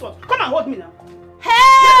 no insult. Come and hold me now.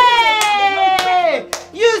 Hey!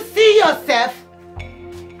 You see yourself?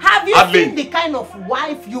 Have you Adeline. seen the kind of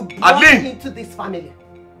wife you brought into this family?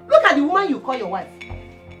 Look at the woman you call your wife.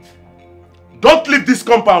 Don't leave this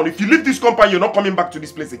compound. If you leave this compound, you're not coming back to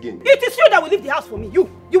this place again. It is you that will leave the house for me. You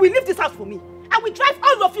will leave this house for me. I will drive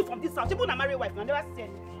all of you from this house. Even a married wife, I never see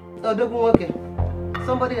anything. Okay.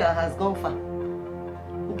 Somebody that has gone far.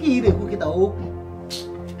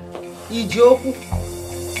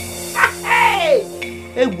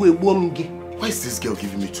 Why is this girl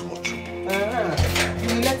giving me too much trouble? You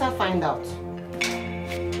will let her find out.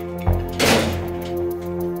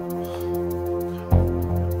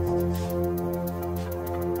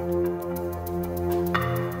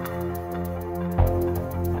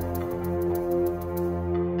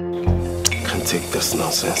 Can't take this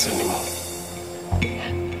nonsense anymore.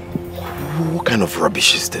 What kind of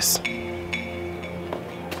rubbish is this?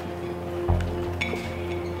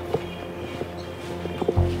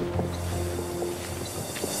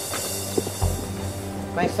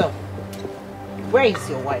 My son, where is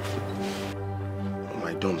your wife?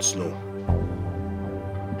 I don't know.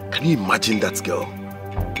 Can you imagine that girl?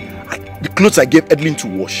 The clothes I gave Edlin to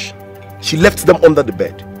wash, she left them under the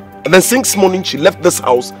bed. And then since morning she left this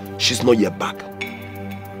house, she's not yet back.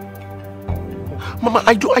 Mama,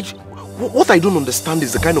 what I don't understand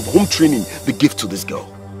is the kind of home training they give to this girl.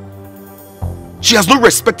 She has no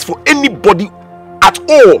respect for anybody at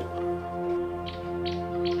all.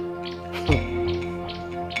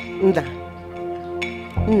 Nna,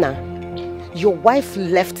 your wife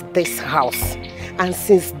left this house and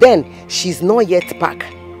since then she's not yet back.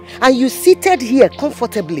 And you seated here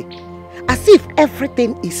comfortably as if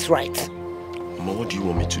everything is right. Mama, what do you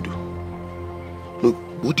want me to do? Look,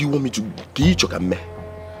 what do you want me to do?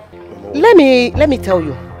 Let me tell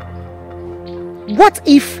you. What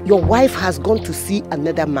if your wife has gone to see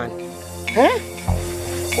another man? Huh?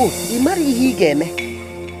 Oh, you marry him.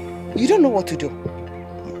 You don't know what to do.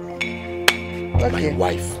 Okay. My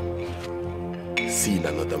wife seeing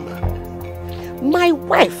another man. My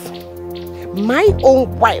wife, my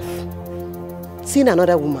own wife, seeing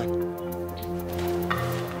another woman.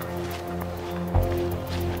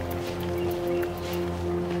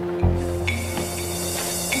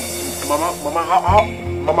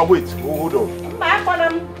 Mama, wait, hold on.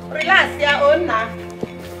 Relax, your own now.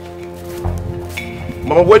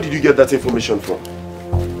 Mama, where did you get that information from?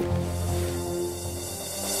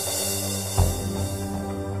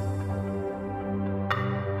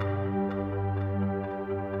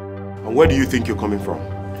 And where do you think you're coming from?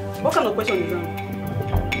 What kind of question is that?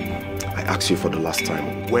 I asked you for the last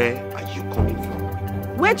time, where are you coming from?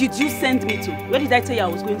 Where did you send me to? Where did I tell you I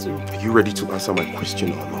was going to? Are you ready to answer my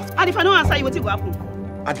question or not? And if I don't answer you, what will happen?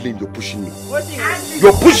 Adeline, you're pushing me. What do you do?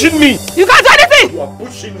 You're pushing me! You can't do anything! You are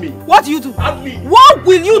pushing me. What do you do? Adeline! What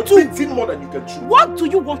will you do? You're more than you can chew. What do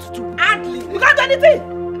you want to do? Adeline! You can't do anything!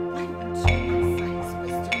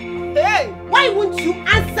 Hey! Why won't you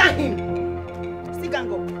answer him? See,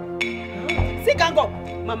 gang up. See, gang up.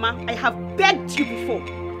 Mama, I have begged you before.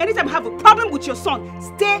 Anytime I have a problem with your son,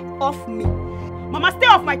 stay off me. Mama, stay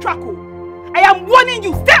off my track. I am warning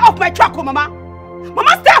you. Stay off my track, Mama.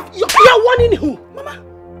 Mama, stay off. You're warning who? Mama.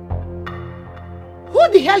 Who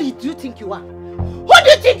the hell do you think you are? Who do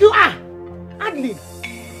you think you are? Adeline.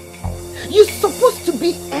 You're supposed to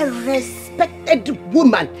be a respected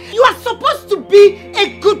woman. You are supposed to be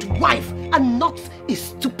a good wife and not a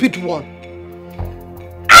stupid one.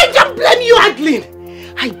 I don't blame you, Adeline.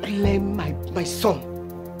 I blame my son.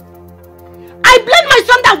 I blame my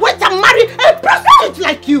son that went and married a prostitute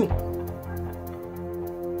like you.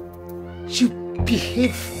 You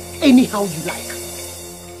behave anyhow you like.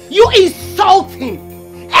 You insult him.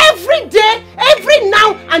 Every day, every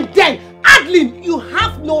now and then. Adeline, you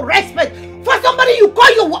have no respect for somebody you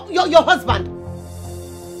call your husband.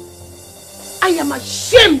 I am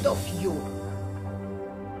ashamed of you.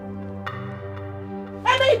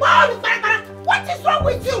 What is wrong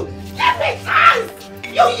with you? Give me chance!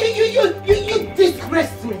 You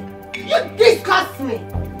disgrace me. You disgust me.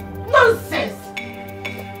 Nonsense.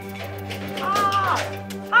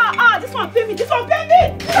 This one pay me. This one pay me.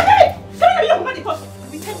 Hey, tell me your mother because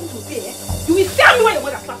you will tell me today. You will tell me why your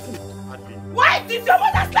mother slapped me. Why did your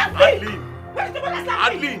mother slap me? Adeline. Why did your mother slap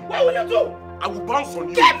me? Adeline. What will you do? I will bounce on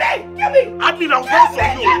you. Give me! Adeline, I will bounce on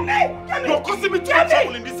you. You're causing me too much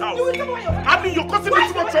trouble in this house. Adeline, you're causing me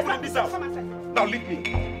too much trouble in this house. Now leave me.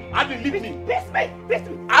 Adeline, leave me. Beat me.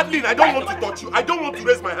 Adeline, I don't want to touch you. I don't want to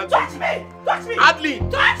raise my hands on you. Touch me. Adeline.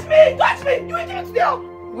 Touch me. You will give it to me.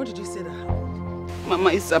 What did you say that happened?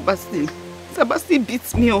 Mama, it's Sebastian. Sebastian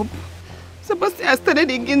beats me up. Sebastian, I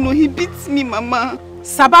started again. No, he beats me, Mama.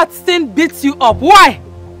 Sebastian beats you up. Why?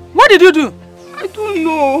 What did you do? I don't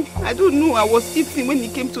know. I was eating when he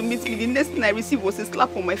came to meet me. The next thing I received was a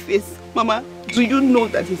slap on my face. Mama, do you know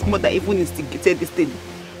that his mother even instigated this thing?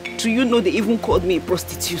 Do you know they even called me a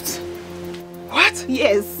prostitute? What?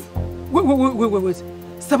 Yes. Wait.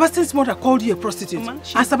 Sebastian's mother called you a prostitute. Mama,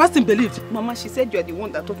 and Sebastian believed? Mama, she said you are the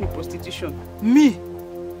one that taught me prostitution. Me?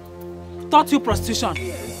 Taught you prostitution?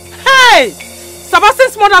 Yes. Hey!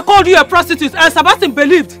 Sebastian's mother called you a prostitute and Sebastian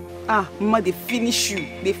believed? Mama, they finish you.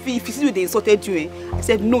 If you see they insulted you, I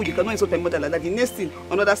said, no, you cannot insult my mother like that. The next thing,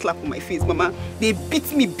 another slap on my face, Mama. They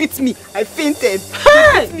beat me. I fainted.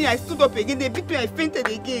 Hey! They beat me, I stood up again. They beat me, I fainted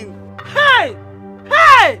again. Hey!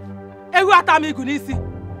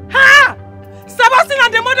 Sebastian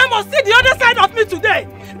and the mother must see the other side of me today.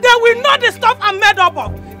 They will know the stuff I'm made up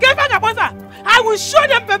of. I will show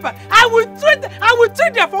them paper. I will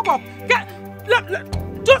treat their fuck up.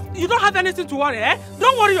 You don't have anything to worry, eh?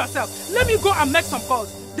 Don't worry yourself. Let me go and make some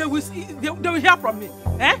calls. They will hear from me,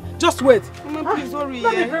 eh? Just wait. Mama, please hurry.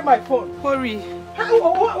 Let me bring my phone. Hurry.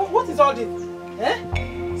 What is all this?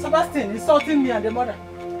 Eh? Sebastian insulting me and the mother.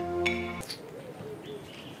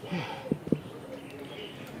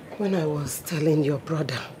 When I was telling your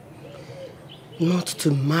brother not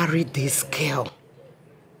to marry this girl,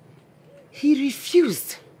 he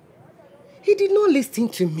refused. He did not listen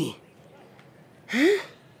to me. Huh?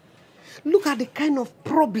 Look at the kind of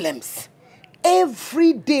problems.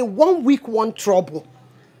 Every day, 1 week, one trouble.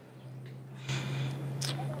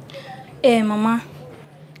 Hey, Mama.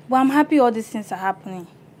 But I'm happy all these things are happening.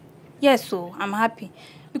 Yes, so I'm happy.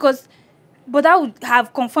 But I would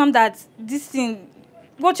have confirmed that this thing,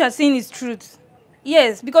 what you're saying is truth.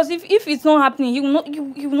 Yes, because if it's not happening, he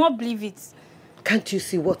will not believe it. Can't you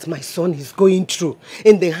see what my son is going through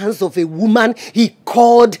in the hands of a woman he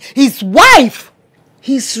called his wife?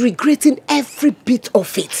 He's regretting every bit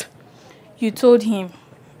of it. You told him.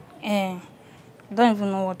 I don't even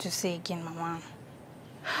know what to say again, Mama.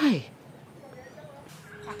 Hi.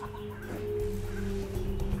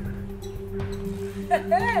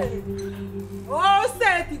 Hey. All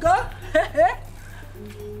set, you go. Hey.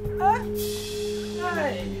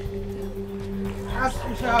 As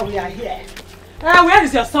usual, we are here. Where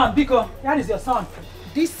is your son, Biko? Where is your son?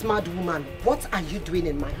 This mad woman, what are you doing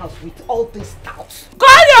in my house with all these doubts?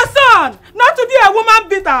 Call your son! Not to be a woman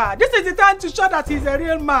beater. This is the time to show that he's a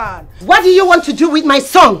real man. What do you want to do with my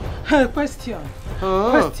son? Question.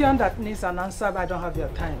 Question that needs an answer, but I don't have your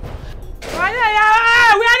time.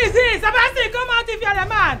 Where is he? Sebastian, come out if you're a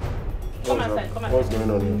man. Come outside, come outside. What's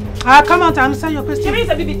going on here? Come out and answer your question. She means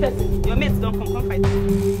a big person. Your mates don't come fight.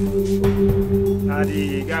 Nah,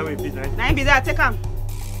 the guy will beat nice. Nah, be there, take him.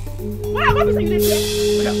 What are you saying?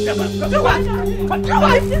 Do what?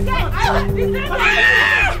 This guy.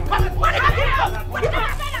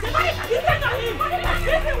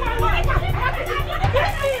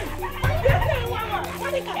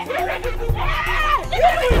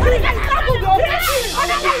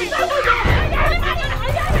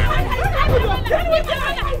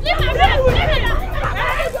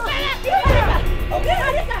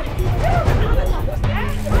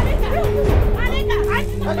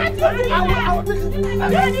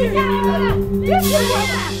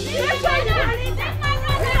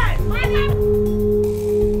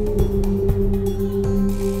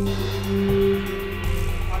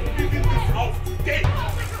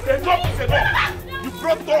 You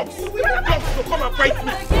brought dogs to come and fight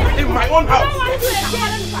me in my own house.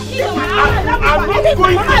 I'm not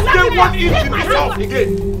going to stay 1 inch in this house again.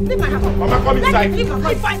 Mama, come inside.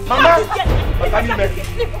 Mama, come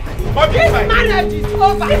inside. Marriage is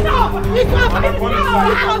over. It's over. Mama, come inside.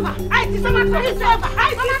 It's over.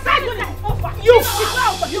 You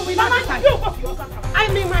will not decide.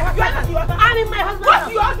 I'm in my husband's house. I'm in my husband's house. Go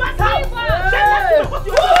to your husband's house.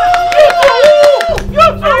 You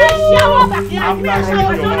shower back here.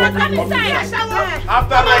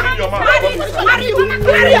 After running your mouth,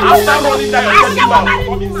 after running down your mouth,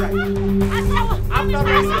 come inside. After running your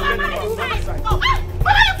mouth,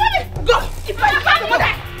 go. If I can't go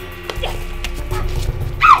there.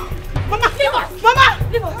 Mama, leave us. Mama,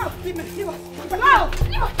 leave us. Leave us. Leave us.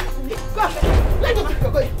 Go. Leave us. Go. Where do you think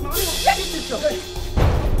you're going? Where do you think you're going?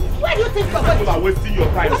 Where do you think you're going? People are wasting your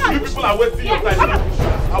time. You people are wasting your time.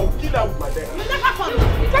 I will kill her with my death. You never fall.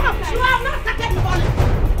 Come on. You have not started falling.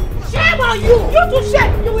 Shame on you. You too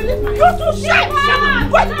shame. You will leave my house. You too shame. Shame on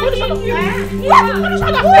you. Where's the position of you? Where's the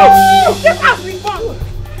position of you? This house will fall.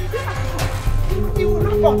 You will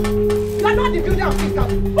not fall. You are not the builder of this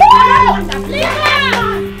house. You are not the builder.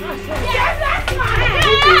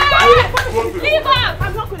 Leave her!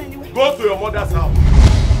 I'm not going anywhere. Go to your mother's house.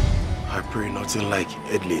 I pray nothing like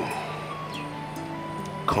Edlin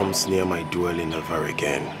comes near my dwelling ever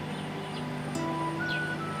again.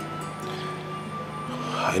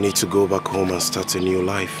 I need to go back home and start a new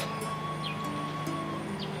life.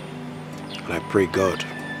 And I pray God,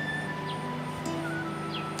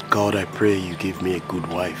 I pray you give me a good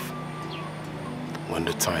wife when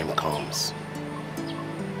the time comes.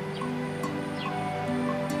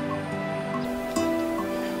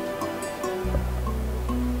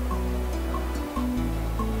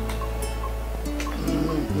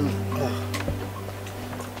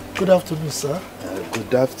 Good afternoon, sir.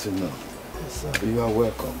 Good afternoon. Yes, sir. You are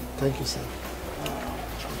welcome. Thank you, sir.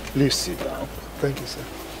 Please sit down. Thank you, sir.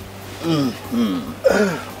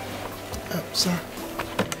 Sir,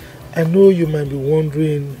 I know you might be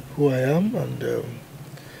wondering who I am and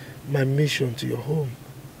my mission to your home.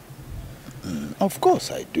 Of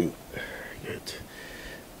course I do. Good.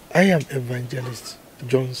 I am Evangelist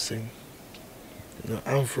Johnson.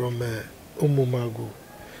 I'm from Umumagu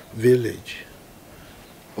village.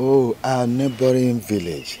 Oh, our neighboring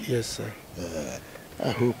village. Yes, sir.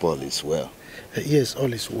 I hope all is well. Yes,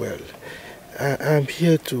 all is well. I'm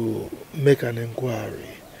here to make an inquiry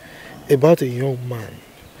about a young man.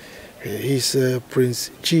 He's Prince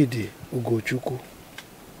Chidi Ugochukwu.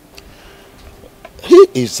 He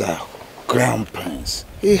is a crown prince.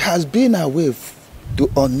 He has been away to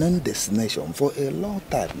unknown destination for a long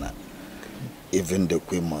time now. Even the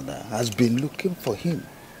Queen Mother has been looking for him.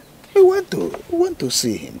 We want to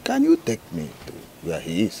see him. Can you take me to where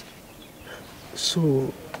he is?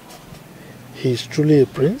 So, he's truly a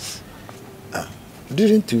prince?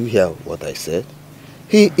 Didn't you hear what I said?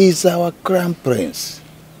 He is our crown prince.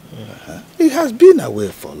 He has been away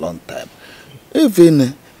for a long time.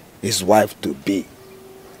 Even his wife-to-be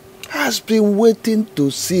has been waiting to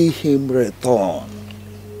see him return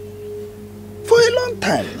for a long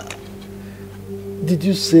time now. Did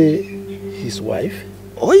you say his wife?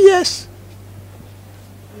 Oh, yes.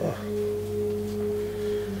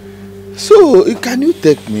 So, can you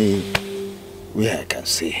take me where I can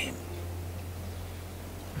see him?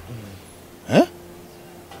 Huh?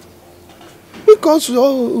 Because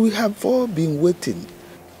we have all been waiting.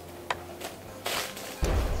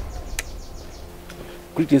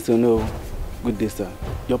 Greetings, no. Good day, sir.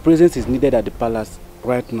 Your presence is needed at the palace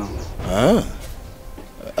right now.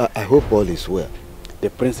 I hope all is well.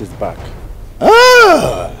 The prince is back.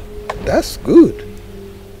 That's good.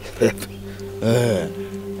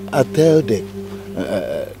 I tell the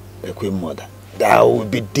Queen Mother that I will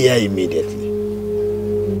be there immediately.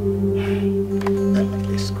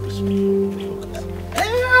 Excuse me.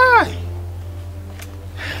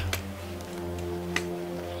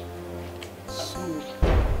 So,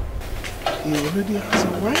 he already has a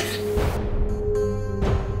wife?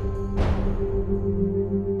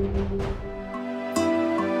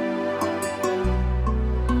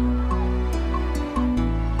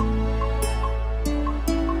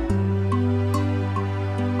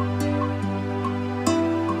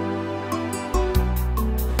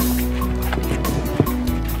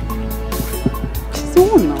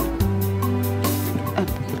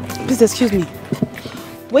 Excuse me.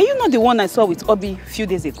 Were you not the one I saw with Obi a few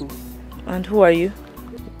days ago? And who are you?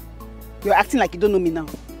 You're acting like you don't know me now.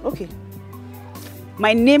 Okay.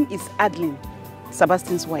 My name is Adeline,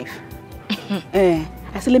 Sebastian's wife. I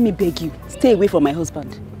said, let me beg you, stay away from my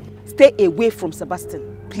husband. Stay away from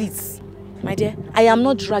Sebastian, please. My dear, I am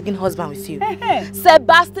not dragging husband with you.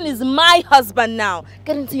 Sebastian is my husband now.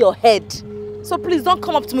 Get into your head. So please don't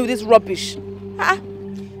come up to me with this rubbish. Huh?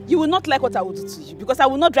 You will not like what I will do to you because I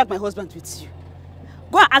will not drag my husband with you.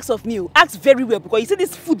 Go and ask of me. Ask very well because you see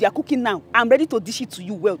this food they are cooking now. I'm ready to dish it to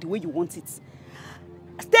you well the way you want it.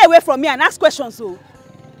 Stay away from me and ask questions, so.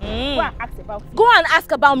 Go and ask about me. Go and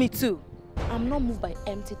ask about me too. I'm not moved by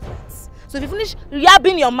empty threats. So if you finish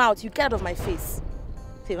yabbing your mouth, you get out of my face.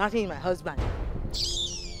 Say, imagine my husband.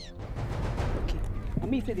 Okay. I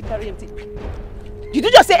mean, you say they carry empty. Did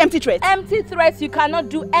you just say empty threats? Empty threats, you cannot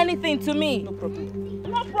do anything to me. No problem.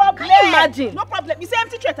 No problem. Can you imagine? No problem. You say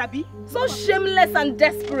empty threat, Abi? So shameless and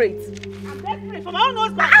desperate. I'm desperate for my own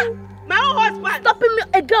husband. My own husband. Stopping me,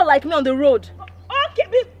 a girl like me on the road. Okay,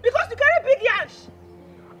 because you carry big yash.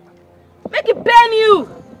 Make it pain you.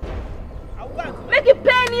 Make it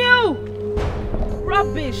pain you.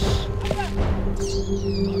 Rubbish.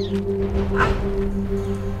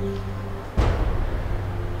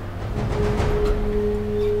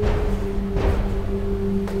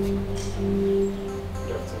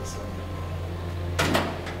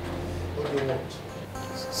 What do you want?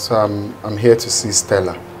 So I'm here to see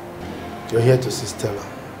Stella. You're here to see Stella.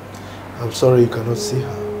 I'm sorry you cannot see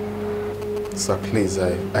her. Sir, please,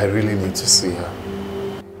 I really need to see her.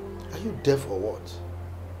 Are you deaf or what?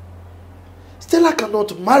 Stella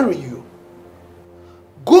cannot marry you.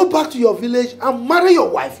 Go back to your village and marry your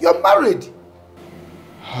wife. You're married.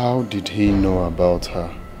 How did he know about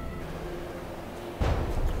her?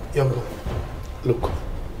 Young man, look.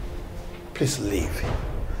 Please leave.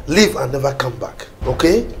 Leave and never come back,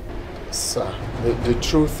 okay? Sir, the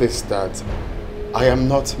truth is that I am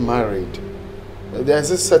not married.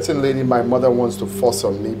 There's a certain lady my mother wants to force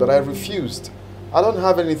on me, but I refused. I don't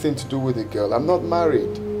have anything to do with the girl. I'm not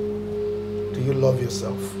married. Do you love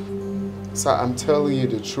yourself? Sir, I'm telling you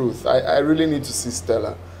the truth. I really need to see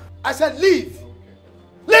Stella. I said leave!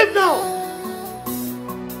 Leave now!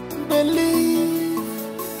 Believe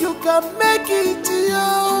you can make it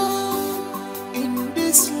in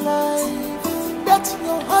this life that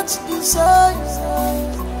your heart desires.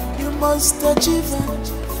 You must achieve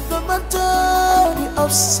it. No matter the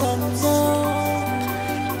ups and downs,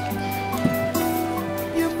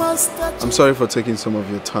 you must achieve. I'm sorry for taking some of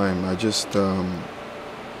your time. I just, I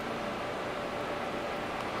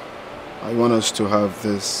want us to have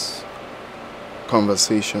this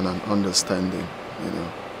conversation and understanding, you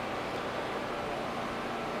know.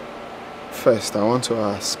 First, I want to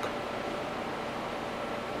ask,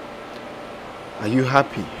 are you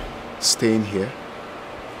happy staying here?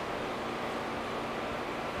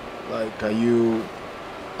 Like, are you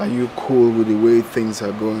cool with the way things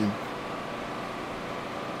are going?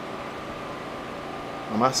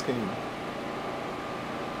 I'm asking you.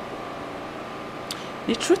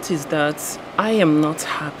 The truth is that I am not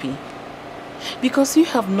happy because you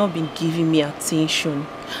have not been giving me attention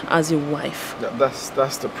as a wife.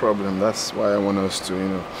 That's the problem. That's why I want us to, you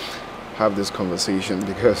know, have this conversation,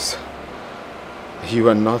 because you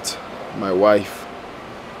are not my wife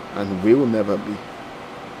and we will never be.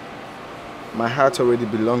 My heart already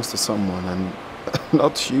belongs to someone and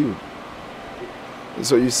not you.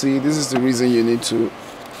 So you see, this is the reason you need to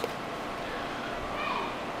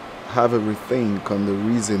have a rethink on the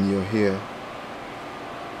reason you're here.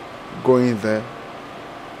 Go in there,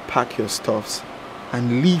 pack your stuffs,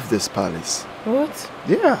 and leave this palace. What?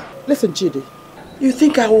 Yeah. Listen, Chidi, you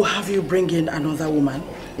think I will have you bring in another woman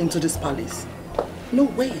into this palace? No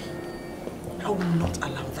way. I will not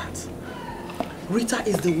allow that. Rita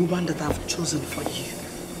is the woman that I've chosen for you.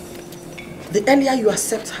 The earlier you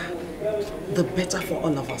accept her, the better for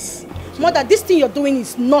all of us. Mother, this thing you're doing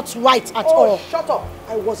is not right at all. Shut up.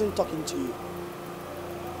 I wasn't talking to you.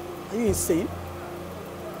 Are you insane?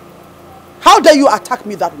 How dare you attack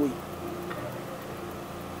me that way?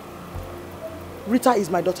 Rita is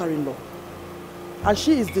my daughter-in-law, and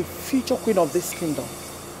she is the future queen of this kingdom.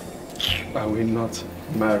 I will not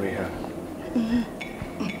marry her.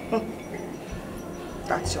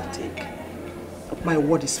 That's your take. My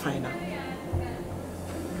word is final.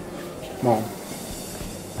 Mom,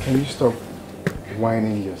 can you stop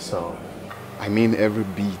whining yourself? I mean every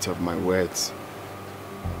beat of my words.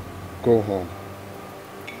 Go home.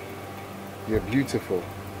 You're beautiful.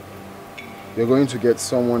 You're going to get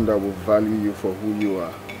someone that will value you for who you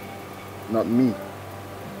are, not me.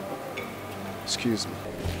 Excuse me.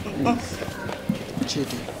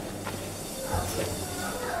 JD,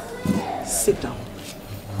 sit down.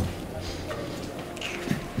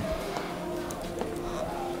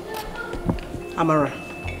 Amara.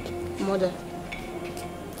 Mother.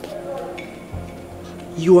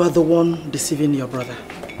 You are the one deceiving your brother.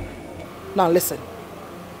 Now listen.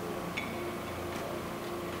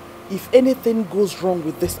 If anything goes wrong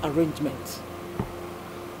with this arrangement,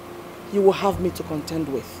 you will have me to contend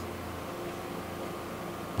with.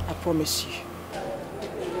 I promise you.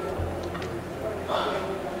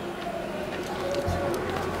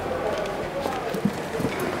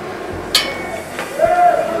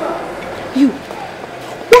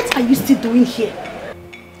 you still doing here?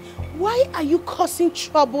 Why are you causing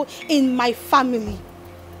trouble in my family?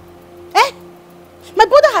 Eh? My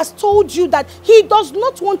brother has told you that he does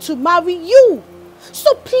not want to marry you.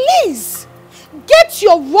 So please, get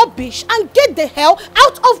your rubbish and get the hell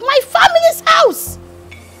out of my family's house.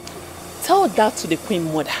 Tell that to the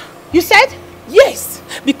Queen Mother. You said? Yes,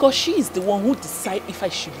 because she is the one who decides if I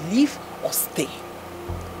should leave or stay.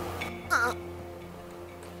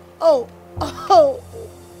 Oh.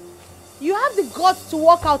 You have the guts to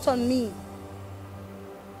walk out on me.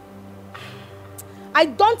 I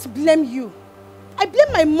don't blame you. I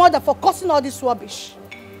blame my mother for causing all this rubbish.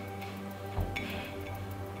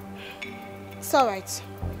 It's all right.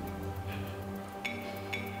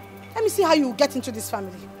 Let me see how you get into this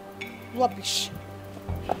family. Rubbish.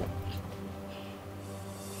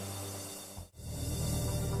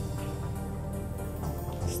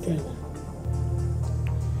 Stella.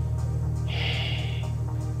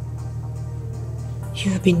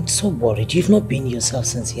 You've been so worried. You've not been yourself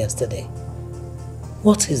since yesterday.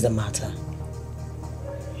 What is the matter?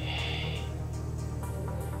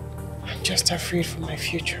 I'm just afraid for my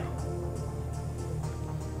future.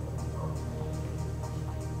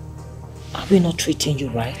 Are we not treating you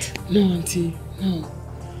right? No, Auntie. No.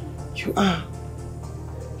 You are.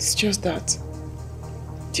 It's just that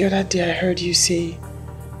the other day I heard you say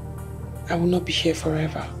I will not be here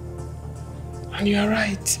forever. And you are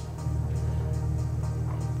right.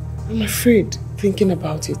 I'm afraid thinking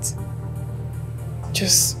about it.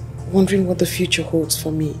 Just wondering what the future holds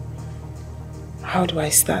for me. How do I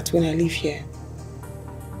start when I leave here?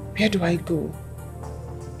 Where do I go?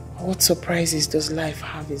 What surprises does life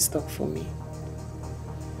have in stock for me?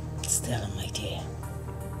 Stella, my dear,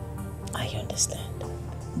 I understand.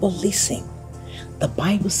 But listen, the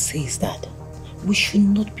Bible says that we should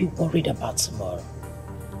not be worried about tomorrow.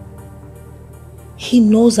 He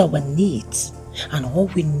knows our needs, and all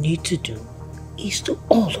we need to do is to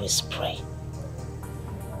always pray.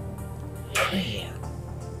 Prayer.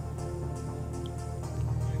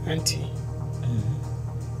 Auntie,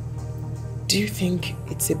 do you think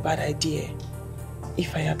it's a bad idea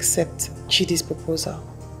if I accept Chidi's proposal?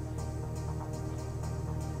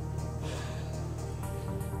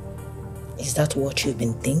 Is that what you've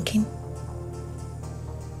been thinking?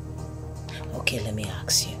 Okay, let me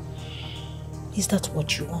ask you. Is that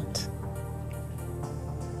what you want?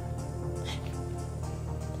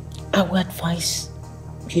 I would advise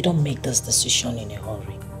you don't make this decision in a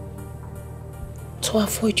hurry to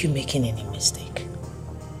avoid you making any mistake.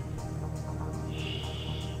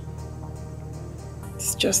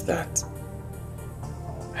 It's just that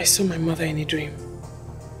I saw my mother in a dream.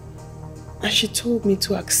 And she told me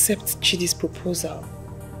to accept Chidi's proposal,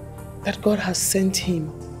 that God has sent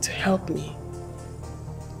him to help me.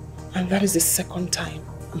 And that is the second time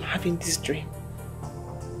I'm having this dream.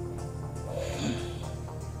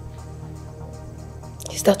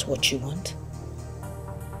 Is that what you want?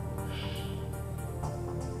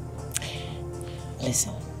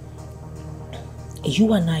 Listen,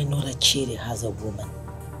 you and I know that Chidi has a woman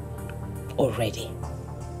already.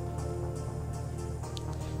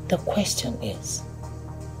 The question is,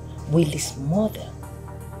 will his mother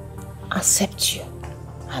accept you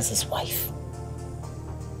as his wife?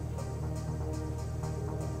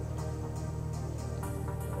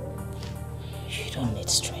 You don't need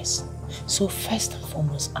stress. So first and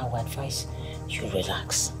foremost, I would advise you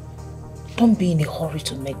relax. Don't be in a hurry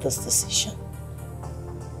to make this decision.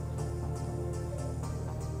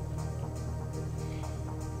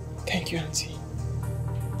 Thank you, Auntie.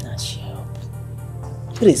 That's your help.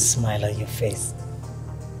 Put a smile on your face.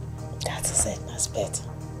 That is it, that's better.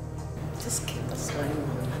 Just keep a smile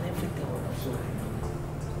and everything will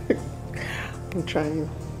be fine. I'm trying.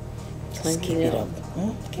 Just keep it up.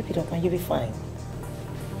 Keep it up and you'll be fine.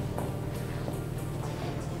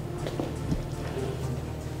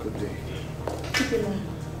 Good day.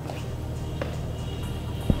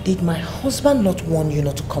 Did my husband not warn you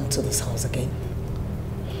not to come to this house again?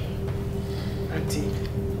 Auntie.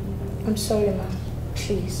 I'm sorry, ma'am.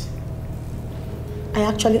 Please. I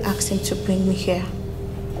actually asked him to bring me here.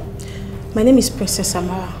 My name is Princess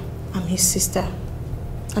Amara. I'm his sister.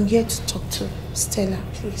 I'm here to talk to Stella,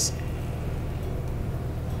 please.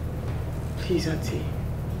 Please, Auntie.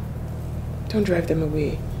 Don't drive them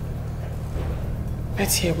away.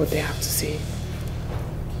 Let's hear what they have to say.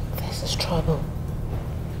 This is trouble.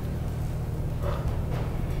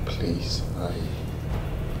 Please,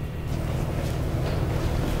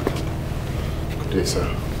 Good day,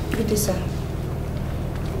 sir. Good day, sir.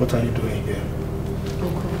 What are you doing here?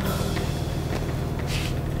 Uncle,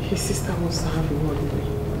 his sister wants to have a word with me.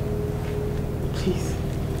 Please,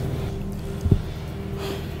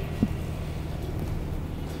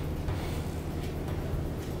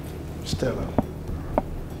 Stella,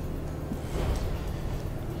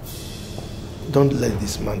 don't let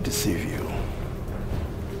this man deceive you,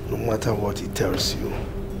 no matter what he tells you.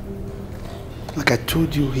 Like I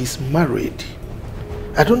told you, he's married.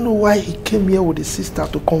 I don't know why he came here with his sister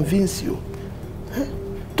to convince you.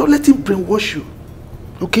 Don't let him brainwash you,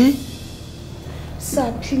 okay?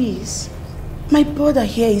 Sir, please. My brother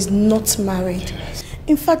here is not married.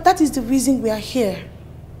 In fact, that is the reason we are here.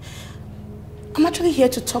 I'm actually here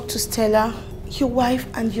to talk to Stella, your wife,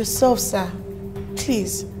 and yourself, sir.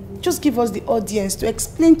 Please, just give us the audience to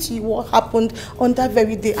explain to you what happened on that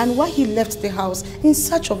very day and why he left the house in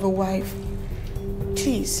search of a wife.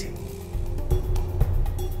 Please.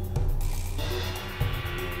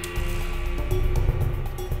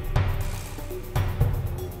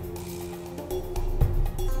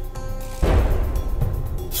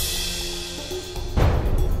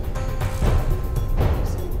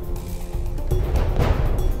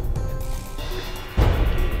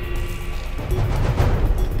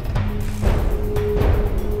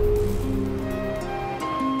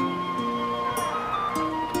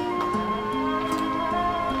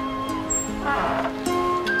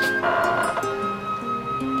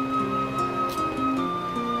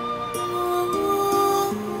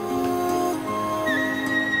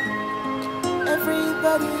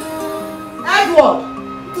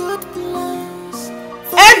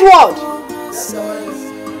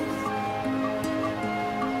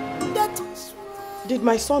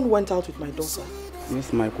 My son went out with my daughter.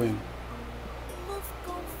 Yes, my queen.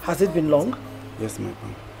 Has it been long? Yes, my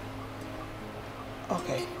queen.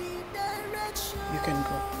 Okay. You can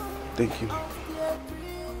go. Thank you.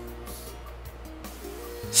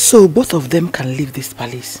 So both of them can leave this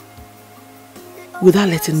palace without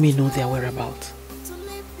letting me know their whereabouts.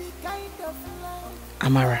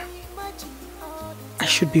 Amara, I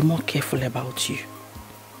should be more careful about you.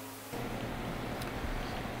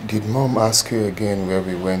 Did Mom ask you again where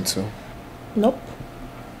we went to? Nope.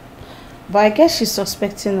 But I guess she's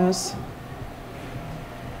suspecting us.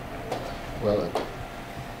 Well,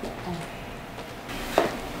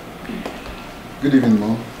 good evening,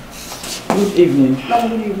 Mom. Good evening.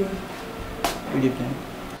 Good evening. Good evening.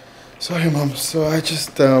 Sorry, Mom. So I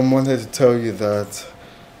just wanted to tell you that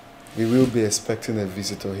we will be expecting a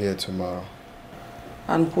visitor here tomorrow.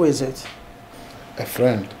 And who is it? A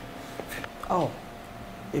friend. Oh.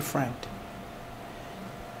 A friend.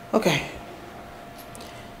 Okay.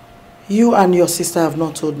 You and your sister have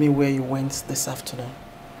not told me where you went this afternoon.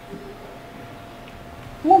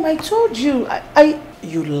 Mom, I told you.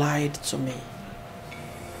 You lied to me.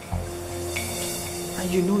 And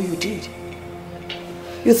you know you did.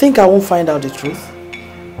 You think I won't find out the truth?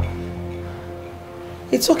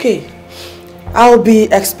 It's okay. I'll be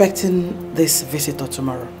expecting this visitor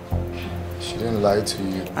tomorrow. She didn't lie to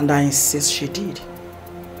you. And I insist she did.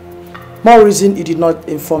 More reason you did not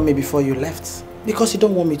inform me before you left. Because you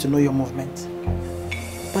don't want me to know your movement.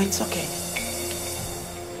 But it's okay.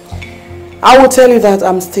 I will tell you that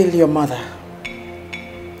I'm still your mother.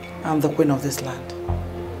 I'm the queen of this land.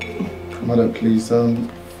 Mother, please, I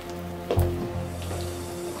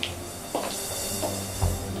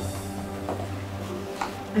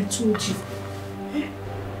told you.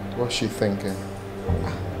 What's she thinking?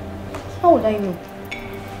 How would I know?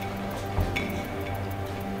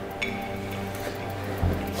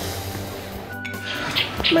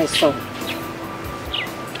 My son,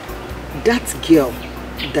 that girl,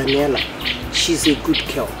 Daniela, she's a good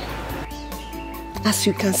girl. As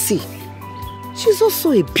you can see, she's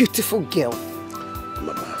also a beautiful girl.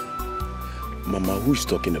 Mama, who is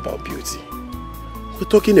talking about beauty? We're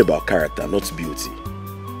talking about character, not beauty.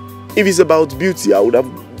 If it's about beauty, I would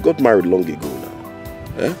have got married long ago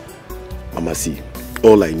now. Eh? Mama, see,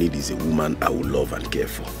 all I need is a woman I will love and care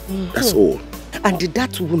for. That's all. And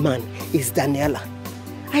that woman is Daniela.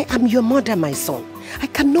 I am your mother, my son. I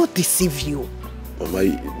cannot deceive you.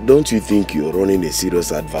 Mama, don't you think you're running a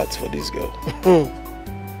serious advert for this girl?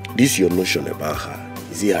 This your notion about her.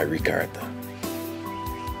 Is it her real character?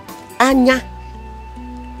 Anya.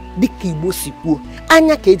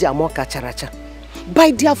 Anya keja amoka characha.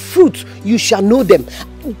 By their fruit, you shall know them.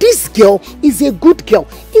 This girl is a good girl.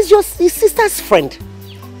 Is your sister's friend.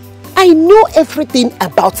 I know everything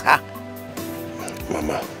about her.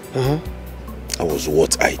 Mama, that was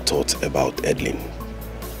what I thought about Edlin.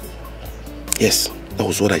 Yes, that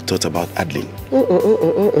was what I thought about Adeline.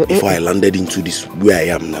 Before I landed into this where I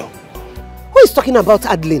am now. Who is talking about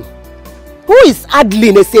Adeline? Who is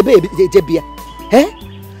Adeline? Eh?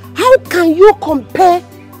 How can you compare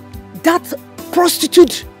that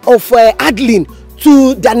prostitute of Adeline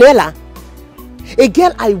to Daniela? A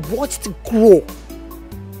girl I watched grow.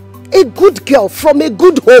 A good girl from a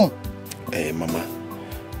good home. Hey, Mama,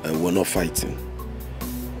 we're not fighting.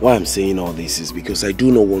 Why I'm saying all this is because I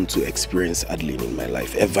do not want to experience Adeline in my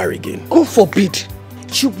life ever again. God forbid.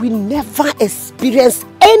 You will never experience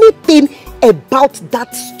anything about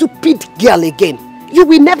that stupid girl again. You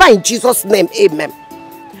will never, in Jesus' name. Amen.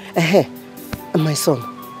 My son,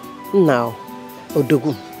 now,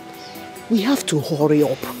 Odogun, we have to hurry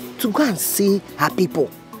up to go and see her people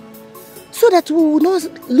so that we will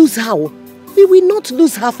not lose her. We will not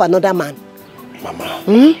lose her for another man. Mama,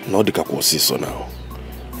 not the Kakwasi so now.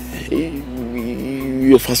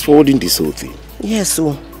 You're fast forwarding this whole thing. Yes,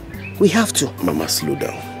 so we have to. Mama, slow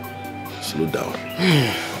down. Slow down.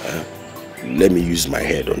 Let me use my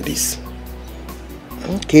head on this.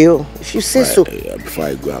 Okay, if you say so. Before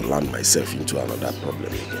I go and land myself into another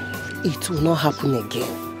problem again. It will not happen again.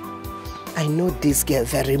 I know this girl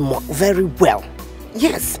very well.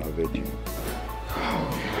 Yes. I've heard you.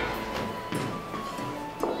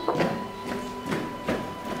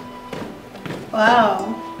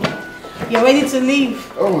 Wow. You're ready to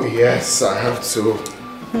leave? Oh yes, I have to.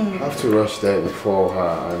 I have to rush there before her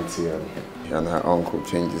auntie and her uncle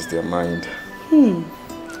changes their mind.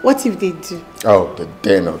 What if they do? Oh, they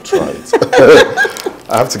dare not try it.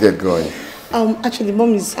 I have to get going. Actually,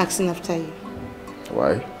 Mom is asking after you.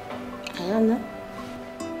 Why? I don't know.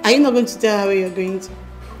 Are you not going to tell her where you're going to?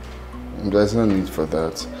 There's no need for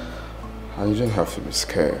that. And you don't have to be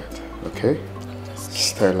scared, okay?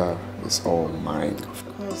 Stella is all mine.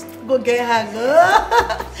 Of course. Go get her,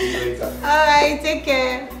 girl. See you later. Alright, take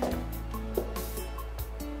care.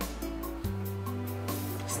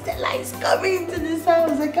 Stella is coming into this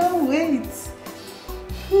house. I can't wait.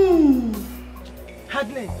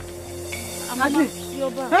 Hadley. Hadley.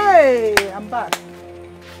 You're back. Hey, I'm back.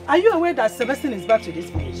 Are you aware that Sebastian is back to this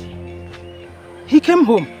village? He came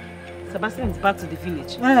home. Sebastian is back to the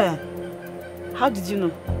village? Yeah. How did you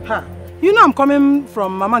know? You know I'm coming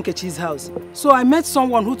from Mama Nkechi's house. So I met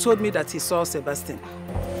someone who told me that he saw Sebastian.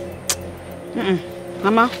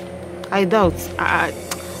 Mama, I doubt. I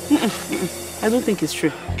don't think it's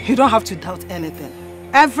true. You don't have to doubt anything.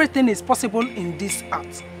 Everything is possible in this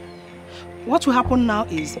art. What will happen now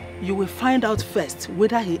is you will find out first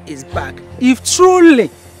whether he is back. If truly,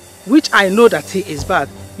 which I know that he is back,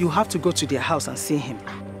 you have to go to their house and see him.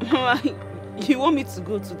 You want me to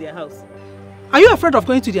go to their house? Are you afraid of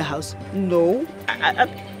going to their house? No.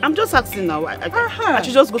 I'm just asking now. I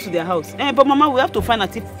should just go to their house. But Mama, we have to find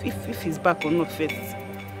out if he's back or not first.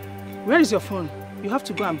 Where is your phone? You have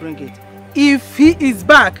to go and bring it. If he is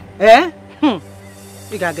back,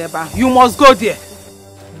 you must go there.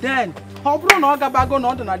 Then,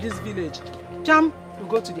 this village. Jam, you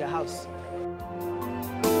go to their house.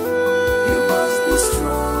 You must be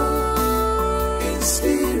strong in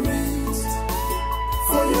spirit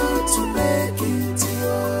for you to make it.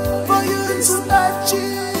 For you to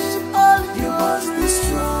achieve all you must be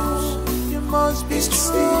strong. You must be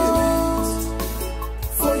strong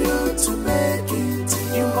for you to make it.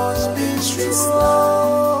 You must be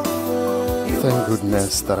strong. Thank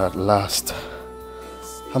goodness that at last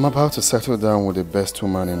I'm about to settle down with the best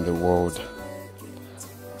woman in the world.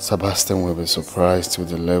 Sebastian will be surprised with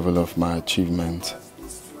the level of my achievement.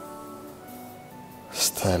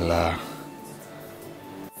 Stella,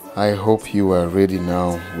 I hope you are ready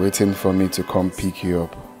now, waiting for me to come pick you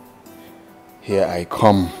up. Here I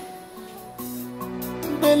come.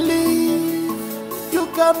 Believe you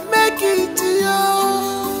can make it,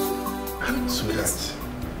 Sweetheart,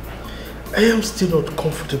 I am still not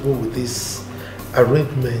comfortable with this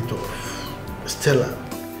arrangement of Stella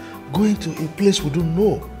going to a place we don't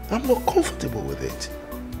know. I'm not comfortable with it.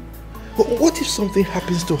 But what if something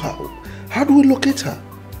happens to her? How do we locate her?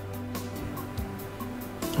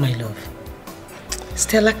 My love,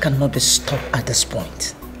 Stella cannot be stopped at this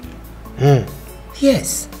point.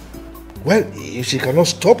 Yes. Well, if she cannot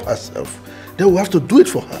stop herself, then we have to do it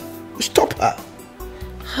for her. Stop her.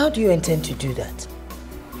 How do you intend to do that?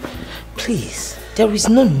 Please, there is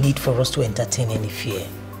no need for us to entertain any fear.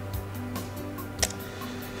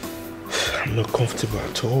 I'm not comfortable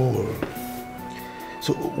at all.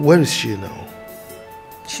 So, where is she now?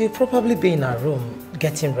 She'll probably be in her room,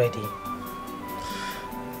 getting ready.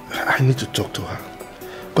 I need to talk to her.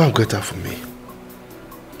 Go and get her for me.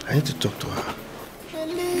 I need to talk to her.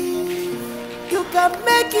 Believe you can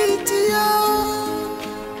make it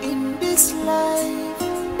in this life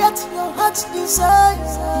that your heart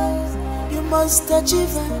desires. You must achieve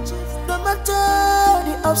it, no matter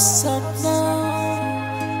the ups and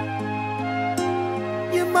downs.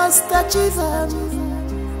 You must achieve it.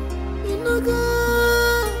 You know,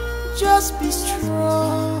 girl, just be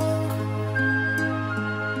strong.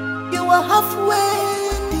 are halfway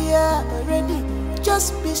there already.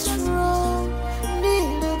 Just be strong.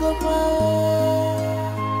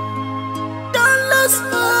 Don't lose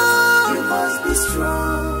hope. You must be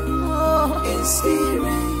strong in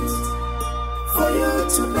spirit for you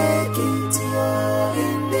to make it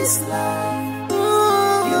in this life.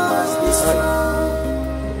 You must be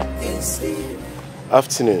strong in spirit.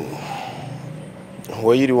 Afternoon.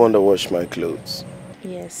 Were you the one that washed my clothes?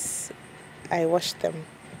 Yes, I washed them.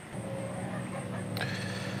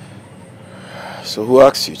 So who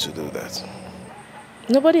asked you to do that?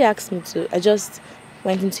 Nobody asked me to. I just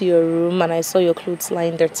went into your room and I saw your clothes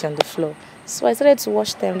lying dirty on the floor. So I started to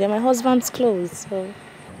wash them. They're my husband's clothes, so...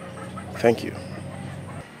 Thank you.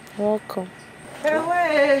 You're welcome.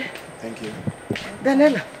 Hey. Thank you.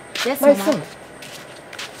 Daniela, yes, my Mama. son,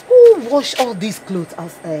 who washed all these clothes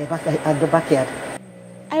back at the backyard?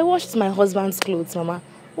 I washed my husband's clothes, Mama.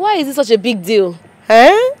 Why is it such a big deal?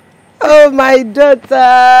 Huh? Oh, my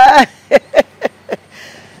daughter.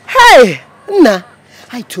 Hey, Nna,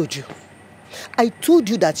 I told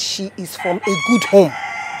you that she is from a good home.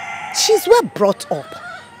 She's well brought up.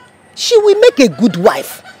 She will make a good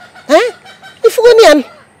wife. Huh? If you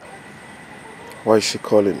Why is she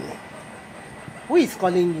calling me? Who is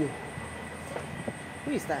calling you?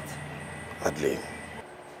 Who is that? Adeline.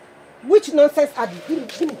 Which nonsense, Adeline?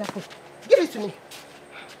 Give me that phone. Give it to me.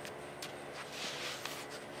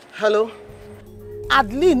 Hello?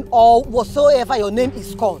 Adeline or whatsoever your name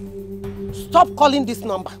is called. Stop calling this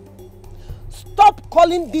number. Stop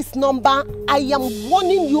calling this number. I am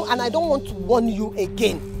warning you and I don't want to warn you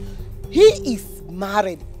again. He is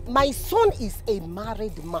married. My son is a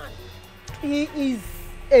married man. He is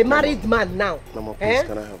a married man now. Mama, please,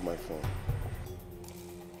 can I have my phone?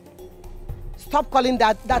 Stop calling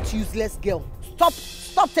that useless girl.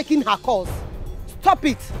 Stop taking her calls. Stop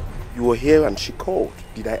it. You were here and she called.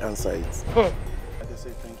 Did I answer it? I just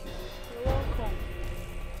say thank you. You're welcome.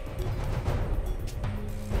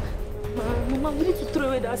 Mama, we need to throw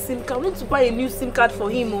away that SIM card. We need to buy a new SIM card for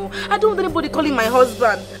him. Oh. I don't want anybody calling my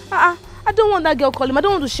husband. I don't want that girl calling him. I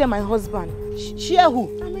don't want to share my husband. Share who?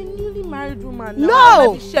 I'm a newly married woman now.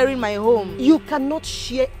 No! I'm not sharing my home. You cannot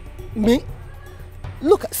share me.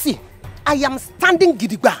 Look, see, I am standing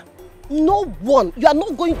gidigba. No one. You are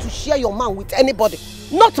not going to share your man with anybody.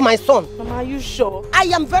 Not my son. Mama, are you sure? I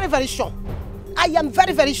am very, very sure. I am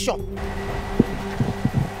very, very sure.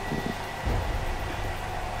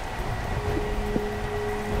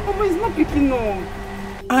 Mama, it's not picking up.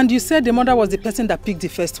 And you said the mother was the person that picked the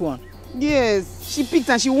first one? Yes, she picked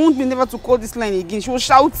and she warned me never to call this line again. She was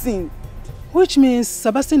shouting. Which means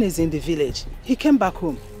Sebastian is in the village. He came back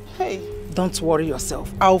home. Hey. Don't worry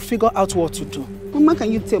yourself. I'll figure out what to do. Mama,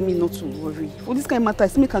 can you tell me not to worry? For this kind of matter, I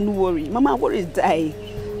still make her no worry. Mama, I worry die.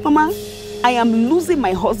 Mama, I am losing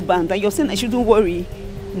my husband and you're saying I shouldn't worry.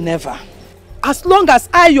 Never. As long as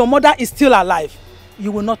your mother is still alive,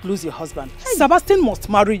 you will not lose your husband. Hey. Sebastian must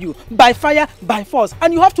marry you by fire, by force,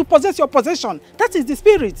 and you have to possess your possession. That is the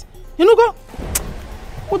spirit. You know, go.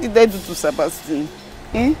 What did I do to Sebastian?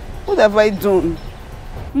 Eh? What have I done?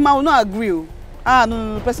 Mama, I will not agree.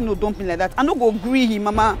 No, person no dump me like that. I no go agree him,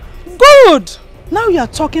 Mama. Good! Now you are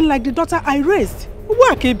talking like the daughter I raised.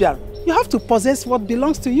 You have to possess what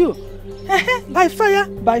belongs to you. By fire,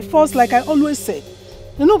 by force, like I always say.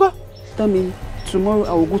 You know, go. Tell me, tomorrow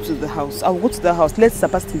I will go to the house. I will go to the house. Let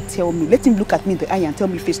Sebastian tell me. Let him look at me in the eye and tell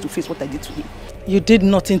me face to face what I did to him. You did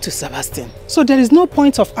nothing to Sebastian. So there is no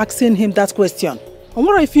point of asking him that question. And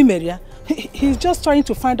what if he's just trying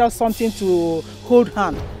to find out something to hold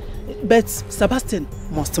hand. But Sebastian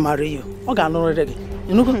must marry you. Okay, I'm not ready.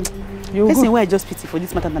 You know, Person where I just pity for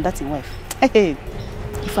this matter than that's in wife. Hey,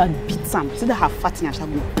 if I beat Sam, see that her fatty and she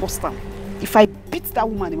will bust her. If I beat that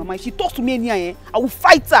woman, Mama, if she talks to me anywhere, I will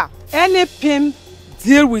fight her. Any pimp,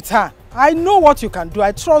 deal with her. I know what you can do.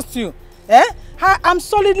 I trust you. I'm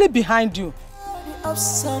solidly behind you.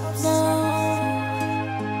 Upset now.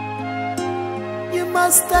 You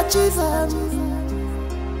must achieve it.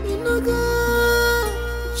 You know, girl,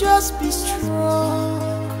 just be strong.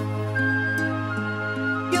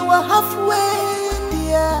 You are halfway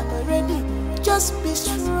there already. Just be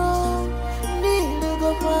strong.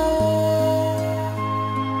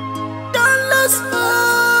 Don't lose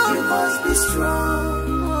hope. You must be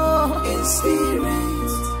strong in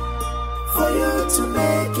spirit for you to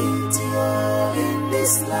make it in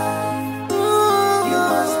this life. You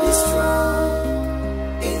must be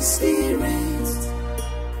strong in spirit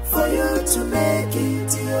for you to make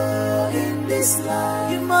it in this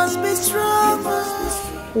life. You must be strong.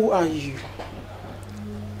 Who are you?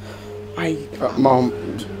 Mom,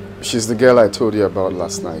 she's the girl I told you about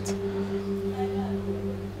last night.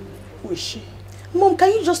 Who Who is she? Mom,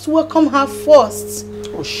 can you just welcome her first?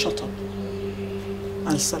 Oh, shut up.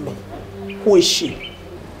 Answer me. Who is she?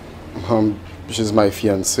 She's my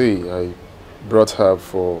fiancée. I brought her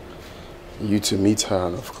for you to meet her,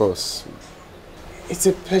 and of course... It's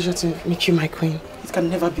a pleasure to meet you, my queen. It can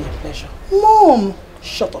never be a pleasure. Mom!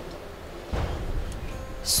 Shut up.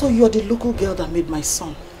 So you're the local girl that made my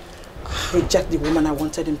son reject the woman I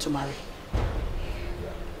wanted him to marry.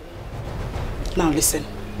 Now listen.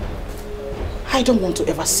 I don't want to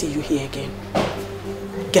ever see you here again.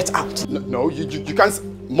 Get out. No, you can't...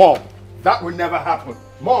 Mom, that will never happen.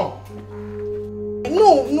 Mom!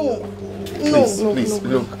 No. Please,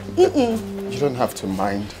 look. You don't have to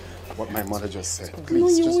mind what my mother just said.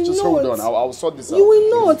 Please, just hold on. I'll sort this out. You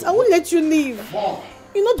will not. I won't let you leave. Mom.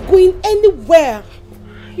 You're not going anywhere.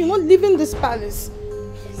 You're not leaving this palace.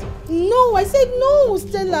 No, I said no,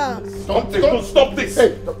 Stella. Stop this.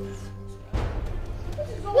 Hey.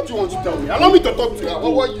 What do you want to tell me? Allow me to talk to her.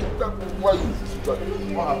 Why are you?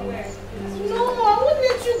 No, I won't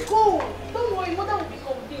let you go. Don't worry, mother will be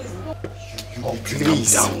convinced.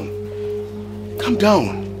 Please. Calm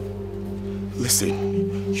down.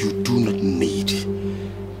 Listen, you do not need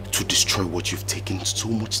to destroy what you've taken so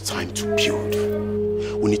much time to build.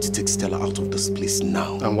 We need to take Stella out of this place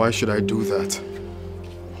now. And why should I do that?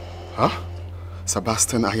 Huh?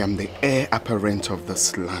 Sebastian, I am the heir apparent of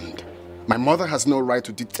this land. My mother has no right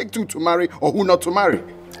to dictate who to marry or who not to marry.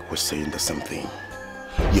 We're saying the same thing.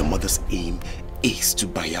 Your mother's aim is to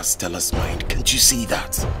bias Stella's mind. Can't you see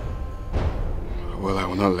that? Well, I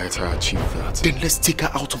will not let her achieve that. Then let's take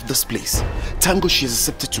her out of this place. Tango, she has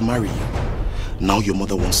accepted to marry you. Now your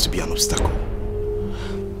mother wants to be an obstacle.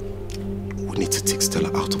 We need to take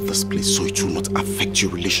Stella out of this place so it will not affect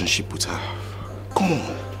your relationship with her. Come on.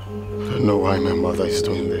 I don't know why my mother is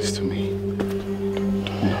doing this to me. Don't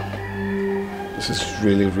know. This is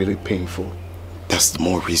really, really painful. That's the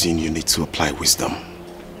more reason you need to apply wisdom.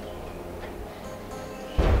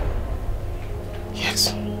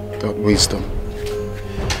 Yes. That wisdom.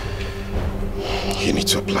 You need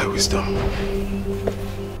to apply wisdom.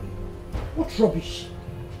 What rubbish?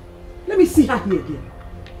 Let me see her here again.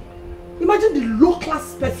 Imagine the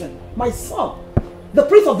low-class person, my son, the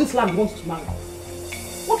prince of this land wants to marry.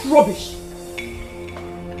 What rubbish?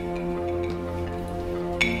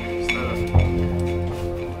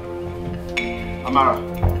 Amara.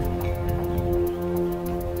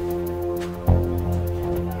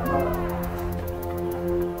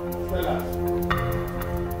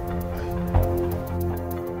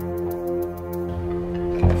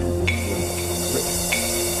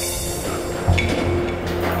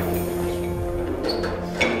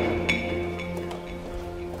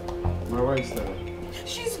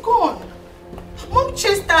 She's gone. Mom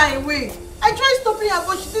chased her away. I tried stopping her,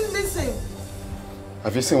 but she didn't listen.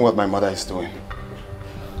 Have you seen what my mother is doing?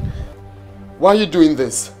 Why are you doing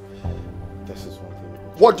this? This is one thing.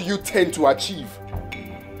 What do you tend to achieve?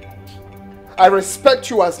 I respect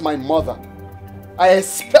you as my mother. I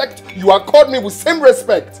expect you accord me with same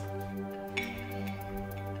respect.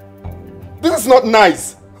 This is not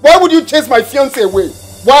nice. Why would you chase my fiancé away?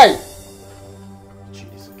 Why?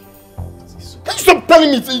 Can you stop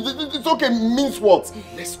telling me it's okay means what?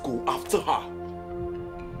 Let's go after her.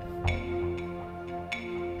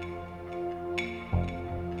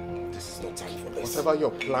 This is not time for this. Whatever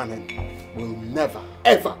you're planning will never,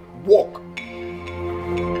 ever work.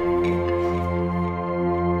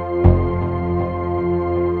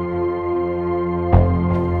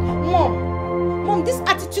 Mom, this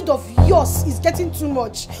attitude of yours is getting too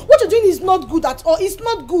much. What you're doing is not good at all. It's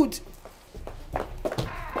not good.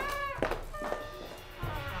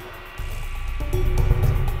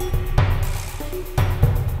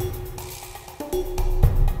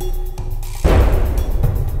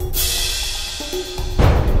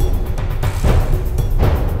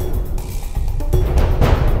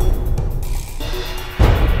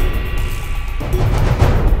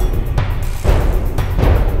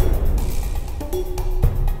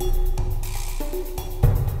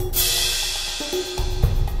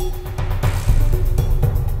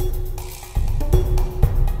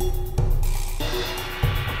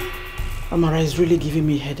 Amara is really giving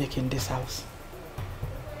me a headache in this house.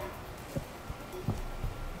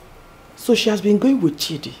 So she has been going with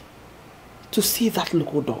Chidi to see that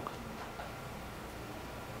local dog.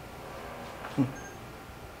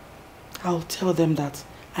 I'll tell them that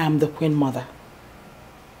I am the Queen Mother.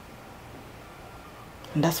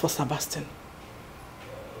 And that's for Sebastian.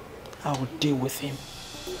 I will deal with him.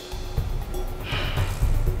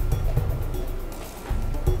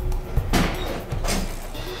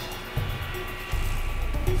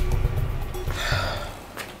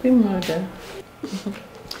 Queen Mother.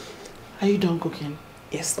 Are you done cooking?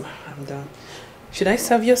 Yes, ma'am, I'm done. Should I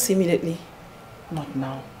serve yours immediately? Not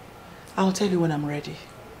now. I'll tell you when I'm ready.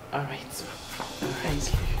 All right.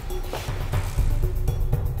 Thank you.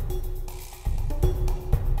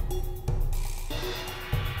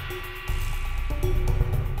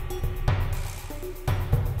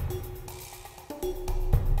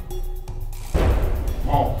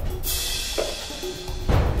 Mom.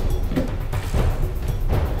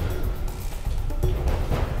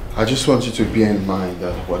 I just want you to bear in mind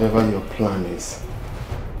that whatever your plan is,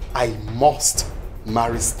 I must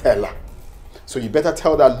marry Stella. So you better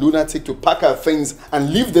tell that lunatic to pack her things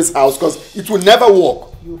and leave this house because it will never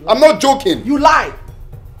work. I'm not joking. You lie.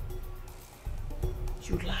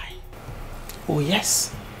 You lie. Oh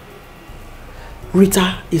yes.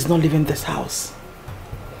 Rita is not leaving this house.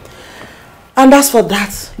 And as for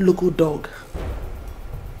that local dog,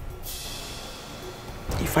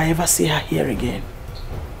 if I ever see her here again,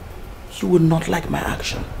 you will not like my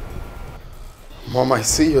action. Mom, I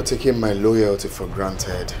see you're taking my loyalty for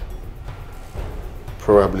granted.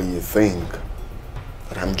 Probably you think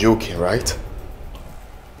that I'm joking, right?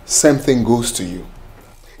 Same thing goes to you.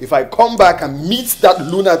 If I come back and meet that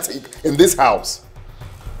lunatic in this house,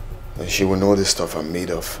 then she will know the stuff I'm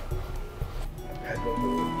made of.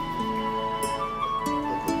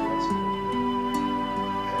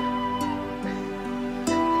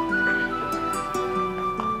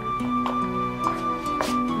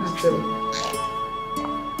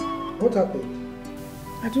 What happened?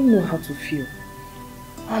 I don't know how to feel.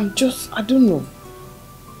 I don't know.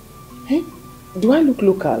 Hey, do I look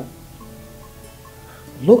local?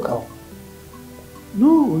 Local?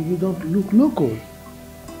 No, you don't look local.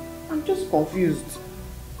 I'm just confused.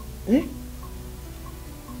 Eh?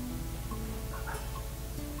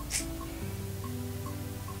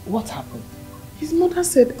 What happened? His mother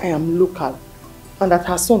said I am local and that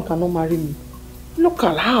her son cannot marry me.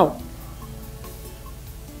 Local, how?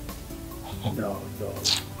 No.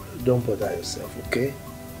 Don't bother yourself, okay?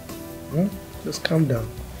 Just calm down.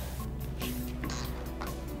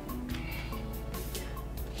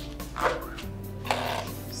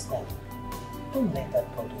 Stella, don't let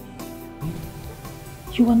that bother you.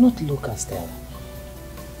 You are not local, Stella.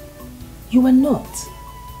 You are not.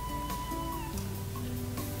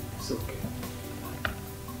 It's okay.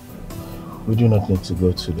 We do not need to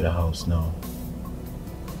go to their house now.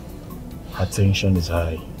 Her tension is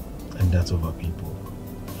high, and that of our people.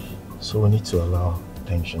 So we need to allow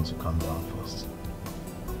tension to calm down first.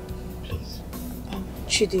 Please.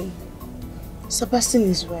 Chidi, Sebastian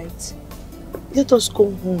is right. Let us go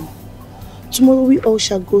home. Tomorrow we all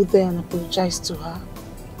shall go there and apologize to her.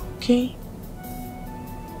 Okay?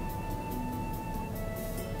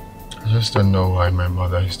 I just don't know why my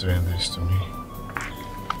mother is doing this to me.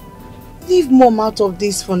 Leave Mom out of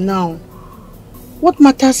this for now. What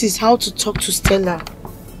matters is how to talk to Stella.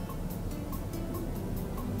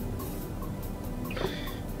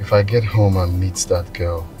 If I get home and meet that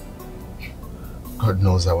girl, God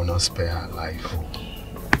knows I will not spare her life. Oh,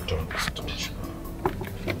 don't touch her.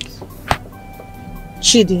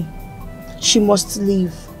 Chidi, she must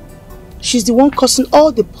leave. She's the one causing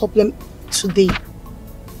all the problem today.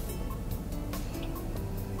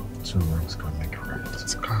 Two wrongs can make a right.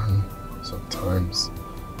 It can, sometimes.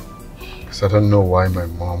 Because I don't know why my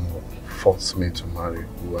mom would force me to marry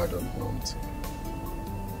who I don't want.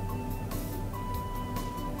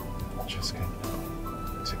 Just get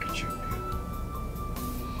take a chill pill.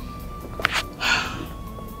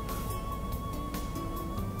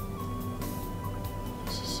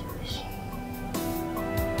 This is serious.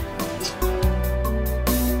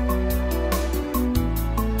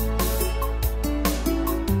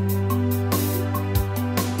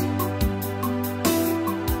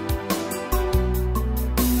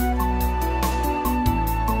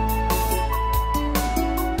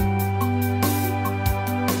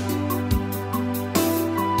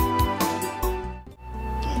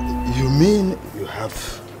 You mean you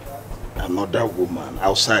have another woman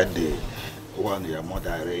outside the one your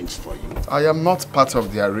mother arranged for you? I am not part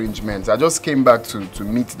of the arrangement. I just came back to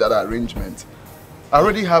meet that arrangement. I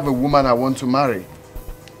already have a woman I want to marry.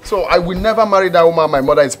 So I will never marry that woman my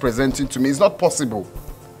mother is presenting to me. It's not possible.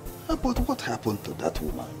 But what happened to that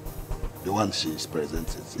woman? The one she is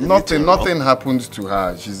presenting? Nothing happened to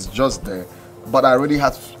her. She's just there. But I already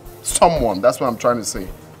have someone. That's what I'm trying to say.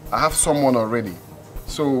 I have someone already.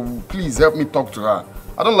 So please help me talk to her.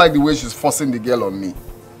 I don't like the way she's forcing the girl on me.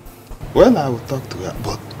 Well, I will talk to her.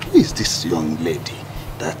 But who is this young lady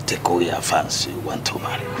that Tekoya fancy want to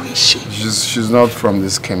marry? Who is she? She's not from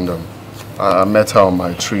this kingdom. I met her on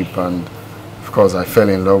my trip, and of Of course, I fell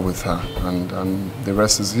in love with her, and the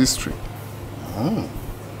rest is history. Oh.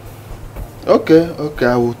 Okay,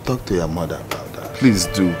 I will talk to your mother about that. Please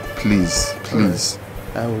do, please.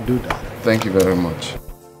 I will do that. Thank you very much.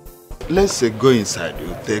 Let's go inside.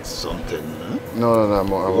 You take something. Huh? No, I'm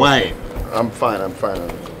wine. I'm fine.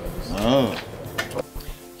 Oh.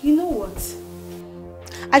 You know what?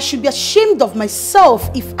 I should be ashamed of myself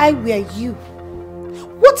if I were you.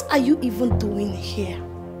 What are you even doing here?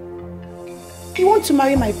 You want to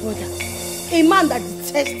marry my brother? A man that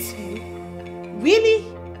detests you? Really?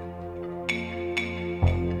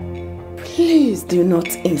 Please do not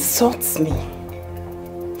insult me.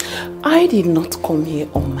 I did not come here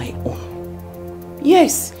on my own.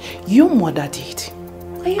 Yes, your mother did.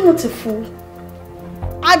 Are you not a fool?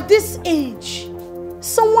 At this age,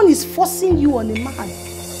 someone is forcing you on a man,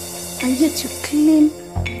 and yet you claim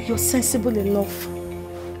you're sensible enough.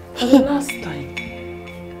 For the last time,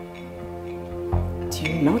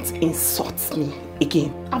 do not insult me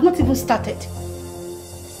again. I've not even started.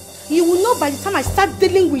 You will know by the time I start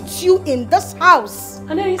dealing with you in this house.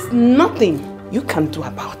 And there is nothing you can do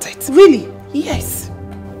about it. Really? Yes.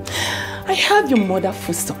 I have your mother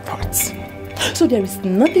full support. So there is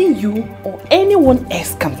nothing you or anyone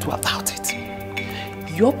else can do about it.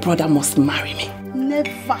 Your brother must marry me.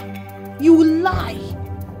 Never. You lie.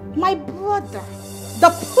 My brother,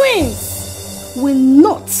 the prince, will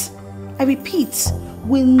not, I repeat,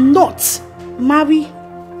 will not marry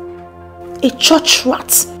a church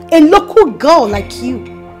rat, a local girl like you.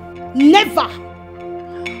 Never.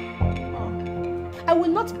 I will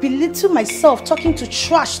not belittle myself talking to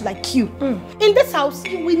trash like you. In this house,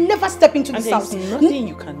 you will never step into this house. There is nothing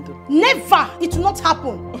you can do. Never. It will not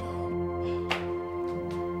happen.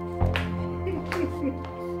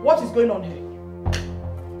 What is going on here?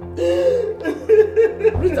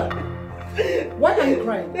 Rita, why are you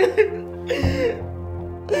crying?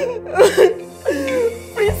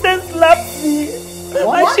 Princess slapped me.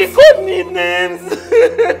 What? And she called me names.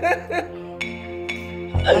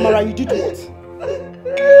 Amara, you did what?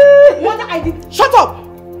 Mother, I did. Shut up!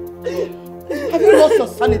 Have you lost your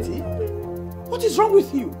sanity? What is wrong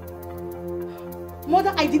with you?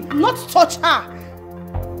 Mother, I did not touch her.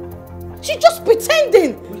 She's just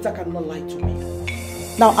pretending. Rita cannot lie to me.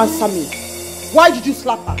 Now answer me. Why did you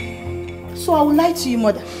slap her? So I will lie to you,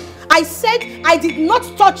 Mother. I said I did not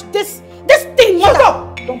touch this thing, Mother. Shut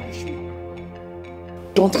up! Don't push me.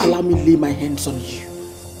 Don't allow me lay my hands on you.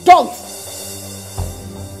 Don't!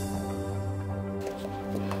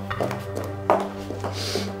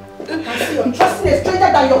 I see you're trusting a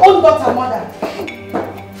stranger than your own daughter, Mother.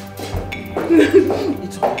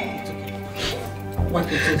 It's okay.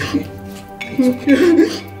 Wipe your tears, okay? It's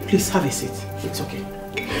okay. Please have a seat. It's okay.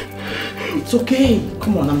 It's okay.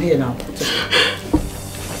 Come on, I'm here now. It's okay.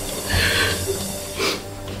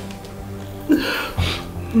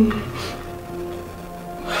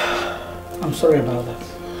 I'm sorry about that,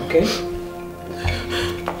 okay?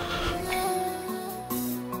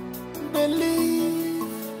 Believe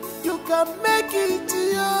you can make it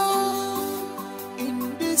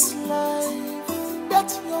in this life that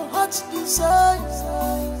your heart desires.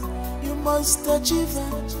 You must achieve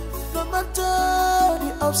it, no matter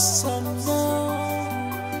the ups and downs.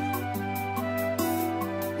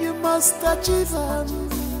 You must achieve it.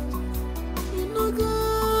 You know,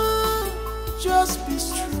 God, just be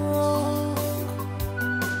strong.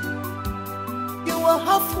 You are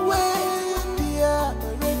halfway there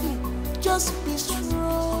already. Just be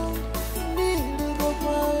strong.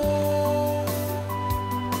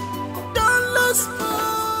 Don't lose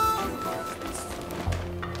hope.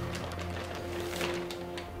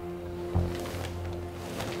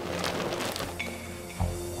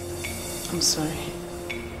 I'm sorry.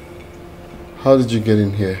 How did you get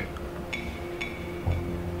in here?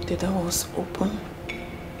 The door was open,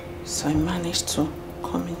 so I managed to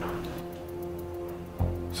come in.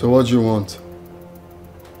 So what do you want?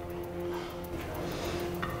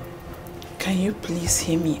 Can you please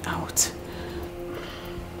hear me out?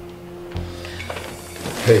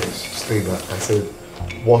 Hey, stay back. I said,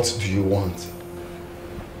 what do you want?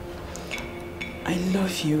 I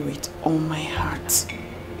love you with all my heart.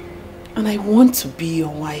 And I want to be your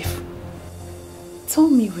wife. Tell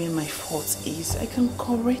me where my fault is. I can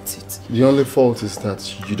correct it. The only fault is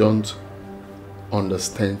that you don't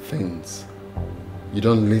understand things. You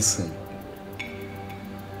don't listen.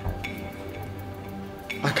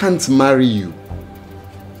 I can't marry you.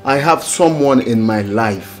 I have someone in my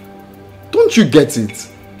life. Don't you get it?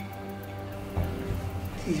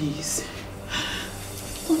 Please,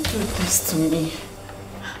 don't do this to me.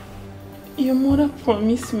 Your mother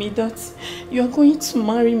promised me that you are going to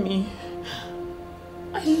marry me.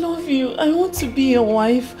 I love you. I want to be your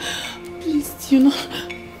wife. Please, you know.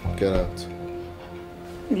 Get out.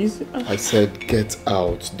 Please. I said get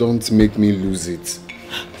out. Don't make me lose it.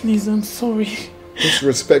 Please, I'm sorry. Just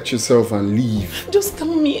respect yourself and leave. Just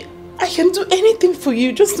tell me. I can do anything for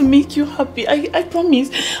you just to make you happy. I promise.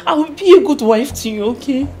 I will be a good wife to you,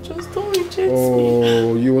 okay? Just don't reject me.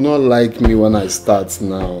 Oh, you will not like me when I start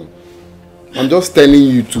now. I'm just telling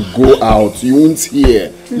you to go out. You won't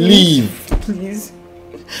hear. Please. Leave. Please.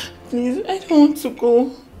 Please, I don't want to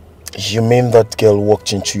go. You mean that girl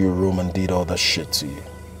walked into your room and did all that shit to you?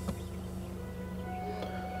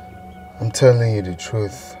 I'm telling you the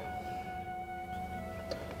truth.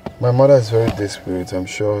 My mother is very desperate. I'm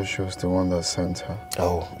sure she was the one that sent her.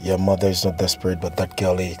 Oh, your mother is not desperate, but that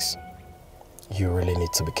girl is. You really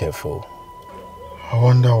need to be careful. I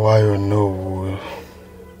wonder why you know.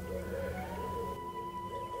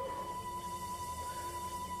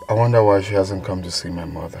 I wonder why she hasn't come to see my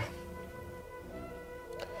mother.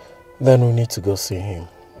 Then we need to go see him.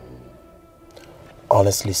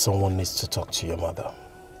 Honestly, someone needs to talk to your mother.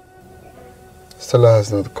 Stella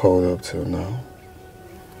has not called up till now.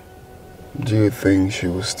 Do you think she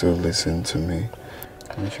will still listen to me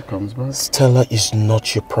when she comes back? Stella is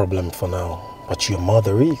not your problem for now, but your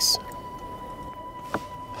mother is.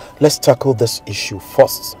 Let's tackle this issue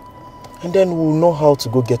first, and then we'll know how to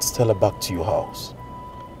go get Stella back to your house.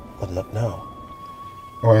 But not now.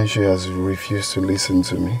 When she has refused to listen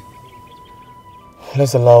to me?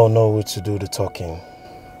 Let's allow Noah to do the talking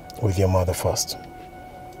with your mother first,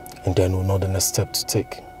 and then we'll know the next step to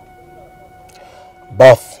take.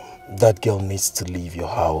 Bath. That girl needs to leave your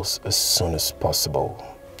house as soon as possible.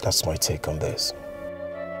 That's my take on this.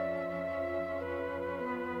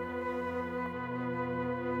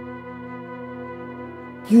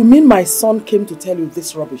 You mean my son came to tell you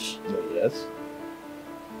this rubbish? Yes.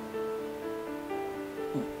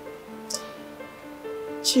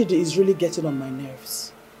 Chidi is really getting on my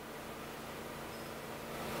nerves.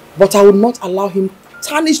 But I will not allow him to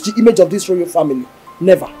tarnish the image of this royal family.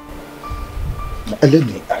 Never. Let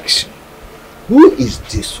me ask you, who is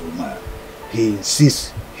this woman he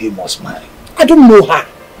insists he must marry? I don't know her.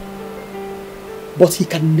 But he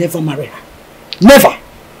can never marry her. Never!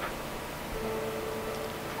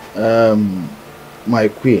 My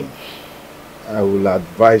queen, I will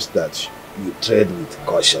advise that you tread with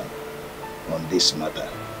caution on this matter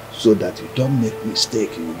so that you don't make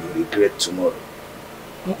mistake you will regret tomorrow.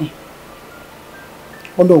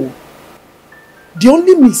 Oh no. The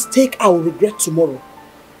only mistake I will regret tomorrow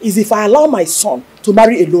is if I allow my son to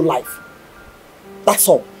marry a lowlife. That's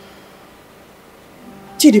all.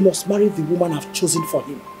 Chidi must marry the woman I've chosen for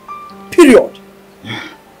him. Period.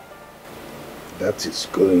 That is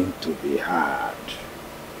going to be hard.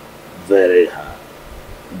 Very hard.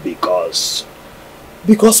 Because...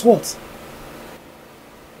 Because what?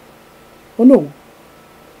 Oh no.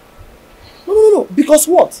 No. Because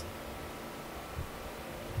what?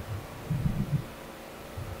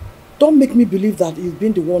 Don't make me believe that you've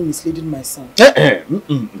been the one misleading my son.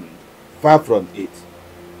 Far from it.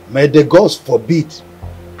 May the gods forbid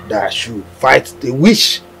that I should fight the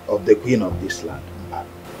wish of the queen of this land.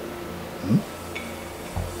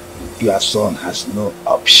 Your son has no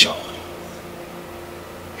option.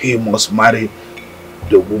 He must marry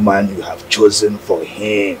the woman you have chosen for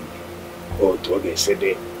him.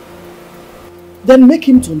 Then make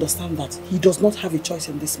him to understand that he does not have a choice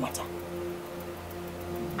in this matter.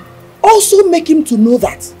 Also make him to know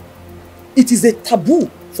that it is a taboo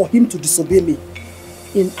for him to disobey me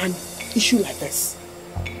in an issue like this.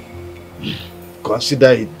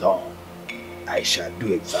 Consider it done. I shall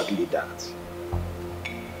do exactly that.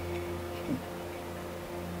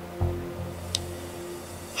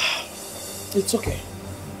 It's okay.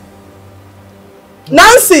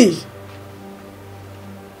 Nancy!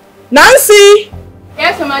 Nancy!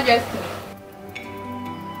 Yes, Your Majesty.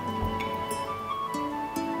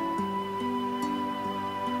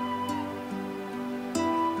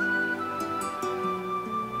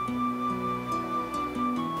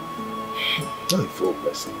 A full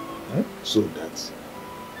person, so that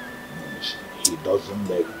he doesn't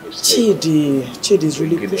make mistakes. Chidi is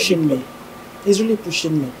really pushing me. He's really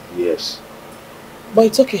pushing me. Yes. But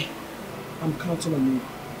it's okay. I'm counting on you.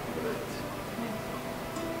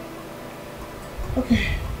 Okay.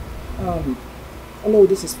 Hello,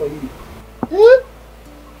 this is for you.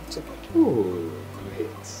 It's okay. Oh,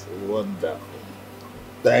 great. Wonderful.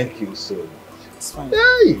 Thank you so much. It's fine.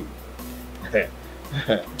 Hey.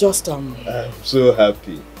 Just I'm so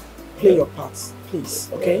happy. Play your parts, please,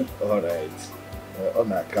 okay? All right. I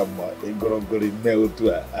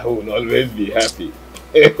will always be happy.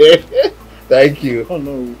 Thank you. Oh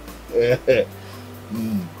no.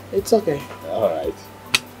 It's okay. Alright.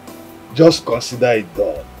 Just consider it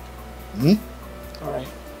done. Alright.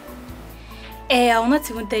 I will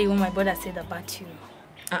not even tell you what my brother said about you.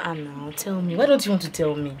 Now, tell me. Why don't you want to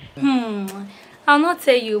tell me? I'll not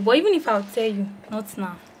tell you, but even if I'll tell you, not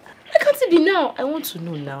now. Why can't it be now? I want to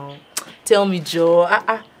know now. Tell me, Joe.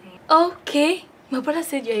 Okay. My brother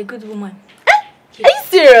said you're a good woman. Are you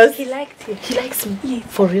serious? He liked you. He likes me? Yes.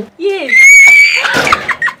 For real? Yes.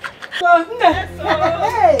 Hey,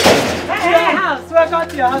 house. Welcome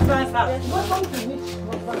to your husband's house. Welcome to which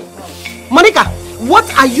husband's house? Monica,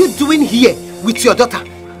 what are you doing here with your daughter?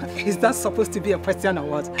 Is that supposed to be a question or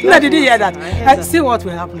what? No, did you hear that? See what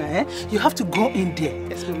will happen, eh? You have to go in there,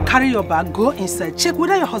 carry your bag, go inside, check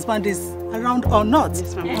whether your husband is around or not.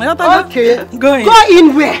 Yes, okay. Go in. Go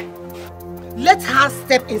in where? Let her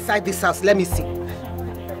step inside this house. Let me see.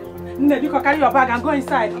 Nebiko, carry your bag and go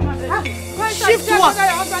inside. Shift what?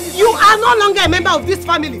 You are no longer a member of this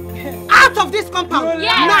family. Out of this compound.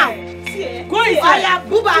 Yeah. Now. Go inside.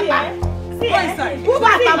 Buba. Go inside. Buba.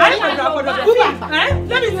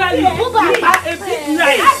 Let me tell you. Buba. A big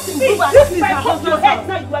night. This is her husband's house.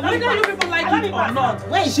 Whether you people like it or not,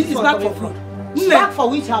 she is back for food. Back for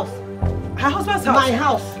which house? Her husband's house. My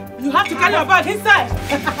house. You have to carry your bag inside.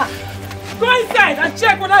 Go inside and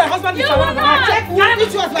check whether your husband is around. Check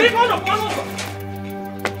which husband.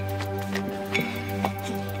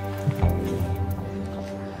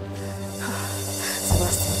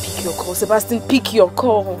 Sebastian, pick your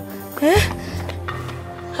call. Eh?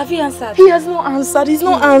 Have you answered? He has not answered. He's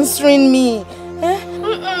not answering me. Eh?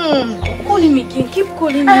 Call him again. Keep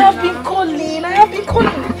calling him. I have been calling.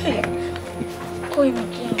 Hey. Call him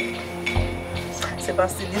again.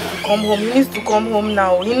 Sebastian needs to come home. He needs to come home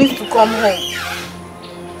now. He needs to come home.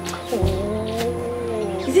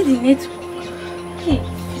 Oh. Is it the network? Hey,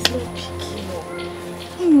 he's not picking up.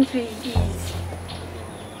 He knows where he is.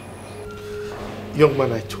 Young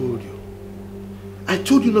man, I told you. I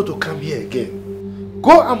told you not to come here again.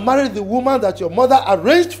 Go and marry the woman that your mother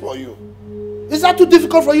arranged for you. Is that too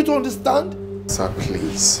difficult for you to understand? Sir,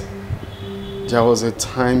 please. There was a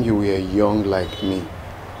time you were young like me.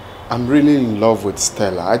 I'm really in love with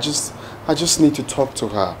Stella. I just need to talk to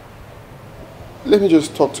her. Let me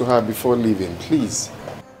just talk to her before leaving, please.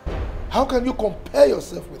 How can you compare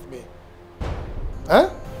yourself with me? Huh?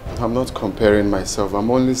 I'm not comparing myself.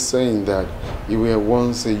 I'm only saying that you were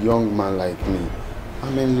once a young man like me.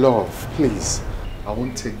 I'm in love. Please. I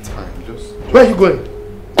won't take time. Just... Where are you going?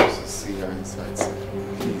 Just to see her inside, sir.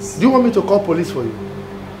 Please. Do you want me to call police for you?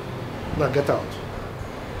 Now get out.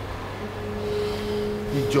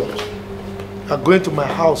 Idiot. You are going to my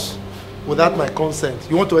house without my consent.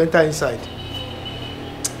 You want to enter inside?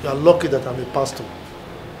 You are lucky that I'm a pastor.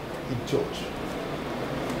 Idiot.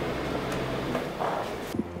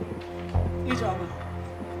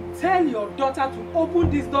 Tell your daughter to open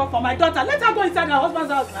this door for my daughter. Let her go inside her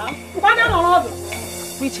husband's house now.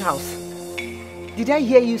 Which house? Did I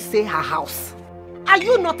hear you say her house? Are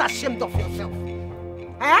you not ashamed of yourself?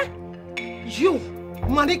 Eh? You,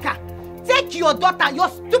 Monica, take your daughter, your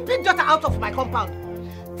stupid daughter out of my compound.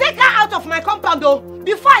 Take her out of my compound though,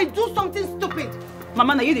 before I do something stupid.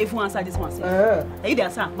 Mama, now you the phone answer this one. Now you the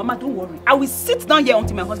answer. Mama, don't worry. I will sit down here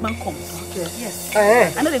until my husband comes. Okay. Yes.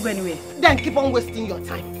 I know they go anywhere. Then keep on wasting your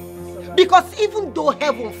time. Because even though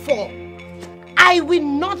heaven fall, I will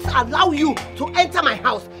not allow you to enter my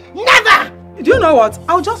house. Never! Do you know what?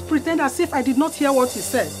 I'll just pretend as if I did not hear what he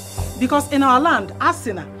said. Because in our land,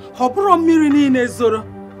 Asina,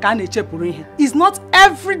 it's not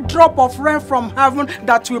every drop of rain from heaven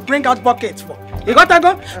that will bring out buckets for. You got to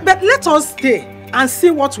go? But let us stay and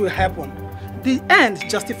see what will happen. The end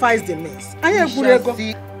justifies the means. I am going to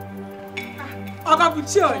see.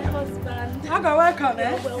 Welcome,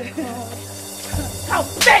 eh? How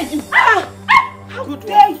dare you! How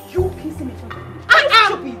dare you kiss me?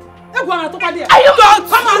 Stupid! Are you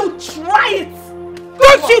going to try it?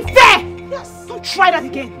 Don't you dare! Yes. Don't try that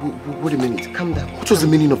again. Wait a minute. Calm down. What was the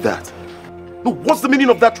meaning of that? No, what's the meaning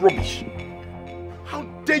of that rubbish? How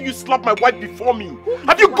dare you slap my wife before me?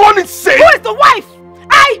 Have you gone insane? Who is the wife?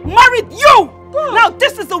 I married you! Now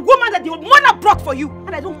this is the woman that your mother brought for you.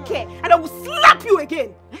 And I don't care. And I will slap you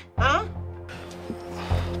again. Huh?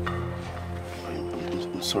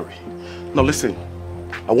 I'm sorry. Now listen.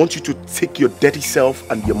 I want you to take your dirty self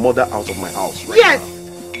and your mother out of my house right now.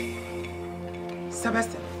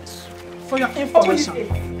 Sebastian, for your information,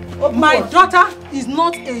 my daughter is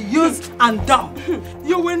not a used and dumb.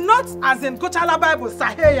 You will not, as in Kochala Bible,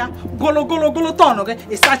 Saheya, Golo Ton, okay?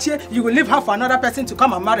 You will leave her for another person to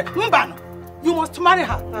come and marry. Mbano. You must marry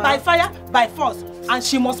her by fire, by force, and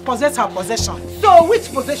she must possess her possession. So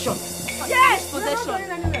which possession? Yes,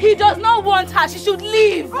 possession. He does not want her. She should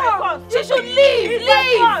leave. She should leave.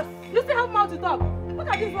 Leave. You still have mouth to talk. Look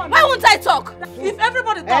at this one. Why won't I talk? If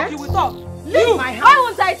everybody talk, you will talk. Leave my house. Why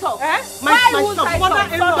won't I talk? My son,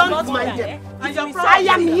 mother-in-law, don't mind them. I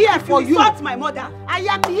am here for you. Insult my mother. I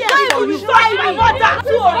am here for you. Insult my mother.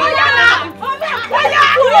 Come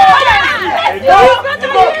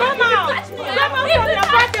out. Come out from your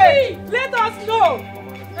package. Let us know.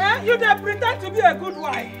 You dey pretend to be a good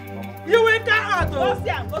wife. You will come out. Go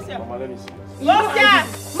see. Mama, let me see.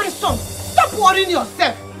 My son, stop worrying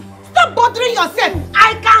yourself. Stop bothering yourself.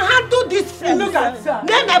 I can handle this food. Look at her. I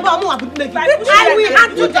will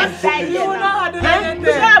handle this. You will not handle anything.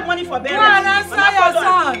 You have money for burial. Go and answer your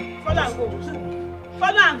son.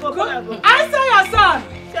 Follow and go. Answer your son.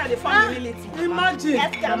 See the family. Imagine.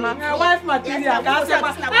 My wife material. I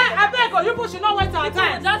beg you, people should not waste our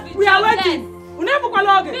time. We are waiting. People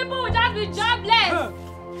will just be jobless.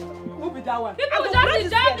 Who be that one? People will just be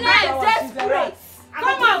jobless. Desperate.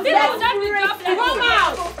 Come out. People will just be jobless. Come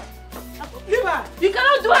out. Leave her. You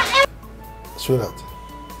cannot do it. Sweetheart,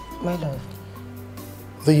 My love.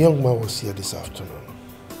 the young man was here this afternoon.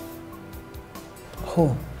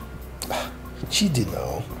 Who? Chidi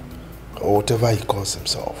now, or whatever he calls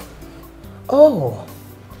himself. Oh.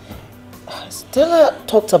 Stella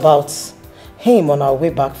talked about him on our way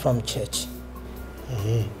back from church.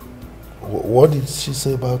 What did she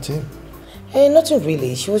say about him? Hey, nothing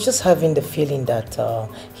really. She was just having the feeling that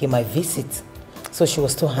he might visit. So she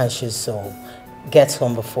was too anxious, so get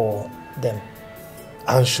home before them.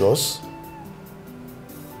 Anxious?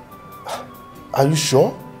 Are you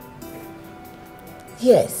sure?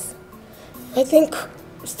 Yes. I think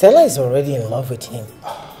Stella is already in love with him.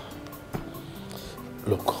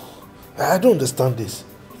 Look, I don't understand this.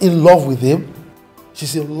 In love with him?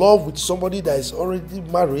 She's in love with somebody that is already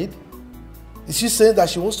married? Is she saying that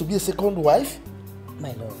she wants to be a second wife?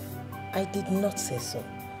 My love, I did not say so.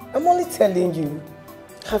 I'm only telling you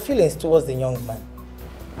her feelings towards the young man.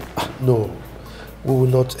 No, we will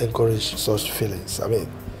not encourage such feelings. I mean,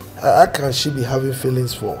 how can she be having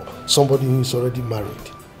feelings for somebody who is already married?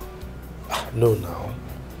 No, now.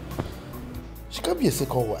 She can't be a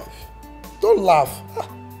second wife. Don't laugh.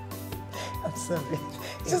 I'm sorry.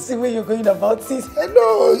 Just the way you're going about it.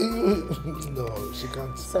 No, she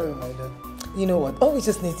can't. Sorry, my love. You know what? All we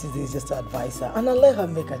just need to do is just to advise her and I'll let her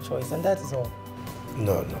make a choice, and that is all.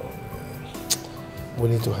 No. We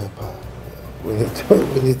need to help her. We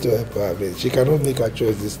need to help her. I mean, she cannot make her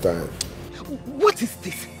choice this time. What is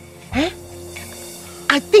this?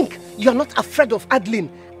 I think you're not afraid of Adeline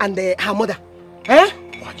and her mother. Why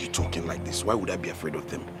are you talking like this? Why would I be afraid of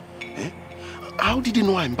them? How did they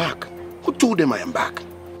know I'm back? Who told them I am back?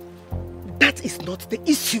 That is not the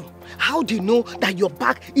issue. How do you know that your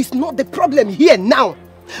back is not the problem here now?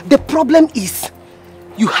 The problem is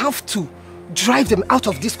you have to drive them out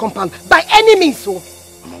of this compound by any means. So,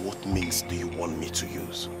 Mama, what means do you want me to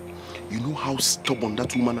use? You know how stubborn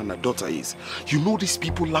that woman and her daughter is. You know these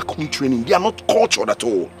people lack home training. They are not cultured at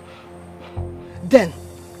all. Then,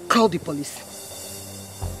 call the police.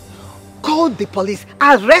 Call the police.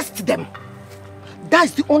 Arrest them.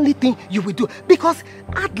 That's the only thing you will do. Because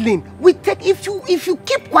Adeline will take, if you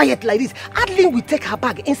keep quiet like this, Adeline will take her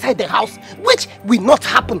bag inside the house, which will not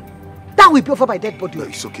happen. That will be over by dead body. No,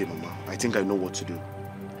 it's okay, Mama. I think I know what to do.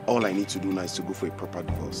 All I need to do now is to go for a proper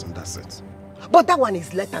divorce, and that's it. But that one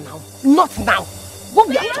is later now, not now. What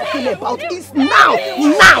we are talking about is now.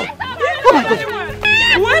 Now! Oh my God!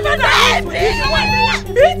 Whoever that is,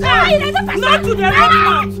 beat her! Not to the red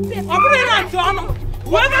mouth! Open her to honor!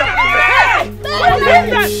 Whoever that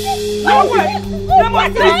is, no way! They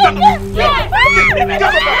must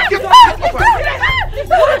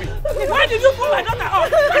Why did you pull my daughter off?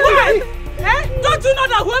 Why? Don't you know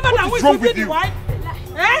that whoever that wins will be the wife?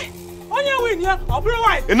 Only win here, I'll be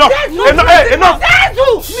wife. Enough! Enough!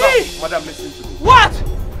 Me! Madam, listen to me. What?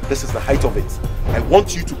 This is the height of it. I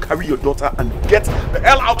want you to carry your daughter and get the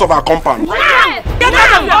hell out of our compound. Right now. Get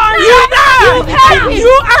out of here!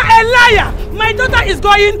 You are a liar! My daughter is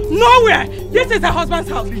going nowhere. This is her husband's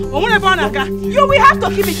house. You will have to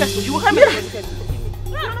keep it careful. You will have it.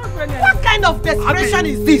 What kind of desperation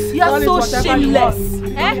is this? You are so shameless.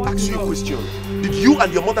 Let me ask you a question. Did you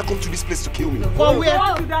and your mother come to this place to kill me? For where?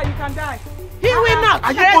 You can die. He will not.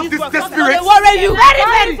 Are you both this desperate? Very,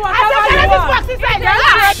 very.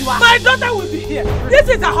 My daughter will be here. This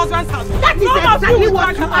is her husband's house. That is exactly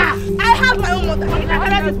what you are. I have my own mother.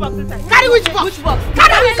 Carry this box inside. Carry which box? Which box?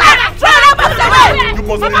 Carry which box? Throw that box away. You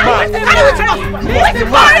must be mad. Carry which box? Which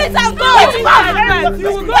box? Which box? You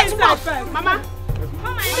will go Which inside box? first. Mama.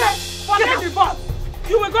 Forget the box.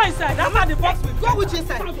 You will go inside. That's how the box will go. Which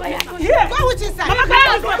inside? Here. Go which inside? Mama,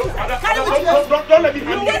 carry this box. Carry which box? Don't let me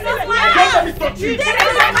handle This is my Don't let me house. touch you. This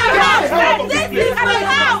is my house. This is my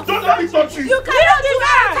house. Don't let me touch you. You cannot do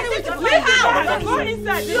that. We have. Go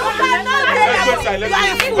inside. You cannot do that. You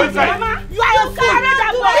are a fool. Mama, you are a fool.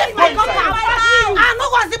 Leave my compound. I know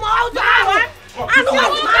what's in my house. I know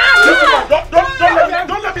what's in my house.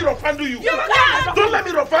 Don't let me rough handle you. You can't. Don't let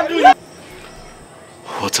me rough handle you.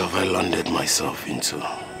 What have I landed myself into?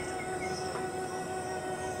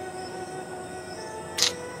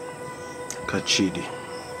 Look at Chidi.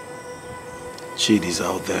 Chidi's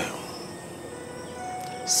out there,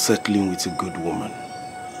 settling with a good woman.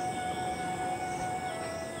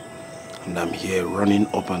 And I'm here running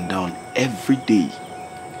up and down every day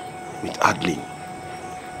with Adeline,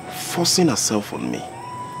 forcing herself on me.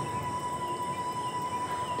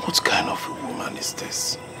 What kind of a woman is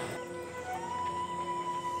this?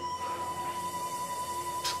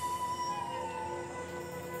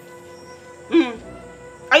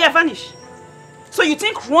 Are you vanished? So you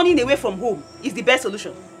think running away from home is the best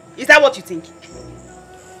solution? Is that what you think?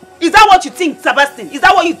 Is that what you think, Sebastian? Is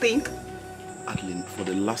that what you think? Adeline, for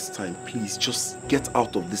the last time, please just get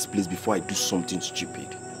out of this place before I do something stupid.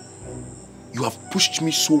 You have pushed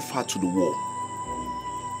me so far to the wall.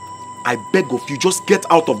 I beg of you, just get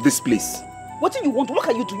out of this place. What do you want? What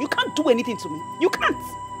can you do? You can't do anything to me. You can't.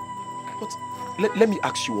 But let me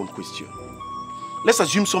ask you one question. Let's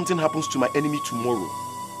assume something happens to my enemy tomorrow.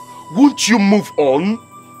 Won't you move on?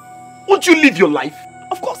 Won't you live your life?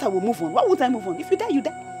 Of course I will move on. Why would I move on? If you die, you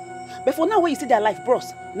die. But for now, when you see their life,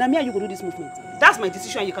 bros, now me and you go do this movement. That's my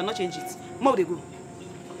decision. You cannot change it. More they go.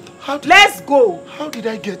 Let's go. How did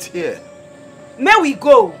I get here? May we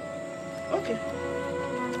go? Okay.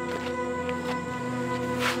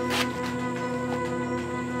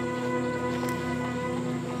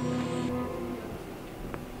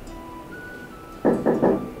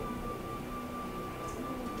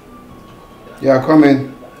 Yeah, come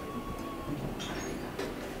in.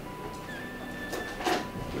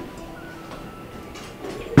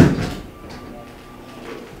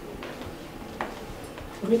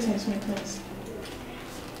 Greetings, my prince.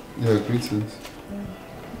 Yeah, greetings.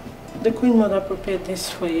 The Queen Mother prepared this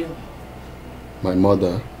for you. My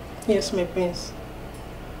mother? Yes, my prince.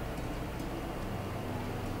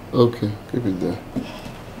 Okay, keep it there.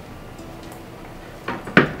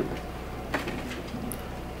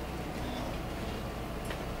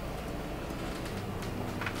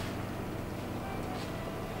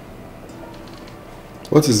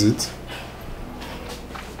 What is it?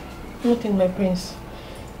 Nothing, my prince.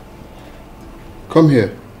 Come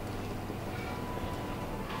here.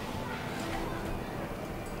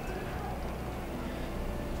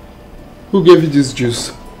 Who gave you this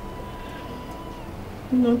juice?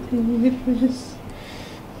 Nothing, my prince.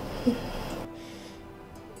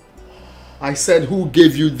 I said, who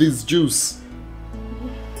gave you this juice?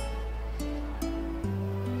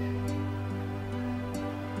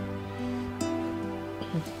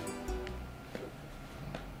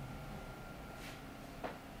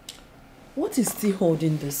 What is still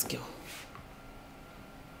holding this girl?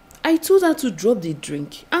 I told her to drop the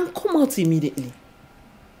drink and come out immediately.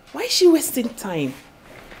 Why is she wasting time?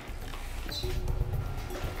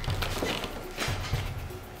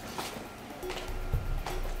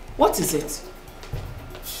 What is it?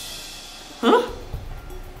 Huh?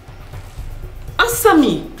 Answer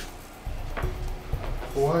me!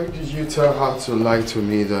 Why did you tell her to lie to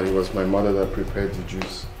me that it was my mother that prepared the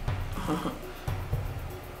juice?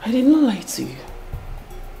 I did not lie to you.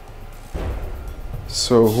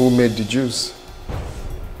 So who made the juice?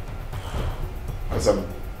 Because I'm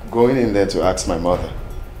going in there to ask my mother.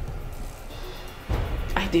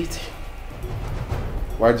 I did.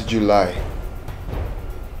 Why did you lie?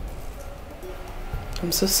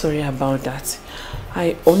 I'm so sorry about that.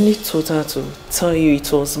 I only told her to tell you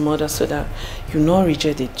it was mother so that you not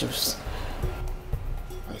reject the juice.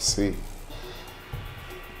 I see.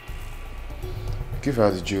 Give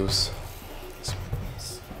her the juice.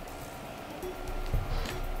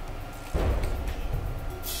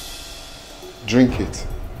 Drink it.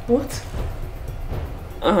 What?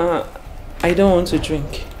 I don't want to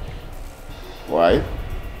drink. Why?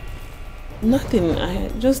 Nothing.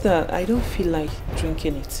 Just that I don't feel like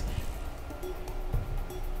drinking it.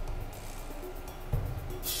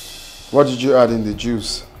 What did you add in the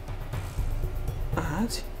juice?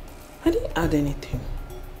 Add? I didn't add anything.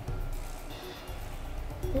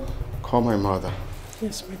 Call my mother.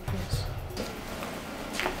 Yes, my prince.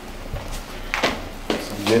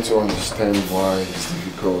 I'm yet to understand why it's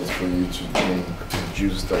difficult for you to drink the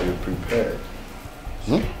juice that you prepared.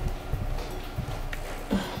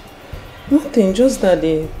 Nothing, just that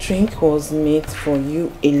the drink was made for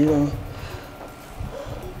you alone.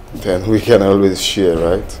 Then we can always share,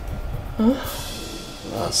 right? Huh?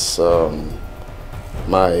 As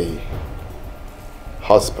my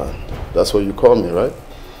husband. That's what you call me, right?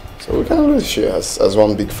 So we can always share as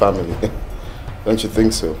one big family. Don't you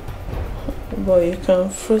think so? But you can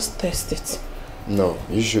first test it. No,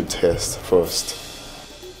 you should test first.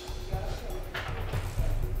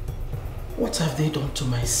 What have they done to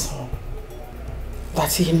my son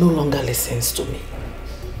that he no longer listens to me?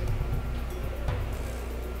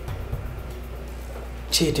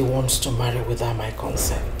 Chidi wants to marry without my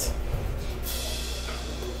consent.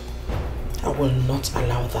 I will not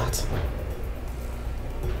allow that.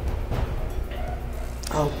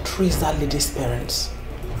 I'll trace that lady's parents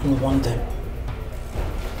and warn them.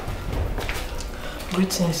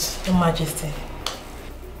 Greetings, Your Majesty.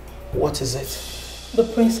 What is it? The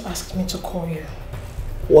prince asked me to call you.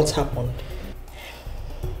 What happened?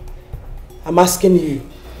 I'm asking you.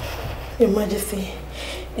 Your Majesty,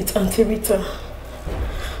 it's Auntie Rita.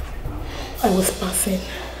 I was passing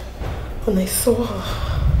when I saw her.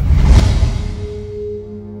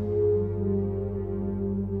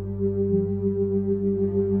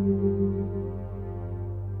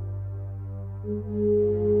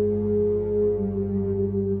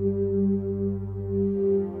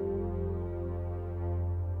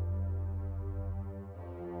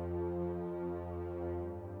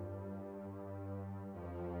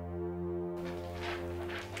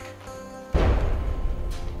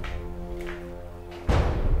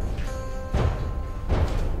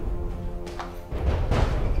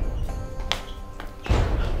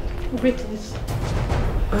 Greetings.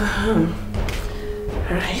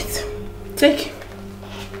 Right. Take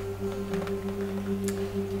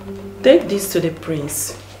this to the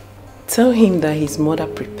prince. Tell him that his mother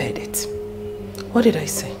prepared it. What did I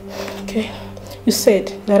say? Okay. You said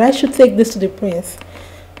that I should take this to the prince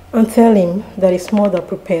and tell him that his mother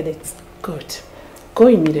prepared it. Good. Go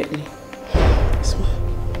immediately. Yes, ma'am.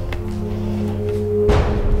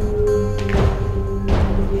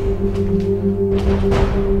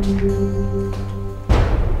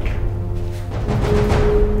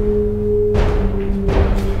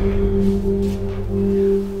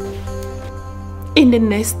 In the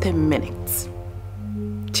next 10 minutes,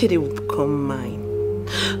 Chidi will become mine.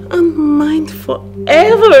 And mine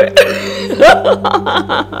forever.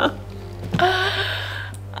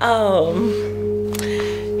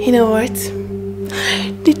 You know what?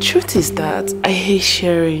 The truth is that I hate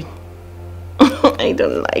sharing. I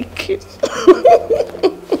don't like it.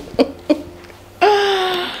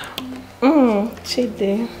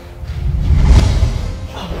 Chidi.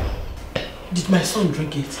 Did my son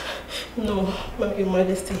drink it? No, Your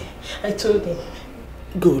Majesty. I told him.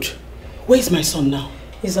 Good. Where is my son now?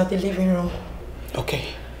 He's at the living room.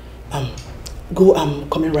 Okay. Go, I'm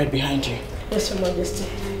coming right behind you. Yes, Your Majesty.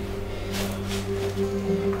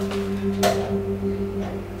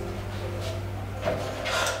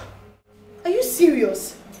 Are you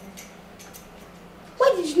serious?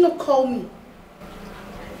 Why did you not call me?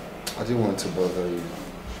 I didn't want to bother you.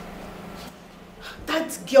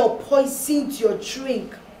 That girl poisoned your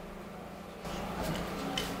drink.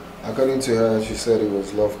 According to her, she said it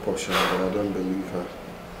was love potion, but I don't believe her.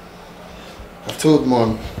 I've told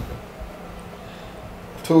Mom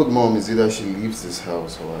it's either she leaves this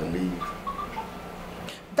house or I leave.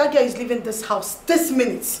 That girl is leaving this house this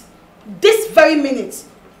minute. This very minute.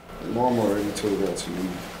 Mom already told her to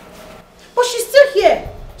leave. But she's still here.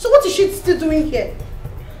 So what is she still doing here?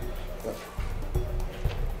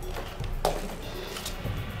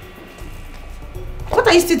 What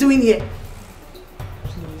are you still doing here?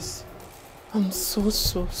 Please. I'm so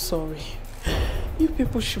sorry. You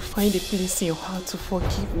people should find a place in your heart to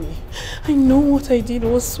forgive me. I know what I did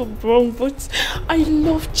was so wrong, but I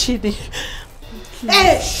love Chidi.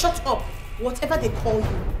 Hey, shut up. Whatever they call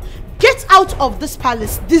you. Get out of this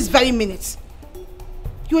palace this very minute.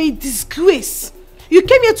 You're a disgrace. You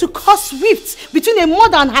came here to cause rifts between a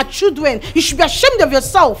mother and her children. You should be ashamed of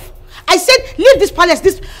yourself. I said leave this palace.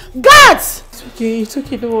 Guards! It's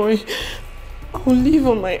okay, don't worry. I'll leave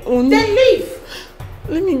on my own. Then leave!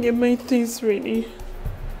 Let me get my things ready.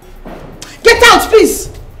 Get out, please!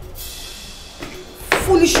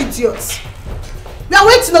 Foolish idiots. We are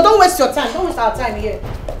waiting, no, don't waste your time. Don't waste our time here.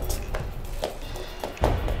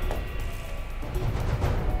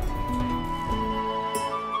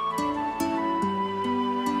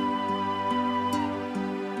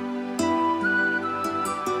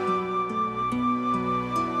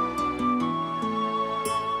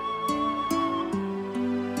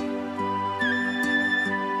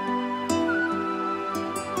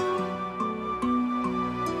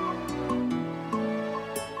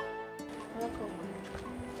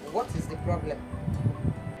 problem?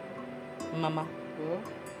 Mama,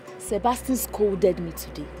 Sebastian scolded me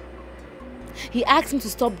today. He asked me to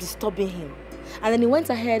stop disturbing him. And then he went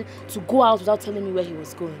ahead to go out without telling me where he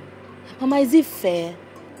was going. Mama, is it fair?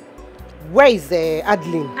 Where is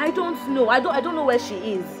Adeline? I don't know. I don't know where she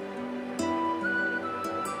is.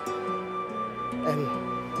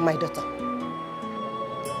 My daughter,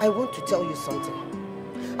 I want to tell you something.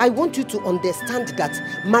 I want you to understand that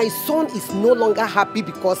my son is no longer happy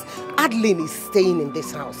because Adeline is staying in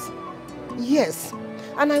this house. Yes,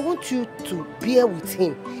 and I want you to bear with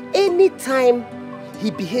him anytime he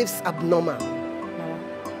behaves abnormal. Mama,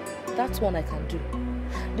 that's one I can do.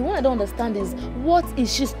 The one I don't understand is, what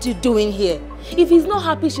is she still doing here? If he's not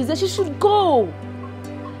happy she's there, she should go.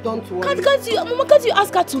 Don't worry. Mama, can't you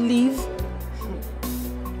ask her to leave?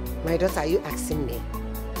 My daughter, are you asking me?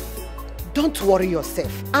 Don't worry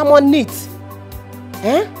yourself. I'm on it.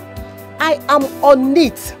 I am on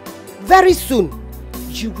it. Very soon,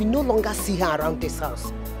 you will no longer see her around this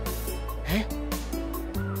house.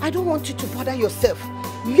 I don't want you to bother yourself.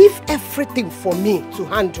 Leave everything for me to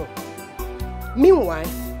handle. Meanwhile,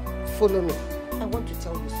 follow me. I want to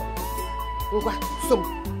tell you something.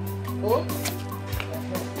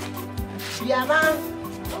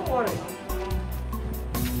 Don't worry.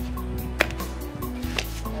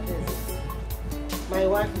 My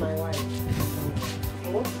wife. I want to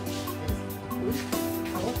tell you.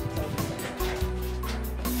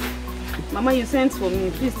 Mama, you sent for me.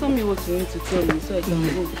 Please tell me what you need to tell me so I can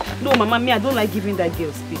go. No, Mama, I don't like giving that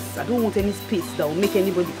girl space. I don't want any space that will make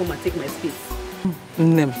anybody come and take my space.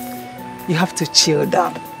 You have to chill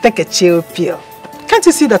down. Take a chill pill. Can't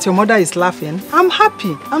you see that your mother is laughing? I'm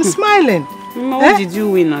happy. I'm smiling. Mama, what did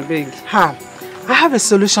you win, I beg? I have a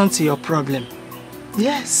solution to your problem.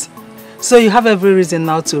 Yes. So you have every reason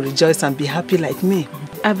now to rejoice and be happy like me.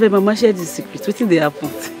 I beg, Mama, share this secret. What did they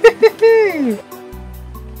happen?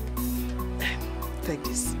 Take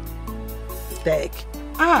this. Take.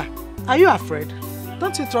 Are you afraid?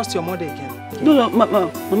 Don't you trust your mother again? No,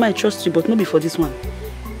 Mama, I trust you, but not before this one.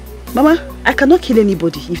 Mama, I cannot kill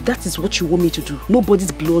anybody. If that is what you want me to do,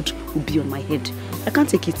 nobody's blood will be on my head. I can't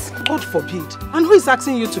take it. God forbid. And who is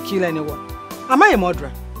asking you to kill anyone? Am I a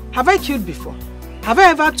murderer? Have I killed before? Have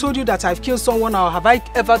I ever told you that I've killed someone, or have I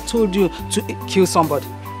ever told you to kill somebody?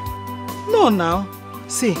 No, now.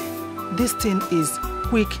 See, this thing is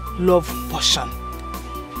quick love potion.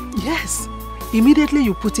 Yes. Immediately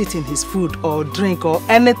you put it in his food or drink or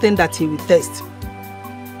anything that he will taste.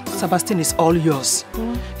 Sebastian is all yours.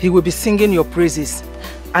 He will be singing your praises.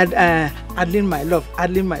 Adeline, my love,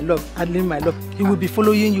 Adeline, my love, Adeline, my love. He will be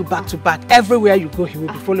following you back to back. Everywhere you go, he will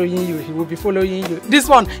be following you. He will be following you. This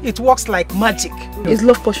one, it works like magic. It's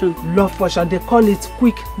love potion. Love potion. They call it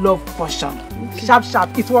quick love potion. Okay. Sharp,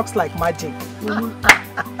 sharp. It works like magic. Mama,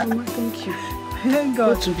 thank you. Thank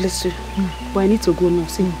God. God to bless you. But I need to go now.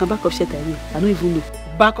 See, my back of shit I don't even know.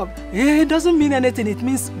 Back up. It doesn't mean anything. It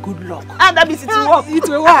means good luck. That means it will work. It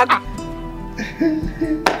will work.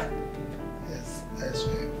 Yes, that's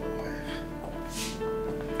right.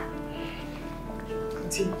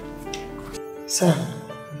 Auntie. Sir,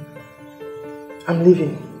 I'm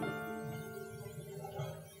leaving.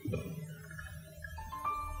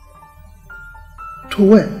 To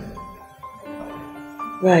where?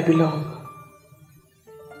 Where I belong.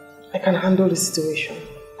 I can handle the situation.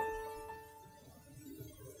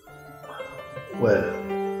 Well,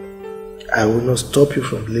 I will not stop you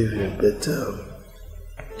from leaving, but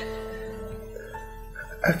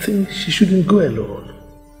I think she shouldn't go alone.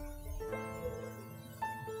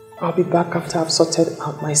 I'll be back after I've sorted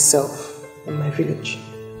out myself in my village.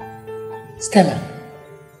 Stella,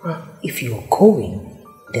 if you're going,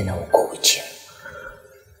 then I will go with you.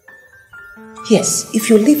 Yes, if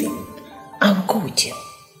you're leaving, I will go with you.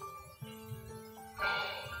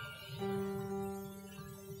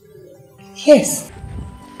 Yes.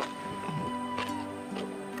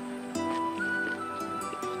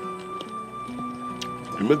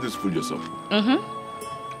 You made this food yourself? Mm-hmm.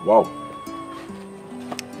 Wow.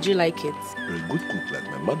 Do you like it? You're a good cook like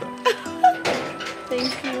my mother.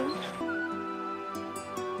 Thank you.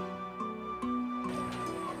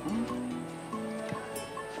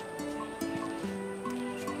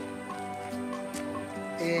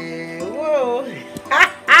 Whoa.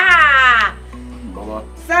 Mama.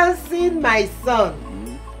 Samson, my son.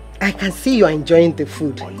 I can see you are enjoying the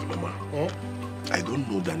food. Mama. I don't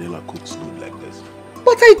know Daniela cooks food like this.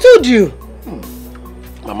 But I told you.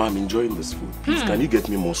 Mama, I'm enjoying this food. Please, can you get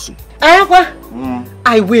me more soup?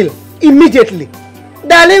 I will. Immediately.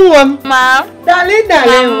 Darling one. Ma. Darling.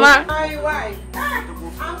 Mama. My wife.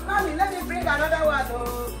 I'm coming. Let me bring another one.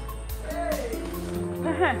 Oh. Hey.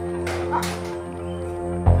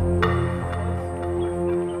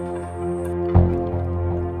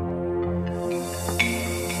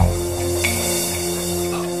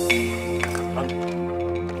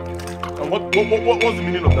 What's the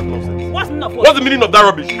meaning of that nonsense? What's the meaning of what? What's the meaning of that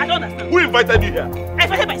rubbish? I don't understand. Who invited you here? I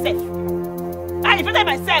invited myself. I invited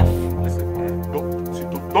myself.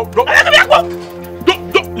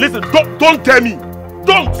 Listen, don't tell me.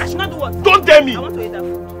 Don't. I should not do what? Don't tell me. I want to eat that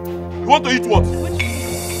food. You want to eat what?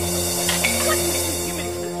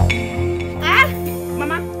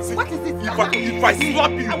 Mama, what is it? If I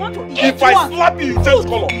slap you, I want to eat. If I slap you, you change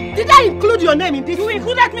color. Did I include your name in this? You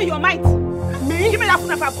included me, your might. Me? Give me that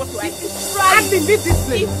food if I've got to eat. Adeline, leave this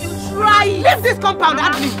place. If you try, leave this compound,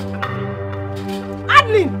 Adeline.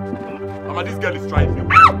 Adeline. Mama, this girl is trying you.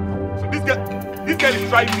 This girl is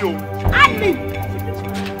trying you. Adeline.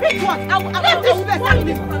 Pick what? I will leave this place.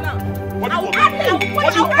 What do you want? What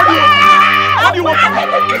do you want? What do you want?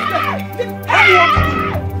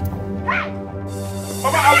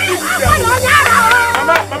 Mama, I'll kill this girl.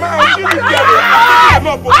 Mama, I'll kill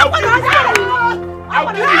this girl. I'll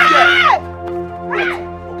kill this girl. What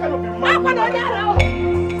kind of a man?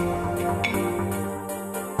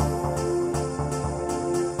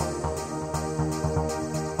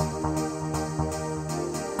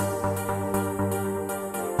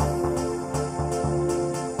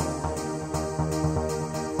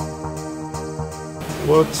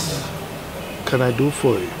 What can I do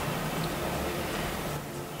for you?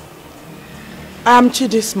 I am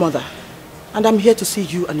Chidi's mother, and I'm here to see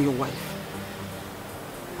you and your wife.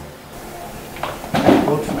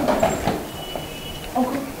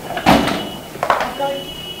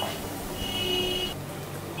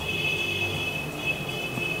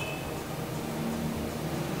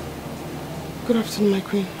 Good afternoon, my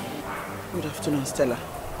queen. Good afternoon, Stella.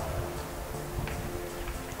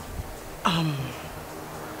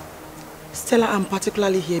 Stella, I'm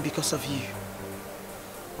particularly here because of you.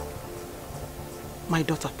 My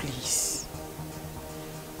daughter, please.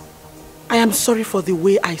 I am sorry for the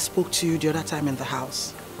way I spoke to you the other time in the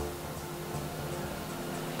house.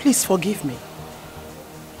 Please forgive me.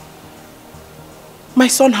 My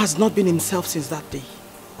son has not been himself since that day.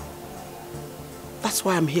 That's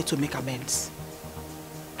why I'm here to make amends.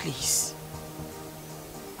 Please.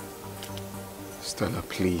 Stella,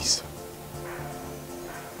 please.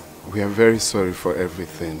 We are very sorry for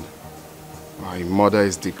everything. My mother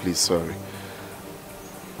is deeply sorry.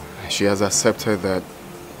 She has accepted that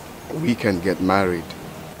we can get married.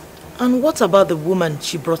 And what about the woman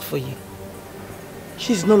she brought for you?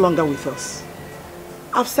 She's no longer with us.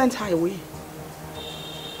 I've sent her away.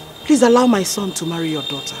 Please allow my son to marry your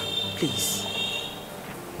daughter. Please.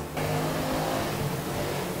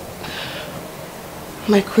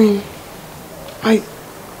 My queen, I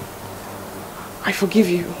forgive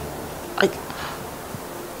you.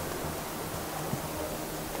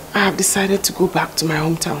 I have decided to go back to my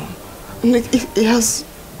hometown. It has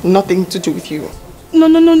nothing to do with you.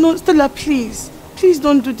 No, Stella, please. Please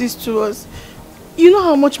don't do this to us. You know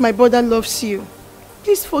how much my brother loves you.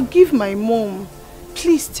 Please forgive my mom.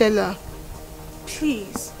 Please, Stella.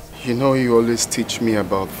 Please. You know you always teach me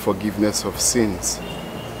about forgiveness of sins.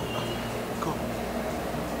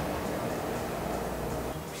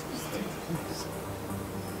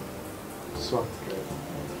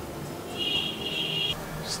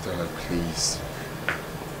 Stella, please.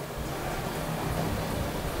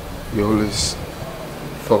 You always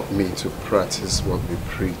taught me to practice what we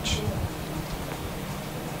preach.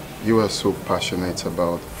 You are so passionate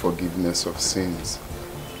about forgiveness of sins.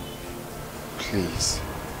 Please,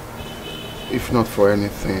 if not for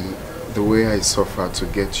anything, the way I suffer to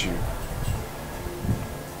get you,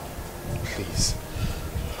 please.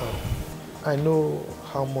 I know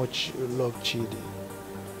how much you love Chidi.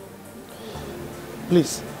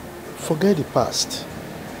 Please, forget the past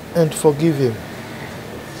and forgive him.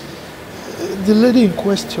 The lady in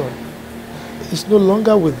question is no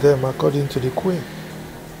longer with them according to the queen.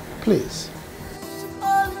 Please.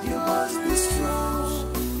 You must be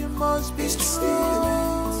strong, you must be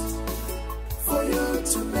strong. For you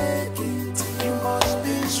to make it, you must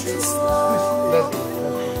be strong.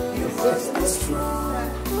 You must be strong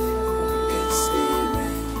in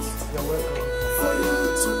spirit. For you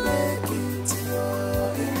to make it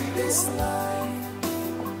in this life,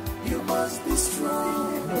 you must be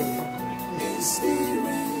strong in spirit.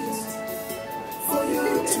 For you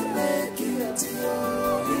to make it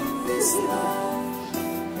in this life,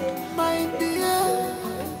 my dear,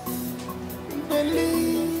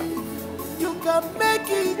 believe you can make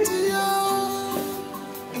it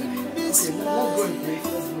in this life.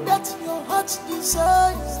 That your heart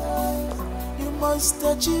desires, you must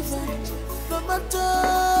achieve it, no matter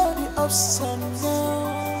the ups and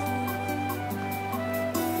downs.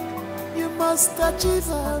 You must achieve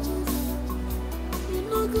it. You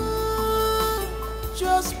know, God,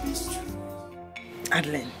 just be strong.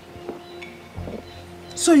 Adeline.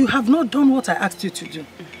 So you have not done what I asked you to do.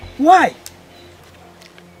 Why?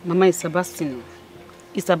 Mama, it's Sebastian.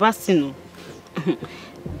 It's Sebastian.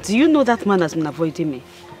 Do you know that man has been avoiding me?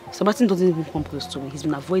 Sebastian doesn't even come close to me. He's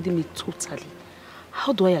been avoiding me totally.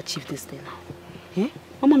 How do I achieve this thing now? Eh?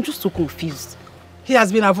 Mama, I'm just so confused. He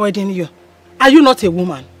has been avoiding you. Are you not a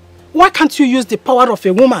woman? Why can't you use the power of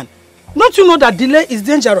a woman? Don't you know that delay is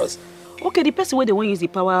dangerous? Okay, the person where they want to use the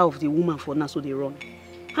power of the woman for now, so they run.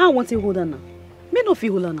 How I want to hold her now? Me no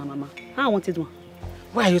feel hold her now, Mama. How I want to do?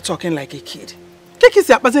 Why are you talking like a kid?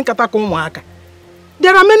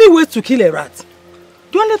 There are many ways to kill a rat.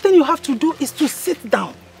 The only thing you have to do is to sit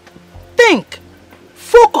down. Think.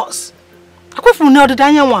 Focus.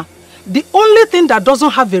 The only thing that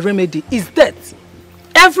doesn't have a remedy is death.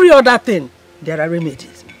 Every other thing, there are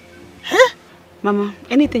remedies. Huh? Mama,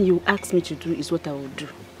 anything you ask me to do is what I will do.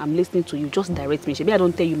 I'm listening to you. Just direct me. Maybe I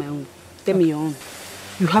don't tell you my own. Tell me your own.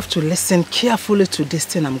 You have to listen carefully to this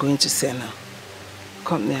thing I'm going to say now.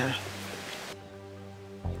 Come nearer.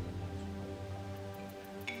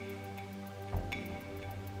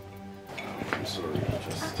 I'm sorry.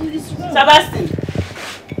 Sebastian!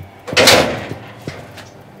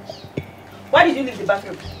 Why did you leave the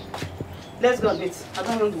bathroom? Let's go a bit. I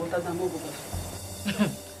don't want the water down. Move over.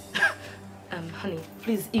 Honey,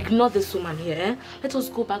 please ignore this woman here. Eh? Let us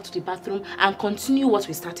go back to the bathroom and continue what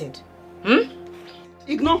we started.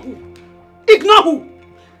 Ignore who? Ignore who?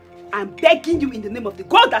 I'm begging you in the name of the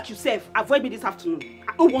God that you serve. Avoid me this afternoon.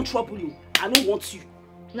 I don't want trouble. I don't want you.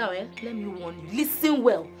 Now, let me warn you. Listen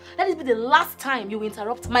well. Let this be the last time you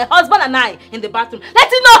interrupt my husband and I in the bathroom.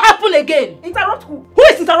 Let it not happen again. Interrupt who? Who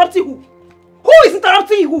is interrupting who? Who is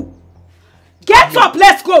interrupting who? Get up,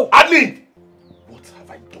 let's go! Adeline! What have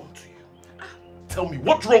I done to you? Tell me,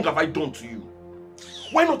 what wrong have I done to you?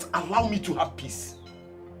 Why not allow me to have peace?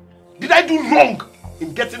 Did I do wrong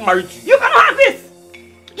in getting married to you? You cannot have peace!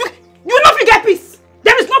 You will not get peace!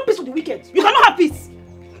 There is no peace for the wicked. You cannot have peace!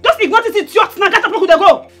 Just ignore this idiot now, get up, look who they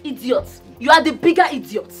go! Idiot! You are the bigger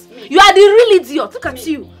idiot. You are the real idiot. Look at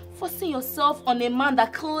you. Forcing yourself on a man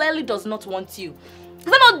that clearly does not want you. Is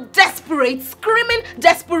that not desperate? Screaming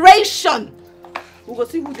desperation! We'll go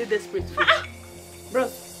see who they desperate for.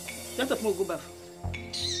 Bros, get up, we'll go back.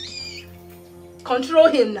 Control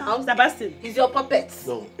him now. Sebastian. He's your puppet.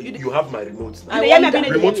 No, you have my remote now.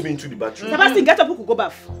 Remote me into the bathroom. Sebastian, get up, we'll go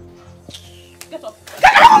back. Get up.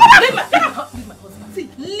 Leave my husband. See,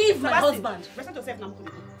 leave my husband. Present yourself now.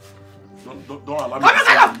 Don't allow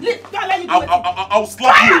me to Don't allow you to I'll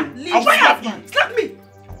slap you. I'll slap you. Slap me.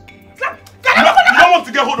 Slap. You don't want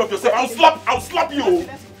to get hold of yourself. I'll slap you.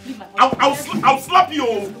 I'll slap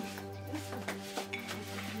you.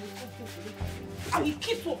 I will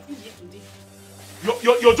keep you here today.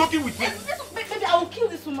 You're joking with me. Baby, I will kill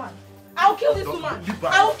this woman. I will kill this woman. Leave her.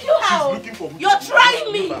 I will kill her. She's looking for who. You're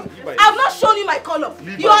trying me. I've not shown you my color.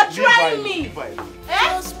 You are trying me.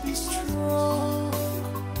 Just be strong.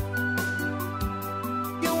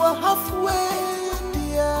 You are halfway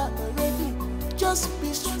there already. Just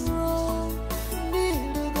be strong.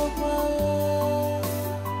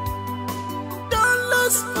 Don't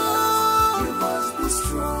lose hope. You must be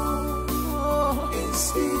strong in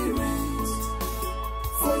spirit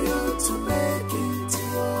for you to make it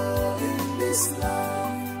in this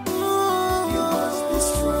life. You must be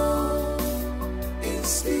strong in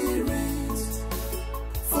spirit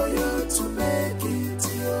for you to make it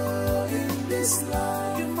in this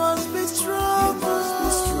life. You must be strong. You must be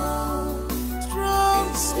strong, strong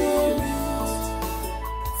in spirit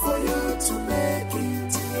for you to make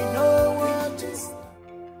it. You know what is.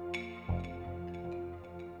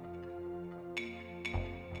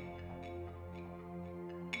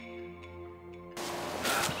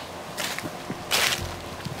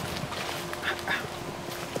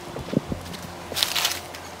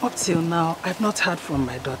 Up till now, I've not heard from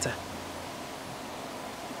my daughter.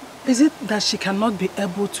 Is it that she cannot be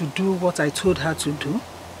able to do what I told her to do?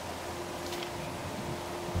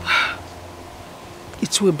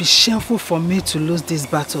 It will be shameful for me to lose this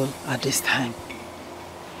battle at this time.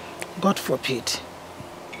 God forbid.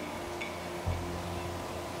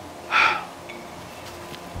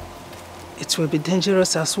 It will be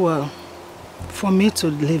dangerous as well for me to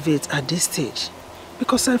leave it at this stage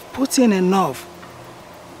because I've put in enough.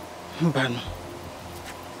 But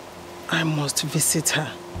I must visit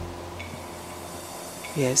her.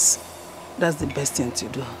 Yes, that's the best thing to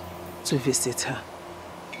do, to visit her.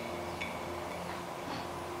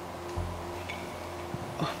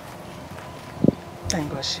 Oh,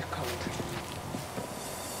 thank God she called.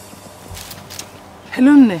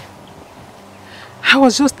 Hello, Nne. I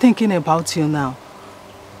was just thinking about you now.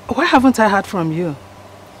 Why haven't I heard from you?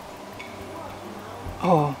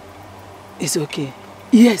 Oh, it's okay.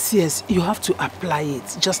 Yes, you have to apply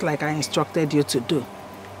it, just like I instructed you to do.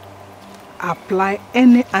 Apply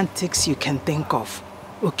any antics you can think of,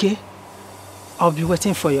 okay? I'll be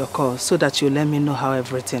waiting for your call so that you let me know how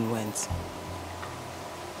everything went.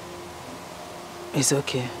 It's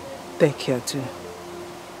okay. Take care too.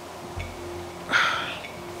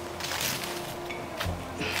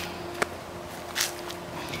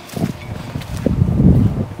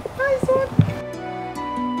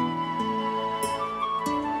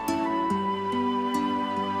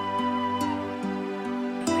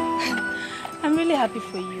 I'm really happy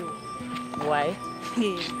for you. Why?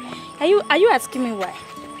 Are you asking me why?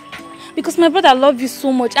 Because my brother loves you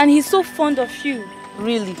so much and he's so fond of you.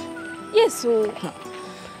 Really? Yes, so.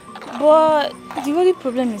 But the only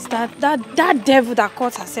problem is that devil that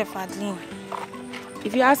caught herself, Adeline.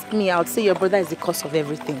 If you ask me, I would say your brother is the cause of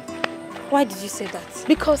everything. Why did you say that?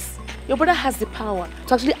 Because your brother has the power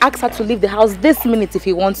to actually ask her to leave the house this minute if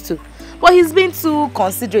he wants to. But he's being too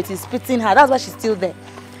considerate, he's pitying her, that's why she's still there.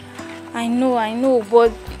 I know,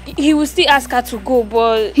 but he will still ask her to go,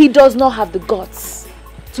 but... He does not have the guts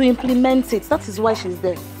to implement it. That is why she's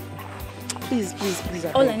there. Please.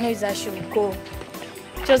 All I know is that she will go.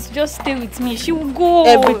 Just stay with me. She will go.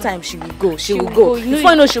 Every time she will go. She will go. You know,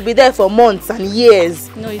 before you know, she'll be there for months and years.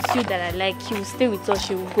 No, it's you that I like. He will stay with us.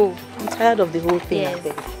 She will go. I'm tired of the whole thing. Yes.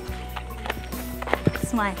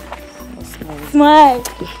 Smile. Smile.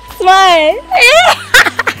 Smile.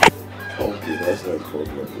 Okay, that's no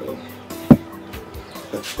problem, no.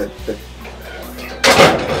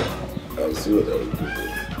 I'll see what I will do.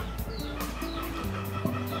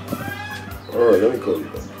 Alright, let me call you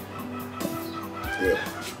back. Yeah.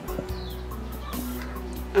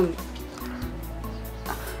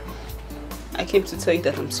 I came to tell you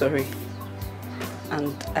that I'm sorry.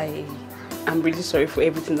 And I'm really sorry for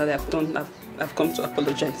everything that I've done. I've come to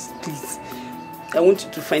apologize. Please. I want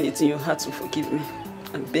you to find it in your heart to forgive me.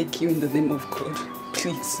 And beg you in the name of God.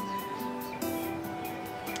 Please.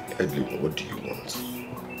 Edlin, what do you want?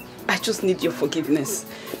 I just need your forgiveness.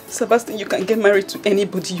 Sebastian, you can get married to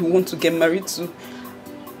anybody you want to get married to.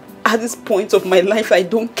 At this point of my life, I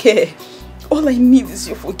don't care. All I need is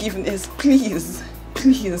your forgiveness. Please.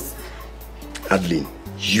 Please. Adeline,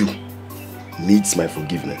 you needs my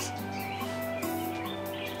forgiveness.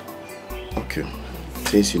 Okay.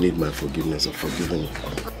 Since you need my forgiveness, I've forgiven you.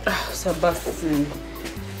 Sebastian.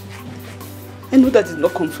 I know that did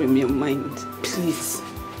not come from your mind. Please.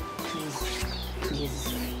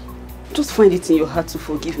 Please. Just find it in your heart to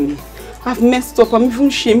forgive me. I've messed up. I'm even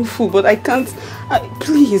shameful, but I can't.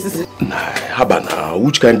 Please. Nah, Haba now.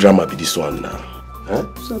 Which kind of drama be this one now? Huh?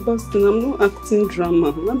 Sebastian, I'm not acting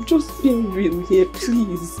drama. I'm just being real here.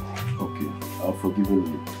 Please. Okay, I've forgiven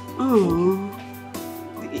you. Oh.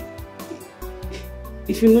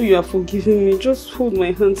 If you know you are forgiving me, just hold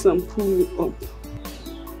my hands and pull me up.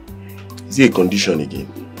 Is it a condition again?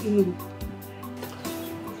 No.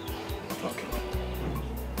 Okay.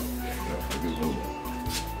 I've forgiven you.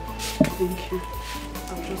 Thank you.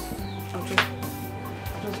 I'll just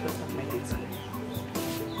better my data.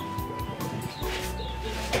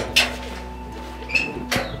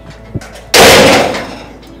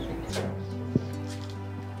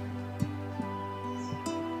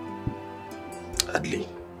 Adley,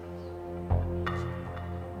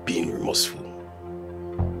 being remorseful.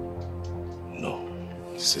 No,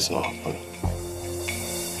 this is not happening.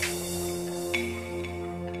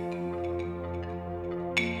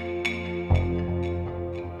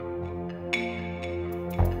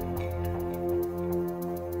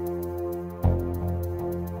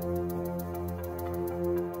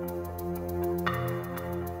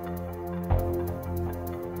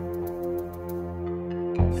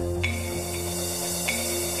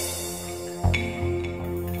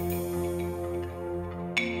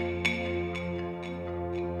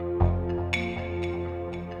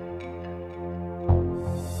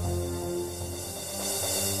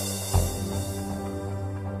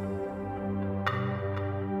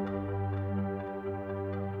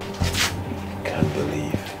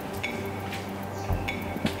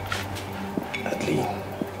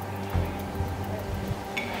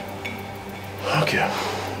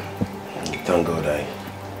 Thank God I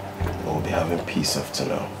will be having peace after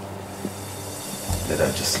now. Let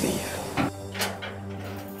her just leave.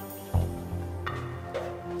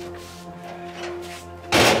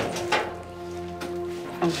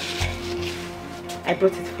 I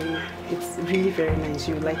brought it for you. It's really very nice.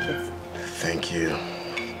 You like it. Thank you.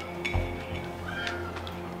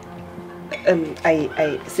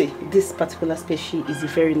 I say this particular species is a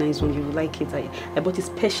very nice one. You will like it. I bought it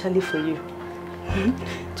specially for you.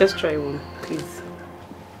 Just try one, please.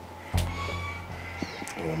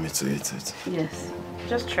 You want me to eat it? Yes,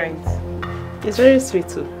 just try it. It's very sweet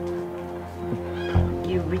too.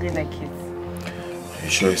 You really like it. Are you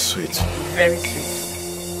sure it's sweet? Very sweet.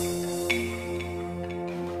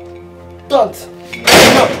 Don't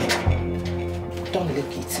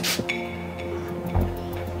lick it.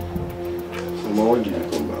 Mama, when did you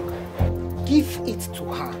come back? Give it to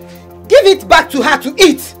her. Give it back to her to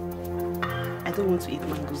eat. I don't want to eat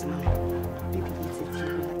mangoes now. Baby, eat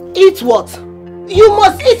it. Eat what? You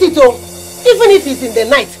must eat it, oh. Even if it's in the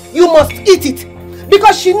night, you must eat it.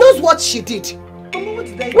 Because she knows what she did. Mama, what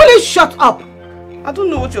did I do? Will you shut up? I don't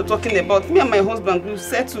know what you're talking about. Me and my husband, we've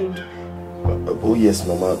settled. Oh yes,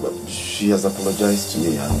 Mama, but she has apologized to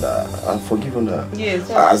me and I've forgiven her. Yes.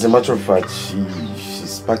 As a matter of fact,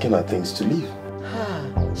 she's packing her things to leave.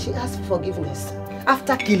 She asked forgiveness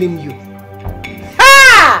after killing you.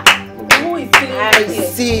 Ah! Who is killing I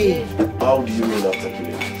see. How do you mean after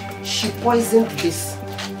killing me? She poisoned this.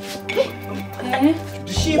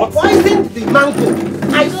 She poisoned the mango.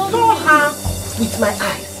 I saw her with my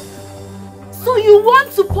eyes. So you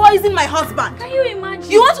want to poison my husband? Can you imagine?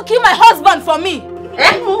 You want to kill my husband for me?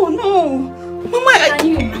 Eh? No. Mama, Can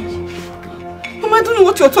you imagine? Mama, I don't know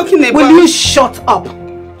what you're talking about. Will you shut up?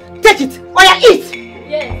 Take it. Oya, eat.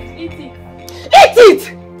 Yes, eat it. Eat it.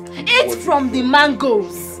 Eat from the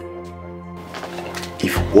mangoes.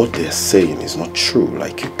 If what they're saying is not true,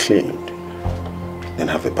 like you claimed, then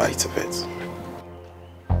have a bite of it.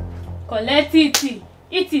 Collect it.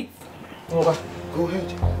 Eat it. Go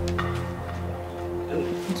ahead.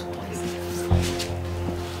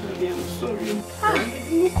 I'm sorry.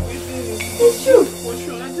 It's true.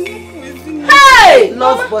 Hey!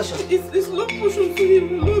 Love potion. It's love potion to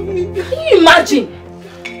him. Love me. Can you imagine?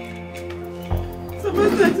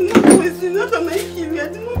 Sebastian, I did not poison. Not am I killing. I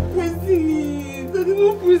did not poison it. I did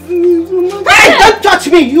not poison it. Hey, don't touch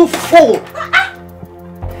me, you fool!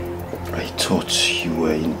 I thought you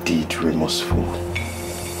were indeed remorseful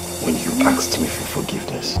when you asked me for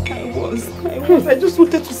forgiveness. I was. I just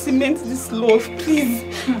wanted to cement this love.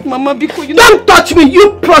 Please. Mama, because you don't touch me,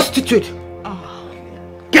 you prostitute!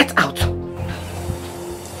 Get out!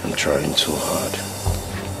 I'm trying too hard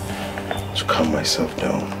to calm myself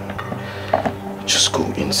down. Just go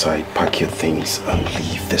inside, pack your things, and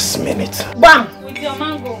leave this minute. Bam! With your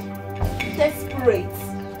mango. Desperate.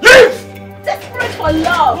 Leave! Desperate for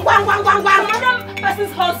love. Another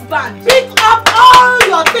person's husband. Pick up all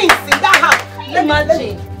your things in that house.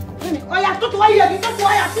 Imagine. Oya, don't worry, pick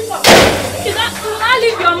up. You can't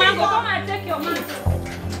leave your mango. Come and take your mango.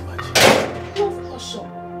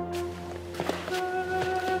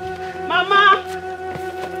 Mama!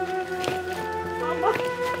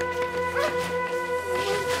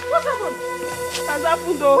 What happened? What has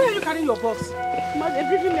happened though? Where are you carrying your box? Mama, they're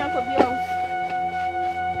driving me out of the house.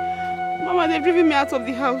 Mama, they're driving me out of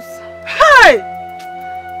the house. Hey!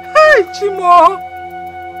 Hey, Chimo!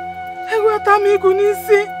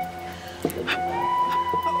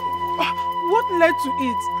 What led to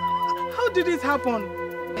it? How did it happen?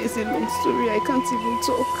 It's a long story. I can't even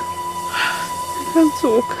talk. I can't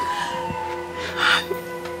talk.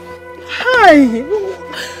 Hi!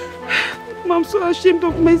 I'm so ashamed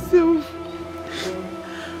of myself.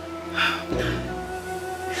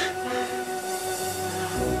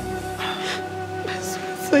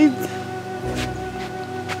 Suicide.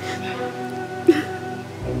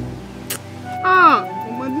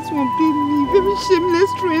 Mama, this one paid me. Very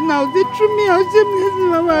shameless right now. They threw me out shameless,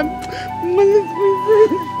 Mama. Mama, let's go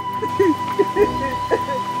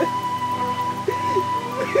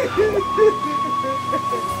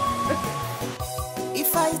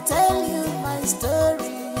If I tell you my story,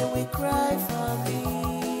 you will cry for me.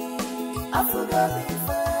 I forgot if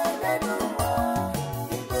I know what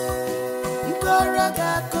you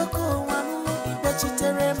got coco, one, you bet you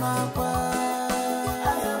terema. I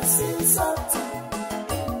have seen something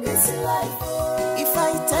in this life. If I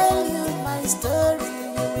tell you my story,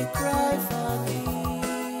 you will cry for me.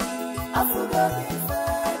 I forgot if I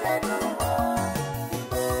know what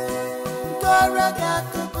you got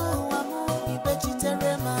coco.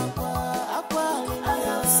 I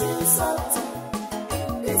have seen something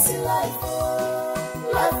in this life.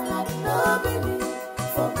 Life not nobody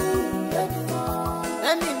for me anymore.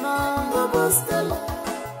 Mama Stella,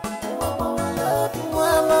 Mama love,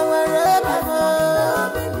 Mama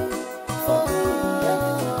nobody for me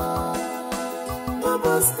anymore.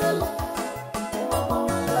 Mama Stella, Mama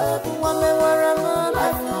love, Mama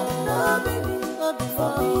life not nobody for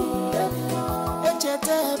me anymore.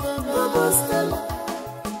 Mama Stella.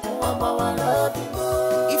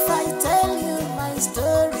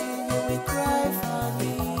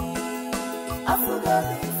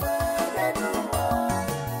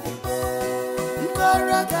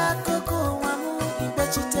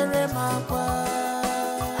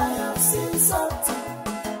 I have seen something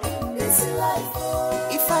in this life.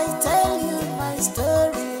 If I tell you my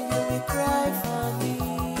story, you will cry for me.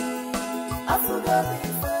 I forgot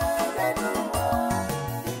before anyone.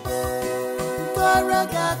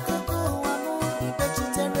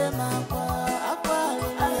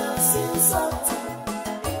 I have seen something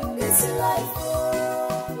in this life.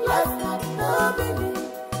 Life got no meaning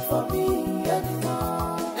for me anymore.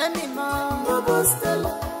 Stella.